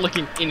 I'm not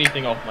licking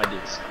anything off my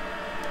desk.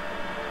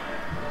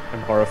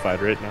 I'm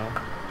horrified right now.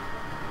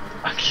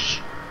 Okay.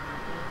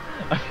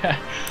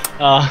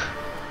 Okay.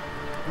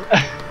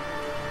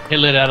 He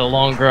let out a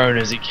long groan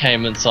as he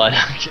came inside.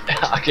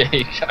 Okay, here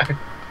you go.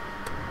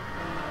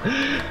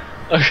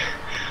 Okay.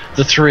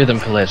 The three of them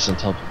collapsed on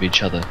top of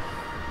each other,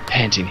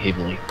 panting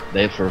heavily.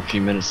 They had for a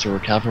few minutes to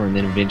recover and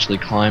then eventually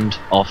climbed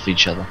off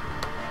each other.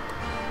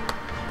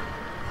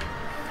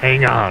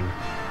 Hang on.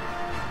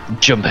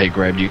 Junpei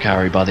grabbed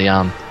Yukari by the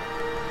arm.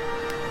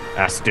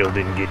 I still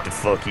didn't get to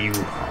fuck you.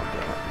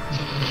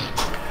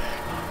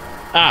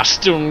 I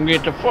still didn't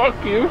get to fuck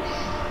you.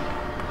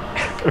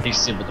 He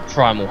said with a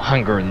primal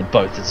hunger in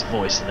both his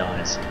voice and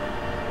eyes.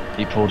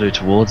 He pulled her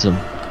towards him,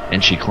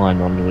 and she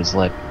climbed onto his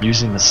lap,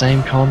 using the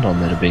same condom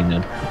that had been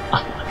in.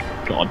 Oh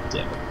my god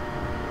damn it.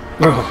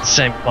 The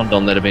same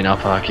condom that had been up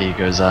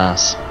Akihiko's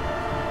ass.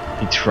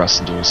 He thrust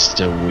into her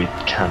still wet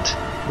cunt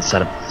and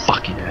started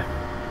fucking her.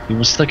 He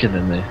was thicker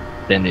than their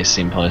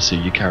senpai, so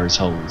Yukari's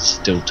hole was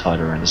still tight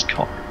around his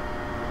cock.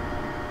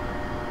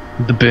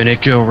 The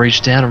brunette girl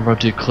reached down and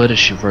rubbed her clit as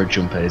she rode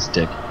Junpei's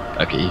dick.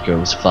 Akihiko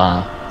was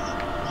far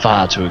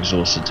too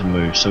exhausted to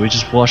move, so he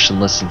just watched and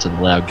listened to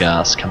the loud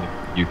gasps coming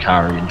from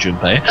Yukari and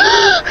Junpei.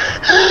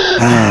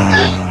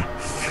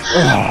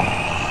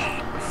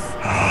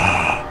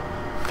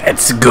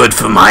 That's good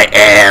for my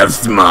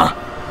asthma.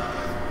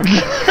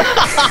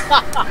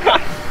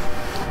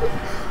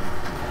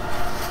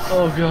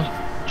 Oh god.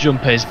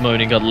 Junpei's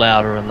moaning got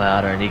louder and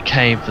louder, and he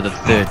came for the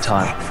third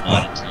time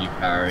tonight to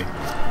Yukari.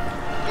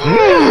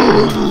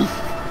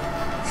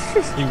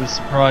 He was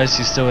surprised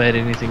he still had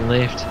anything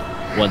left.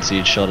 Once he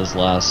had shot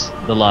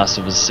the last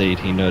of his seed,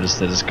 he noticed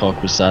that his cock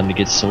was starting to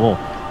get sore.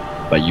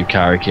 But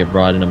Yukari kept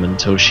riding him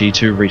until she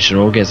too reached an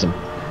orgasm.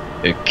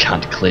 Her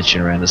cunt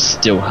clutching around his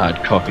still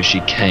hard cock as she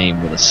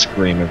came with a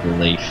scream of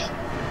relief.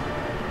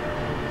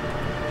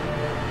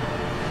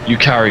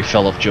 Yukari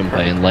fell off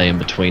Junpei and lay in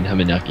between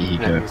him and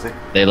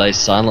Akihiko. They lay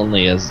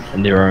silently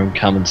in their own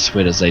cum and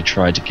sweat as they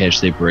tried to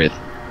catch their breath.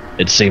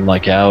 It seemed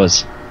like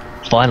hours.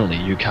 Finally,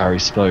 Yukari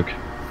spoke.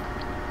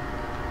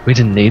 We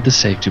didn't need the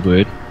safety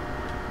word.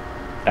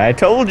 I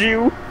told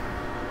you!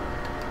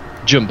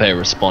 Junpei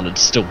responded,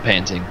 still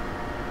panting.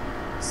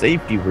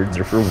 Safety words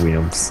are for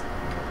wimps.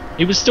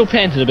 He was still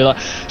panting to be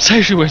like,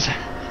 safety words for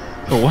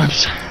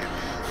wimps.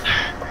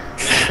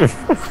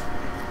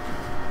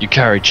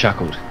 Yukari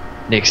chuckled.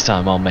 Next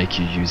time I'll make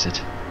you use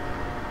it.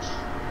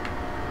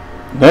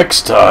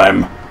 Next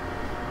time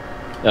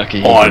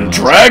Akihiko on asked.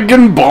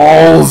 Dragon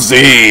Ball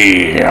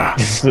Z.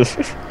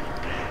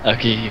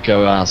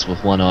 Akihiko asked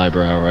with one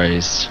eyebrow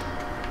raised.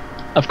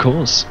 Of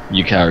course,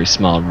 Yukari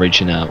smiled,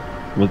 reaching out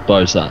with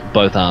both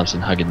arms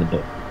and hugging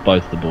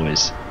both the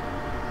boys.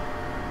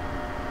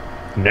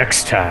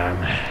 Next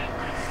time.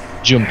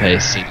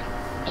 Junpei said,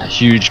 a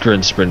huge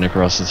grin spreading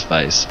across his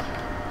face.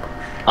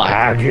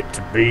 I get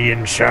to be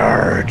in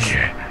charge.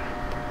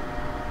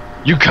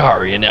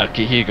 Yukari and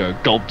Akihiko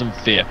gulped in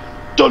fear.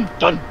 Dun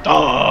dun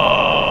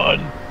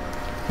dun!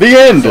 The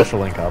end. Social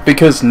link up.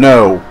 Because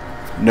no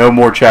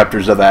more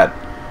chapters of that.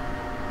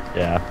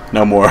 Yeah.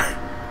 No more.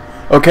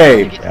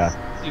 Okay. Yeah.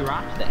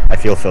 I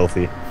feel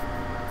filthy.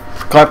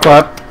 Clap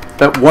clap.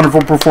 That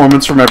wonderful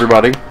performance from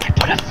everybody. I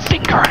put a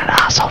finger in an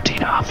asshole, do you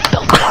know how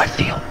filthy I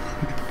feel?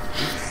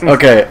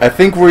 Okay, I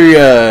think we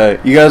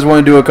you guys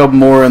want to do a couple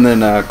more and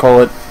then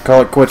call it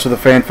quits with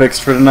the fanfics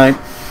for tonight.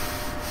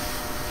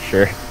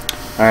 Sure.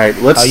 All right,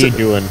 let's. How you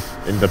doing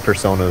in the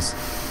personas?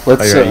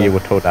 Let's. How are you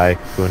with Todai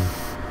doing?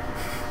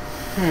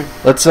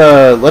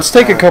 Let's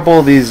take a couple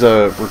of these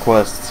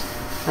requests.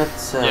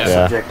 That's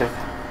subjective.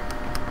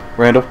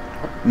 Randall,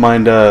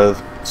 mind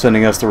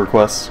sending us the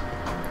requests?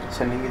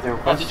 Sending you the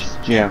request?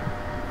 Yeah,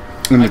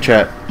 in the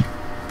chat.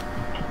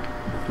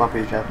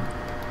 Mumpy chat.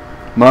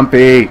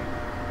 Mumpy.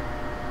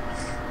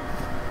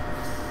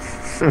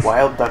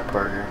 Wild Duck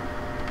Burger.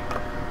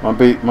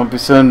 Mumpy,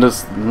 send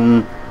us.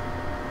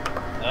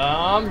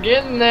 I'm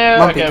getting there.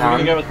 Mumpy Okay, time.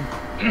 we're gonna go with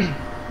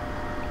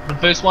the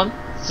first one.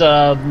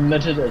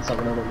 Submitted. It's not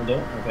gonna let me do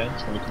it. Okay,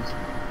 it's gonna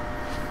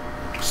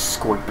be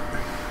Squeak.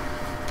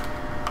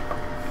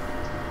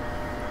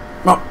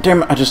 Oh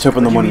damn it! I just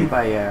opened the What do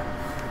money. you mean by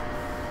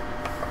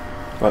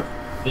What?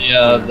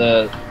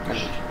 the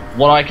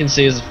what I can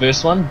see is the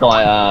first one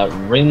by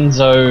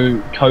Renzo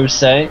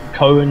Kuonsei.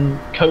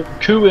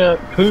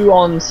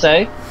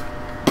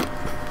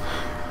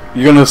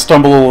 You're gonna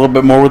stumble a little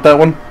bit more with that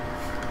one.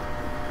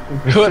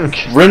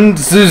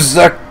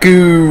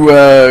 Renzuzaku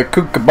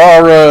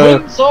Kukabara.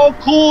 Renzo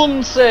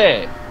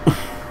Kuonsei.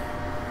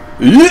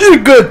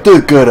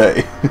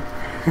 Good.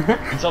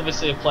 It's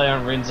obviously a play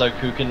on Renzo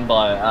Kuken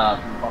by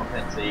Final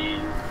Fantasy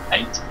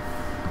VIII.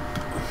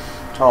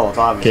 Oh, it's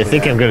obviously. Okay, I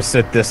think I'm gonna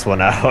sit this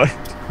one out.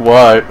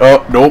 Why?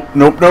 Oh, nope.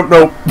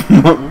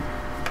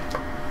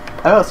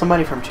 How about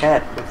somebody from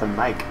chat with a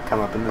mic come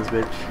up in this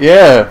bitch?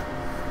 Yeah.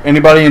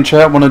 Anybody in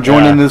chat want to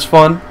join Yeah. in this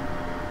fun?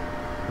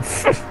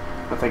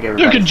 I think You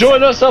everybody. can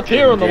join us up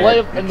here in the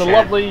Yeah, in the chat.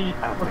 lovely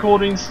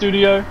recording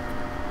studio.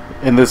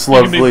 In this You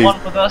can be lovely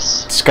one with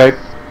us. Skype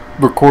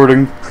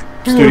recording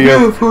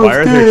studio. Why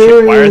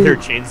are there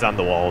chains on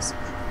the walls?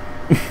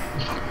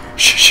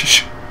 Shh, shh,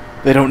 shh.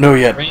 They don't know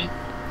yet.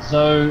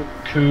 Renzo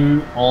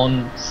Ku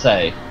on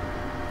say.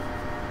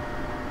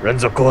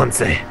 Renzo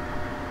Kuanse.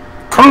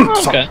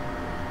 Okay.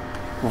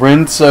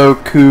 Renzo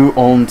Ku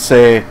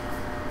Onse.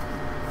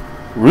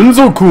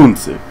 Renzo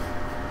Kunse.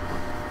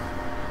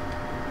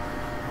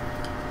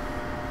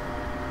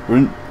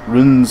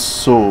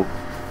 Renzo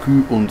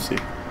Ku Onse.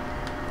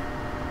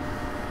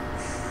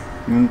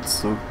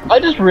 Renzo. I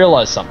just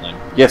realized something.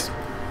 Yes.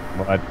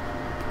 What?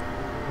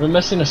 We're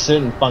missing a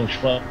certain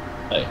function.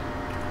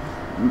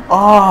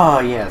 Oh,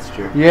 yeah, that's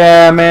true.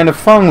 Yeah, man, if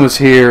Fung was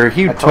here,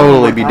 he'd I told him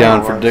totally what be time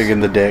down it for was. digging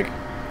the dick.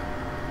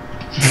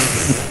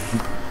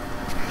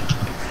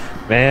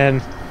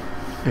 Man,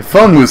 If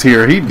Fung was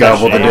here, he'd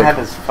gobble I the don't have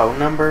dick. his phone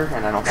number,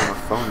 and I don't have a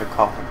phone to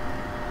call him.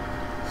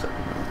 So,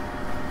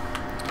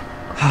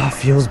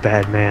 feels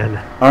bad, man.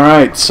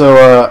 Alright,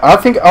 so I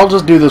think I'll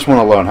just do this one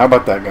alone. How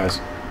about that, guys?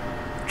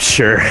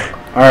 Sure.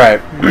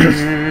 Alright.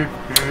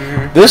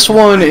 This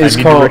one I is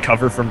need to called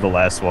recover from the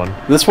last one.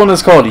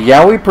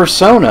 Yaoi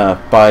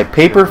Persona by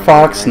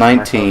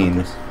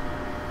PaperFox19.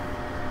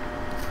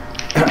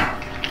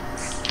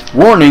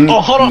 Warning.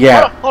 Oh, hold on,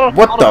 yeah. hold on,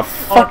 what hold the on,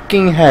 hold on.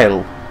 fucking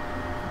hell?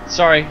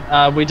 Sorry,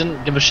 we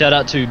didn't give a shout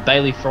out to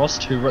Bailey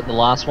Frost who wrote the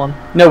last one.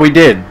 No, we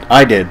did.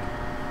 I did.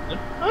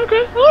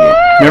 Okay.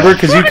 Remember?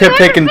 Because you kept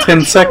taking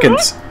 10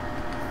 seconds.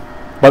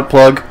 Butt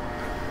plug.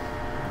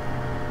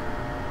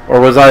 Or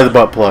was I the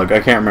butt plug? I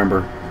can't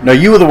remember. No,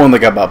 you were the one that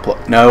got butt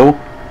plug. No.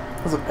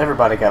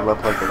 everybody got butt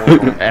plugged at one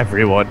point.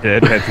 Everyone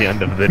did at the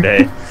end of the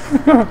day.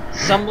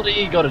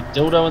 Somebody got a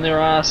dildo in their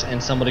ass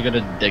and somebody got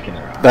a dick in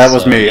their ass. That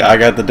was so, me. yeah. I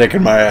got the dick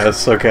in my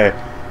ass. Okay.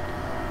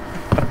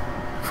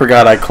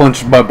 Forgot I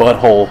clenched my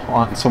butthole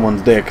on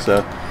someone's dick,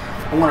 so.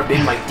 I want to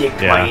bend my dick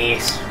to my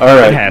ass. It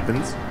Alright.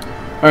 happens.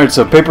 Alright,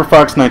 so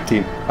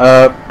PaperFox19.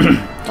 Oh,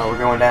 we're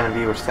going down in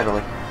viewers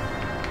steadily.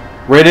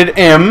 Rated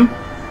M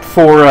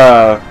for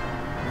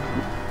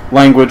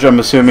language, I'm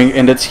assuming,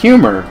 and its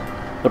humor.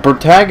 The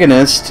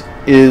protagonist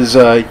is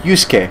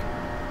Yusuke.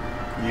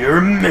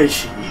 You're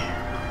Mishi.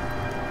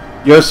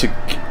 Yosuke.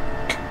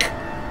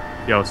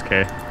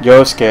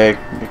 Yosuke.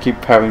 I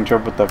keep having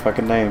trouble with that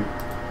fucking name.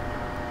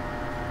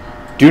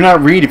 Do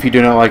not read if you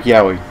do not like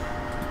yaoi.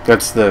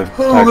 That's the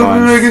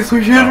tagline. I guess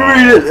we should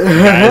read it.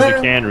 Guys,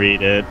 you can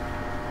read it.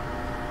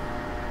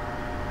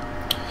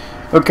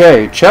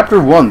 Okay, Chapter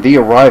 1, The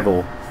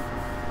Arrival.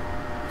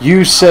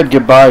 Yu said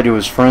goodbye to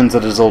his friends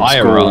at his old I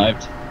school.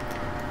 arrived.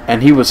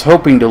 And he was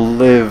hoping to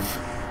live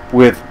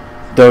with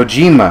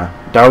Dojima.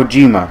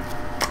 Dojima.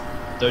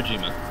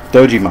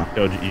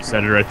 Doji, you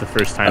said it right the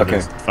first time. Okay,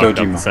 Just fucked up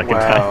Dojima. the second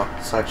time. Wow,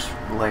 such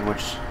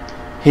language.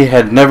 He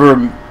had never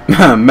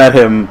met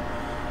him,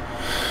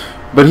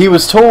 but he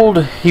was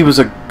told he was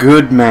a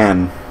good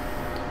man.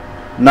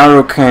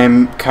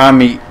 Narukami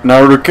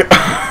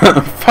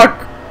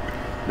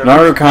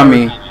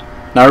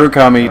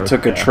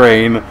took a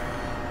train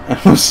and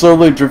was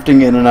slowly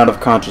drifting in and out of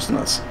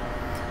consciousness.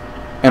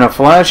 In a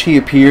flash, he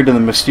appeared in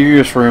the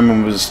mysterious room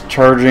and was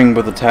charged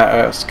with the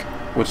task.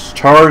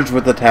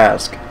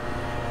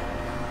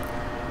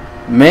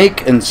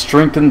 Make and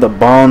strengthen the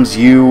bonds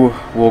you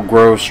will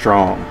grow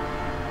strong.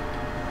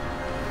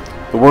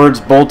 The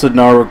words bolted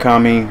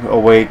Narukami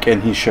awake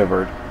and he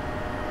shivered.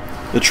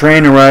 The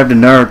train arrived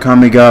and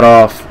Narukami got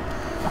off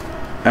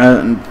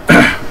and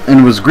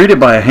was greeted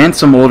by a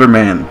handsome older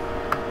man.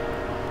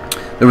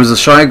 There was a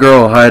shy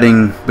girl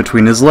hiding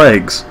between his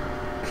legs.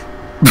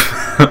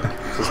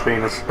 His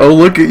penis. Oh,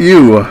 look at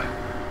you.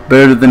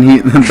 Better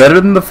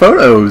than the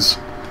photos.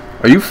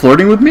 Are you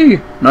flirting with me?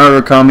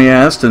 Narukami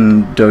asked,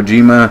 and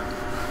Dojima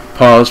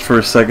paused for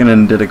a second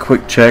and did a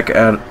quick check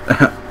out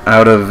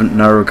of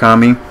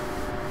Narukami.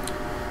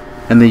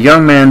 And the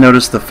young man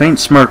noticed the faint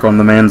smirk on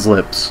the man's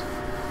lips.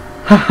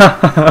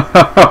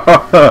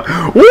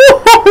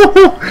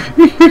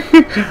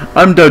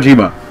 I'm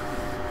Dojima.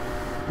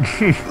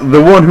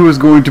 The one who is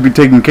going to be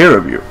taking care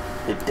of you.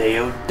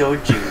 Hideo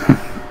Dojima.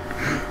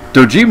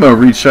 Dojima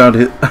reached out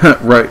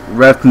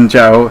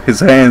Rattenjao his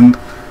hand,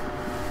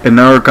 and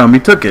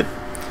Narukami took it.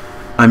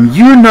 I'm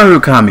your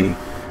Narukami.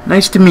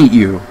 Nice to meet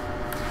you.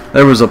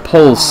 There was a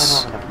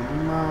pulse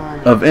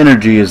of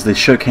energy as they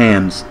shook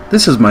hands.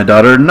 This is my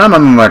daughter,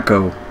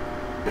 Nanako.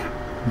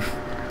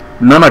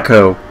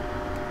 Nanako.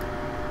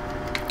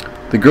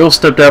 The girl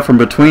stepped out from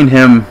between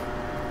him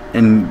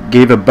and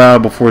gave a bow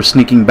before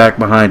sneaking back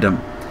behind him.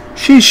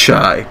 She's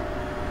shy.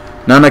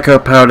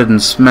 Nanako pouted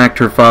and smacked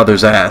her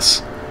father's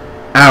ass.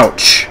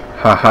 Ouch!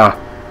 Haha.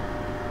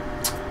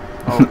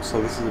 Oh,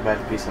 so this is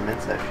about to be some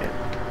incest shit.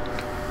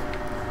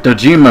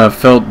 Dojima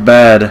felt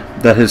bad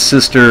that his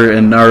sister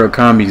and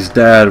Narukami's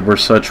dad were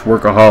such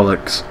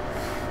workaholics.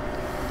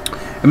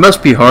 It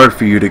must be hard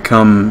for you to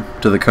come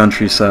to the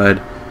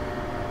countryside.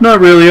 Not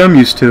really, I'm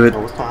used to it.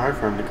 Well, it's not hard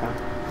for him to come.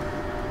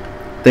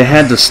 They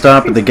had to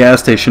stop at the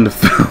gas station to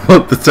fill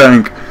up the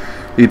tank.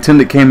 The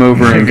attendant came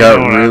over and got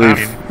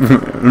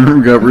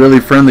got really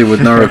friendly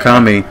with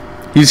Narukami.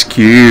 He's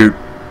cute,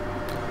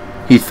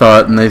 he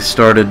thought, and they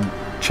started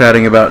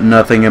chatting about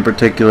nothing in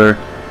particular,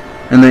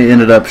 and they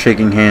ended up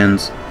shaking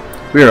hands.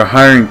 We are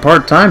hiring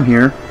part-time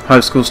here.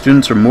 High school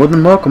students are more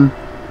than welcome.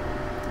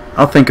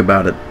 I'll think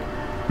about it.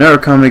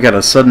 Narukami got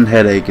a sudden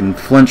headache and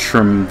flinched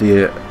from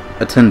the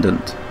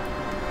attendant.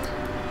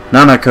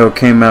 Nanako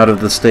came out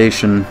of the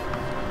station,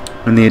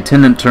 and the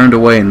attendant turned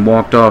away and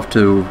walked off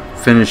to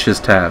finish his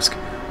task.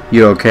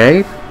 You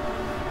okay?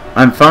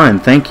 I'm fine,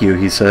 thank you,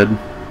 he said.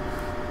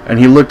 And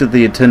he looked at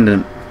the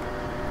attendant,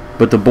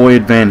 but the boy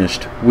had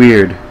vanished.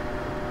 Weird.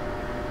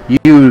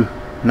 You,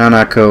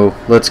 Nanako,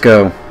 let's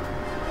go.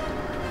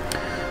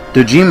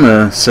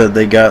 Dojima said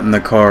they got in the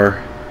car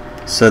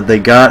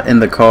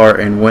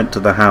and went to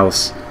the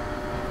house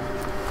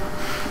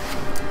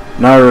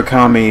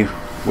Narukami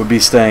would be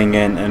staying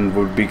in and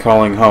would be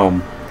calling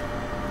home.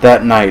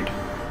 That night,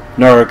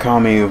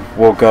 Narukami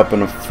woke up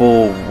in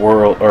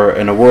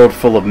a world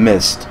full of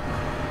mist.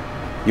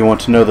 You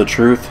want to know the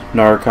truth?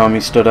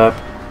 Narukami stood up.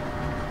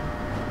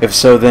 If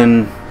so,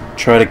 then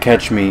try to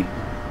catch me.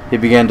 He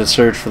began to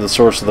search for the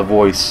source of the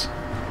voice.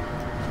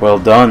 Well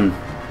done.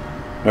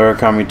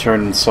 Narukami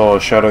turned and saw a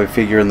shadowy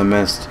figure in the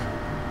mist.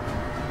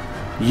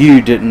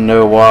 You didn't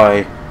know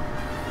why,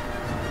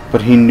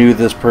 but he knew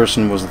this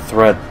person was a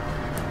threat.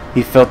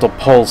 He felt a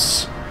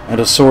pulse,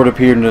 and a sword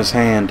appeared in his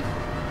hand.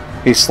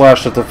 He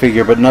slashed at the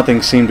figure, but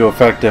nothing seemed to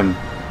affect him.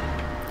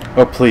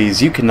 Oh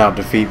please, you cannot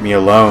defeat me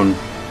alone.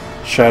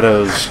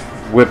 Shadows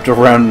whipped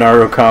around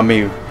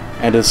Narukami,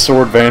 and his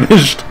sword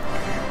vanished.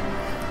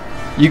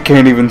 You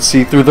can't even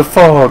see through the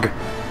fog.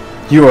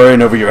 You are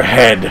in over your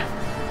head.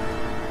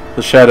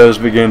 The shadows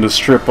began to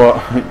strip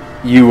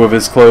you of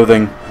his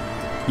clothing.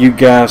 You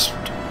gasped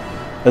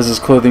as his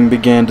clothing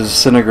began to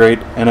disintegrate.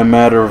 In a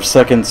matter of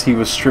seconds, he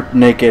was stripped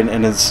naked,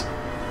 and his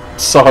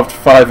soft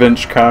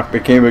 5-inch cock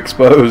became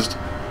exposed.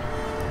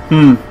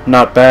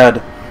 Not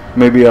bad.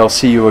 Maybe I'll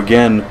see you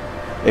again,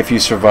 if you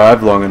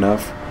survive long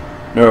enough.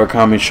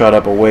 Narukami shot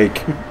up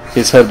awake.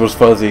 His head was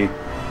fuzzy.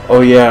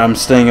 Oh yeah, I'm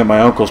staying at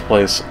my uncle's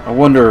place. I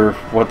wonder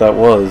what that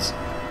was.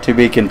 To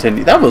be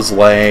continued. That was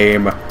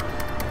lame.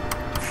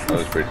 That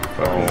was pretty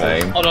fucking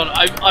lame. Hold on,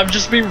 I've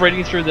just been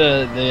reading through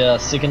the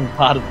second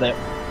part of that.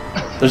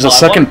 There's a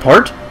second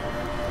part?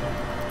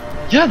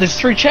 Yeah, there's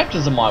 3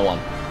 chapters in my one.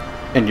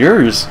 And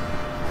yours?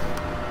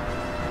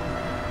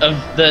 Of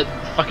that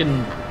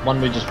fucking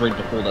one we just read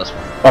before this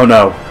one. Oh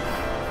no.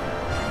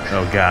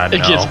 Oh god,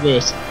 It gets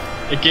worse.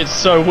 It gets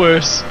so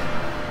worse.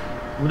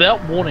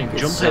 Without warning,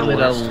 Junpei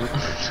let out.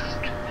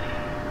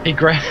 He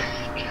grabbed.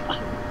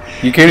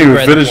 You can't even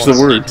finish the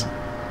words.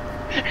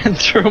 And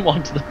threw him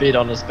onto the bed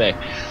on his back.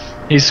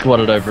 He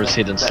squatted over his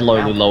head and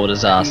slowly lowered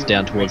his ass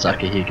down towards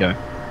Akihiko.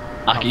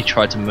 Aki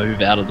tried to move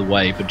out of the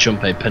way, but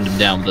Junpei pinned him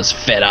down with his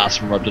fat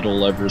ass and rubbed it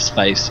all over his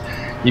face.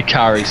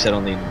 Yukari sat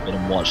on the end of the bed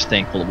and watched,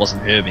 thankful it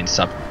wasn't her being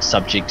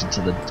subjected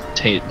to the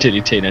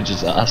dirty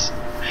teenager's ass.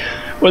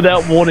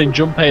 Without warning,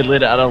 Junpei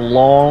let out a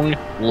long,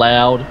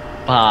 loud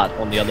fart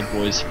on the other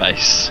boy's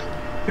face.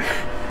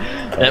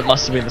 That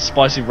must have been the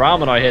spicy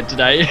ramen I had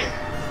today.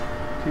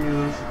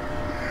 Jesus.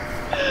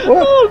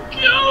 Oh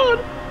god!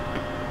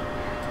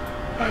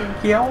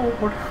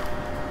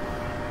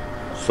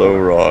 So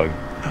wrong.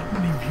 How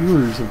many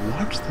viewers have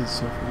watched this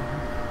so far?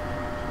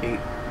 8.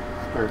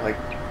 Or like...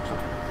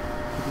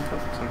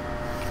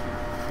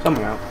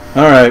 something out.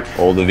 Alright.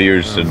 All the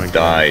viewers Oh my have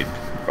died,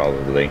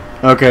 probably.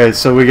 Okay,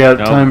 so we got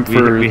time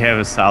for... we have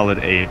a solid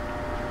 8.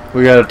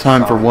 We got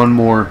time for one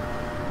more.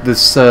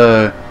 This,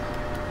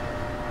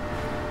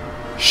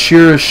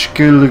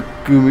 Shirashigumi...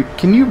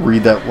 Can you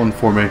read that one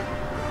for me?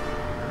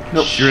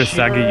 Nope.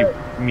 Shirasagi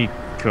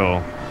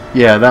Yumiko.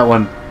 Yeah, that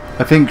one.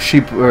 I think he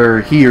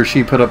or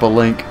she put up a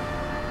link.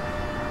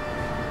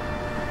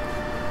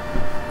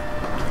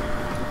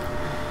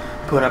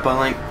 Put up a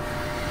link.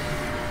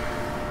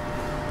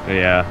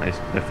 Yeah, I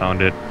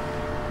found it.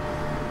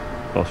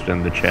 Posted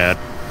in the chat.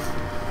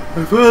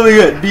 I finally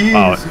got D's.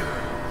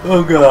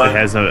 Oh god.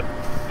 It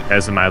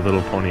has a My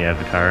Little Pony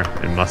avatar.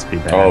 It must be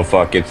that. Oh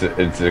fuck! It's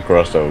a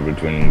crossover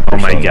between. Oh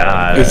my Persona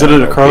god. and, Is it a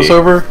LP.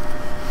 crossover?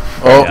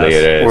 Oh, Yes. It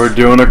is. we're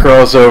doing a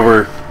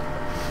crossover.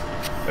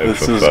 Oh,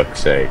 This for is- fuck's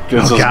sake!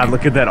 This Oh is, god,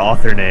 look at that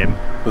author name.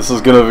 this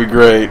is gonna be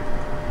great.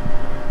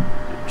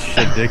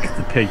 Shadik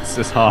the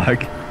Pegasus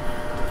Hog.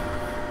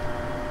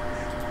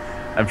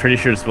 I'm pretty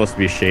sure it's supposed to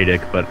be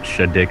Shadik, but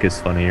Shadik is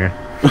funnier.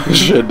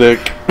 Shit,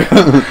 Dick.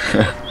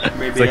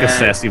 Maybe It's like a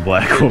sassy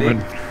black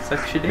woman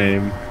Such a dick.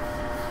 name.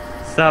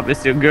 Stop,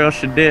 it's your girl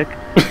Shadik.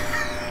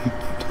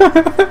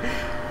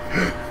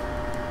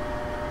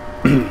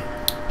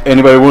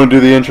 Anybody want to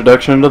do the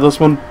introduction to this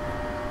one?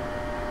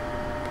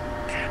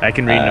 I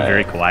can read in a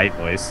very quiet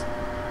voice.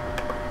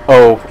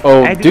 Oh,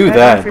 do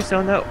that.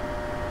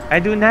 I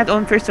do not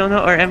own Persona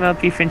or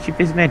MLP Friendship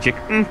is Magic.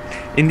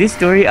 In this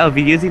story, I'll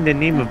be using the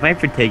name of my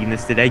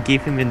protagonist that I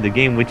gave him in the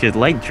game, which is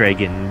Light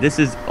Dragon. This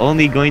is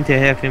only going to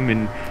have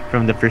him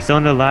from the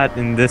Persona lot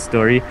in this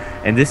story,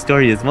 and this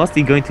story is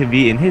mostly going to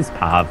be in his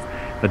path.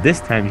 But this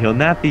time, he'll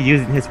not be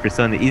using his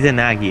persona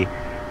Izanagi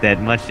that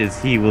much,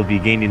 as he will be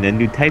gaining a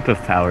new type of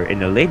power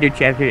in a later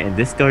chapter, and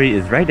this story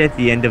is right at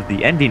the end of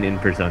the ending in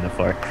Persona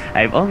 4.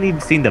 I've only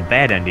seen the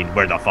bad ending,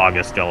 where the fog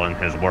is still in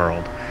his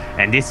world.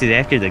 And this is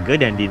after the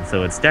good ending,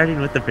 so it's starting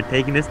with the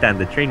protagonist on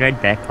the train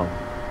ride back home.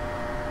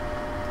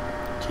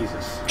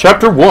 Jesus.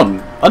 Chapter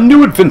 1, A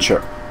New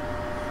Adventure.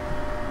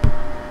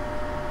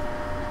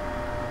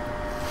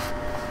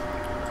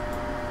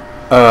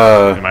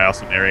 Am I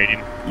also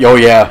narrating? Oh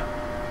yeah.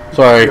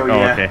 Sorry. Oh, Oh,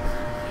 yeah. okay.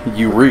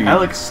 You read.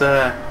 Alex,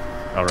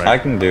 Alright. I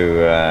can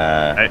do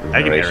I can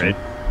narration. narrate.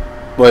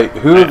 Wait,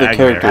 who are the I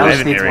characters? haven't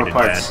Alex needs more narrated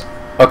parts. that.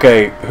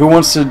 Okay, who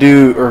wants to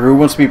do, or who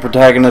wants to be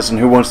protagonist and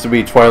who wants to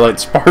be Twilight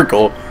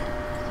Sparkle?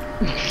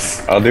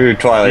 I'll do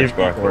Twilight Leave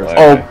Sparkle. before-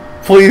 Oh,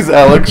 please,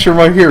 Alex, you're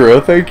my hero.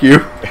 Thank you.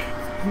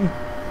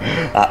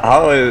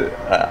 How is?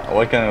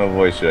 What kind of a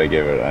voice should I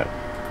give her that?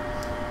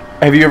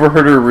 Have you ever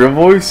heard her real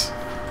voice?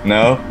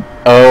 No.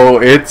 Oh,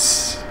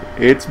 it's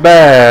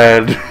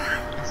bad.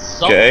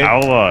 Okay.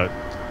 I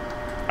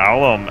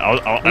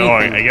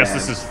guess bad.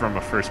 this is from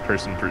a first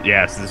person.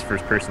 Yeah, this is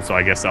first person, so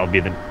I guess I'll be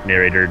the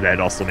narrator. That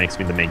also makes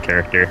me the main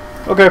character.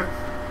 Okay.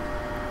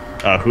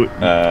 Who?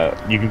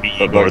 You can be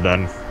but Igor like-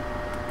 then.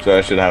 So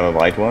I should have a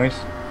light voice.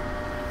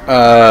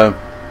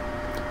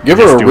 Give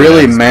Just her a do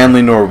really it as-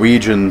 manly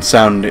Norwegian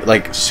sound,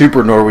 like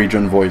super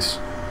Norwegian voice.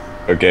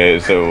 Okay,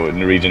 so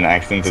Norwegian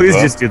accent Please as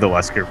well. just do the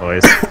Wesker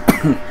voice.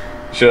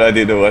 Should I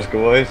do the Wesker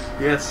voice?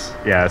 Yes.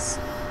 Yes.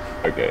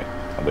 Okay,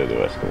 I'll do the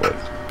Wesker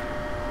voice.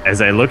 As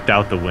I looked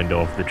out the window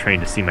of the train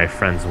to see my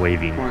friends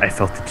waving, I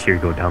felt a tear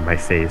go down my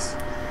face.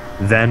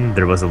 Then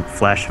there was a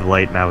flash of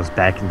light and I was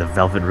back in the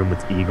velvet room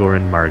with Igor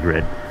and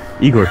Margaret.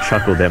 Igor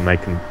chuckled at my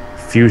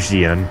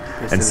confusion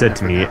and said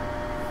to me,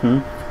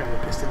 You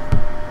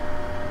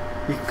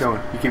keep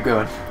going. You keep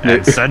going.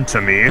 and said to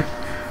me,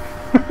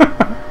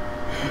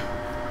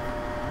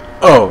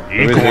 Oh, Who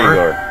is Igor,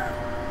 Igor?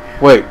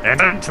 wait. and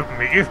then to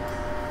me,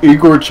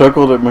 Igor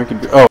chuckled at my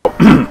Oh,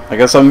 I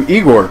guess I'm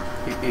Igor.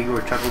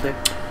 Igor chuckled it.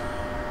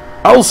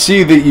 I'll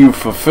see that you've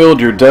fulfilled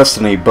your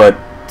destiny, but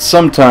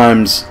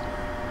sometimes,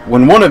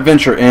 when one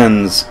adventure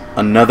ends,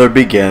 another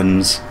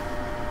begins.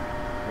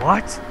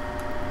 what?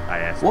 I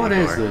asked What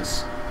Igor. is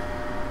this?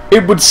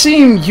 It would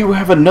seem you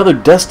have another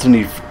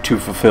destiny to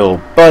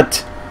fulfill,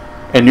 but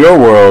in your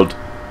world,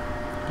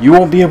 you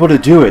won't be able to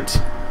do it.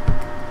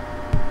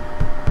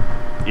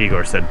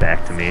 Igor said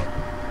back to me,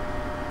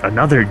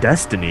 another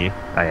destiny?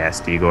 I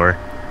asked Igor.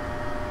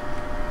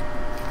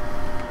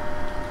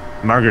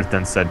 Margaret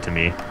then said to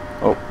me,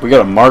 Oh, we got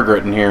a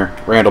Margaret in here.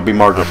 Randall, be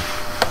Margaret.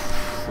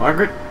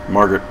 Margaret?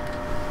 Margaret.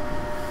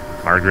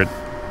 Margaret,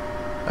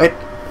 I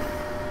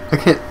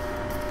can't.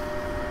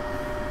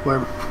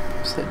 Where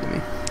said to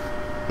me,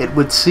 it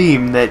would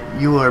seem that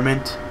you are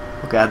meant.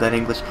 Oh God, that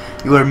English.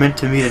 You are meant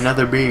to meet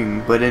another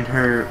being, but in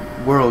her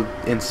world,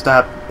 and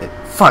stop.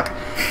 Fuck.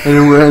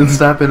 And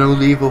stop an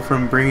old evil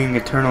from bringing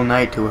eternal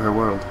night to her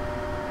world.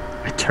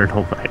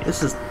 eternal light.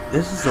 This is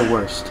the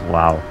worst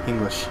Wow.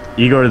 English.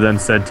 Igor then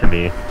said to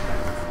me,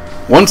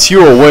 Once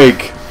you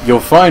awake, you'll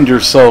find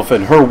yourself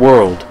in her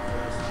world.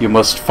 You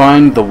must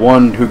find the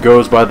one who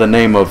goes by the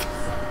name of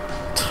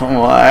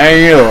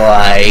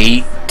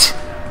Twilight.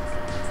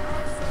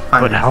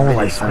 but how will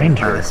I find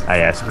her? I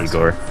asked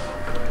Igor.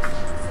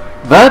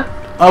 That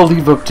I'll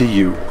leave up to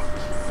you.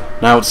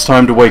 Now it's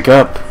time to wake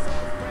up.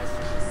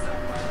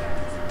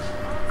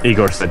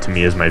 Igor said to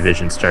me as my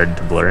vision started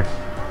to blur.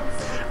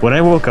 When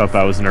I woke up,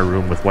 I was in a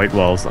room with white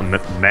walls, a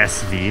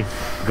massive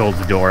gold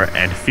door,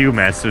 and a few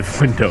massive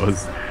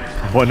windows.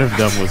 One of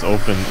them was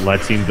open,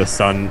 letting the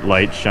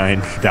sunlight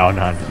shine down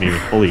on me.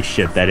 Holy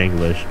shit, that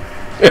English.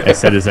 I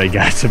said as I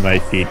got to my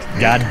feet,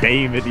 God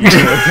damn it, Igor.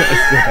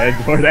 I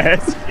said, what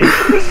asking?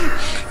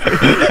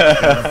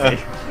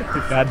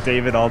 God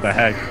damn it, all the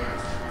heck.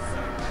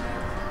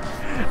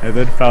 I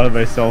then found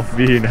myself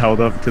being held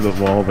up to the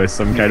wall by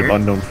some kind of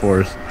unknown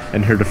force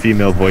and heard a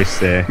female voice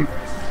say,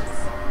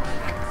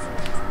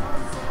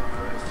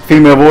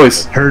 Female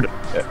voice. Heard.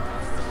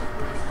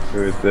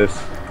 Who is this?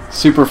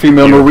 Super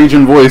female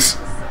Norwegian voice.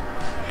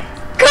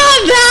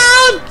 Calm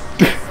down!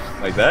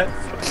 Like that?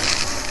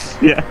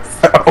 Yes.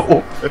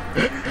 Oh.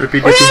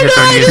 Repeat We what you have hit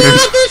no on idea the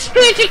what this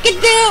creature can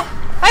do!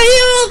 Are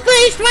you all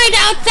placed right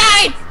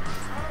outside?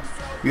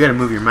 You gotta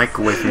move your mic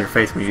away from your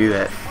face when you do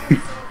that.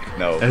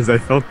 No. As I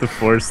felt the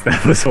force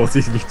that was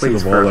holding me to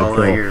Please, the for wall,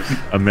 all our ears.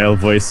 a male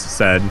voice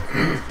said,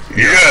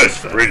 Yes,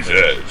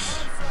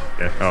 princess.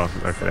 yeah, oh,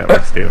 okay, that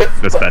works too.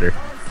 That's better.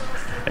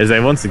 As I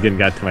once again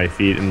got to my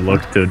feet and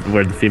looked to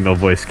where the female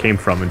voice came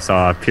from and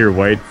saw a pure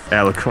white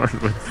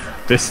alicorn with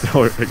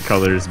pistol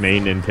colors,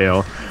 mane and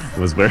tail,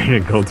 was wearing a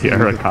gold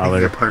tiara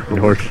collar and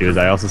horseshoes.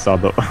 I also saw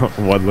the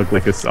one looked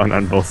like a sun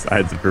on both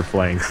sides of her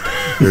flanks.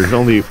 There's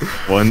only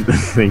one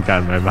thing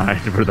on my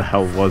mind. Where the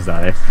hell was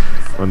I?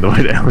 When the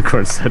white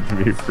alicorn said to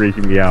me,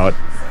 freaking me out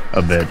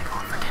a bit.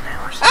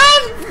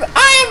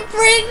 I'm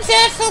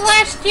Princess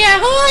Celestia.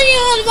 Who are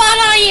you and what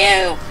are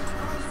you?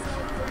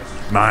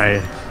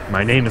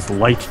 My name is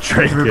Light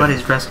Dragon.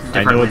 Everybody's dressed I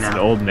differently know it's now. an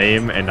old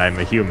name and I'm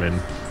a human.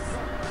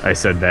 I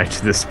said back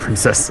to this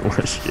Princess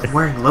Celestia.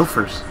 Wearing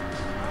loafers.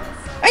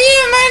 A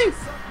human!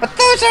 But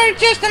those are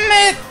just a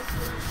myth!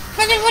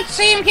 But it would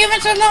seem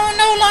humans are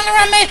no longer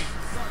a myth!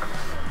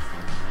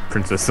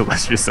 Princess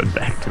Celestia said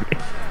back to me.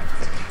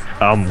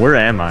 Where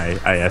am I?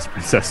 I asked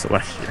Princess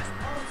Celestia.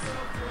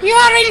 You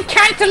are in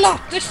Canterlot,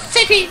 the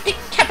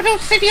capital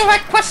city of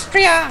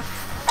Equestria!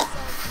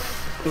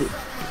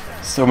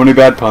 So many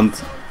bad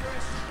puns.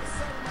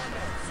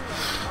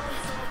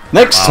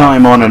 Next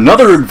time on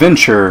another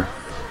adventure.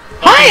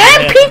 Hi,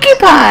 I'm Pinkie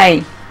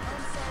Pie!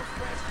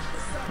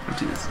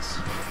 Jesus.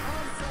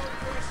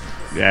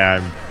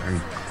 Yeah,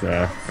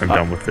 I'm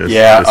done with this.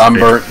 Yeah, this I'm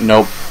bit.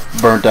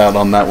 burnt out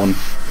on that one.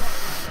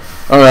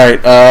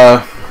 Alright,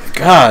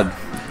 God,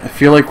 I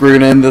feel like we're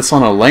gonna end this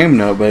on a lame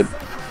note, but...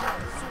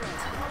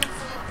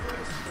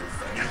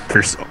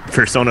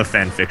 Persona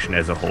fanfiction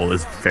as a whole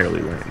is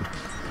fairly lame.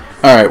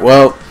 Alright,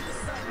 well...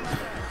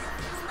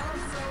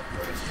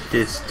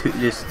 This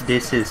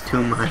is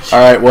too much.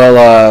 Alright,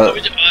 well,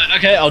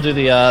 Okay, I'll do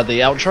the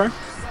outro.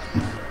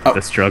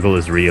 The struggle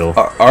is real.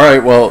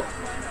 Alright, well,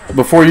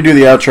 before you do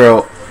the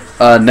outro,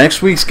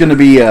 next week's gonna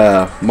be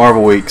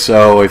Marvel Week,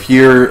 so if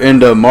you're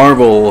into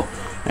Marvel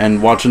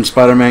and watching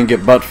Spider-Man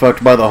get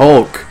butt-fucked by the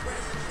Hulk,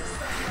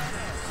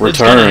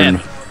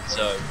 return.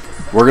 So,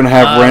 we're gonna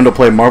have Randall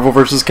play Marvel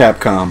vs.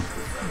 Capcom.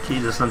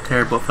 Jesus, I'm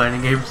terrible at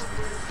fighting games.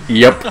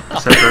 Yep.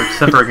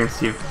 Except for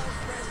against you.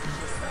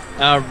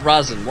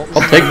 Razin, what was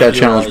I'll the take name that of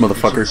your, challenge, YouTube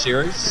motherfucker.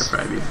 Series? You'll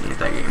probably beat me at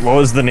that game. What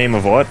was the name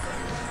of what?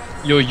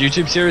 Your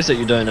YouTube series that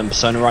you're doing in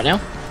Persona right now?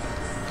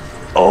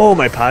 Oh,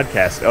 my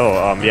podcast.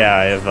 Oh, yeah,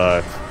 I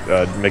have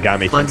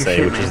Megami Plug your Tensei,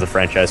 shit, which man. is the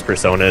franchise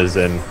Personas,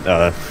 and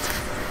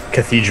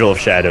Cathedral of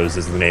Shadows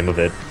is the name of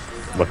it.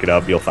 Look it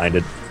up, you'll find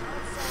it.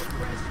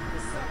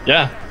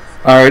 Yeah.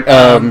 Alright,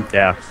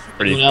 Yeah,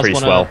 pretty Anyone else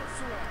swell.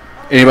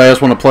 anybody else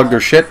want to plug their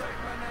shit?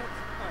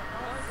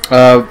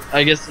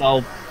 I guess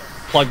I'll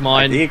plug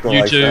mine. Equal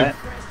like YouTube. that.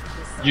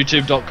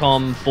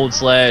 YouTube.com/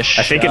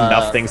 I think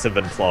enough things have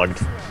been plugged.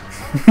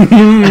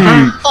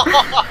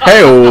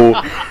 Hey-oh.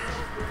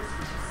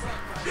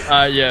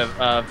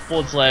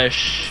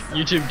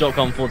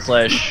 /YouTube.com/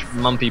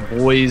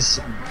 MumpeyBoys,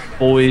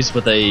 boys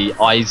with a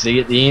IZ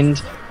at the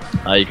end.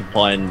 You can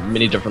find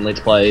many different Let's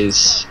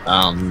Plays,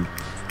 a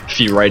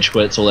few rage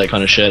quits, all that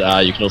kind of shit.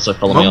 You can also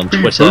follow me on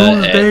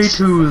Twitter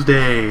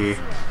Tuesday.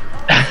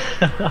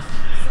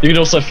 You can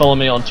also follow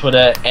me on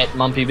Twitter at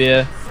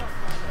MumpeyBear.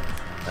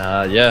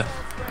 Yeah.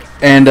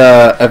 And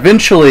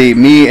eventually,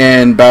 me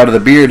and Bow to the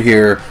Beard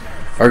here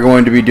are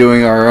going to be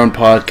doing our own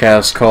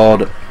podcast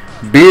called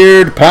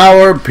Beard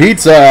Power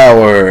Pizza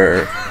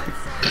Hour.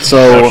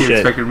 So shit.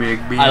 Expected me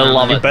to be I on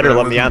love that, it. You better but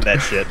I let me on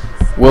wasn't. that shit.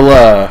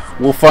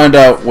 we'll find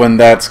out when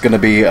that's going to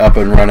be up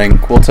and running.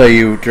 We'll tell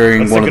you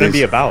during What's it one of gonna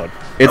these. be about?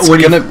 It's What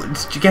do gonna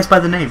did you guess by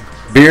the name?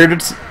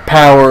 Beard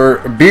Power,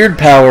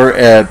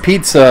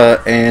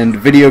 pizza and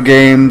video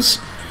games,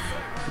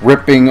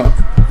 ripping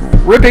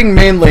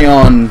mainly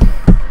on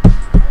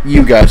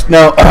you guys.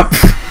 No,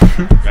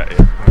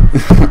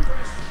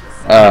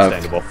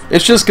 Understandable.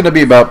 it's just gonna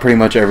be about pretty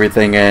much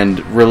everything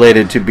and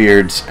related to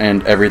beards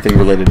and everything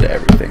related to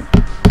everything.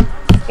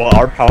 Well,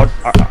 our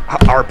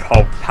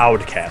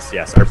podcast,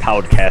 yes, our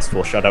podcast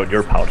will shout out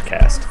your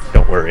podcast.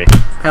 Don't worry.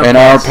 And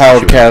our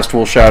podcast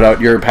will shout out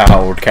your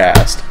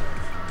podcast.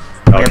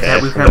 Okay,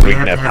 we then have we to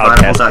can have have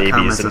podcast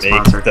Audible.com babies as and a make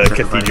sponsor, the because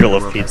Cathedral everybody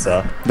of will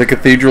Pizza. The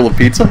Cathedral of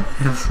Pizza?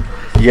 Yes.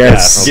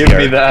 Yes. Yeah, Give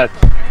me that.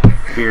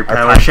 Beard Our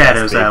Power podcast,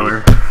 Shadows baby.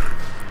 Hour.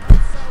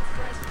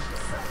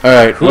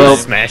 Alright, well,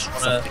 Smash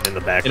something in the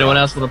background. Anyone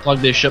else want to plug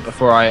their shit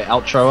before I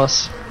outro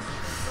us?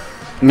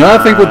 no, I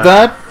think with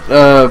that,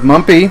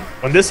 Mumpy,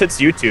 When this hits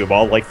YouTube,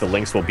 all the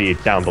links will be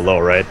down below,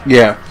 right?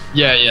 yeah.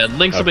 Yeah,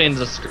 links will be in the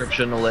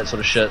description, all that sort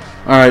of shit.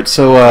 Alright,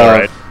 so,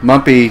 Alright.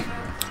 Mumpy,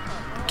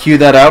 cue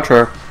that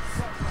outro.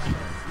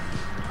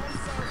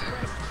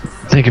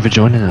 Thank you for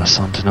joining us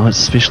on tonight's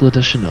special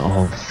edition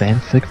of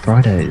Fanfic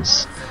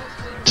Fridays.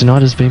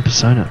 Tonight has been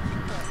Persona.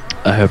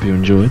 I hope you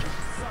enjoyed.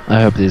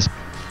 I hope there's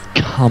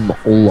cum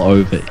all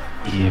over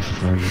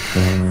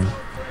everything.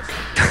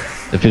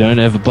 If you don't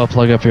have a butt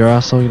plug up your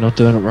arsehole, you're not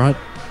doing it right.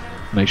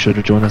 Make sure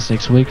to join us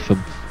next week for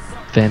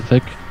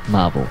Fanfic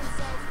Marvel.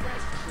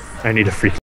 I need a freaking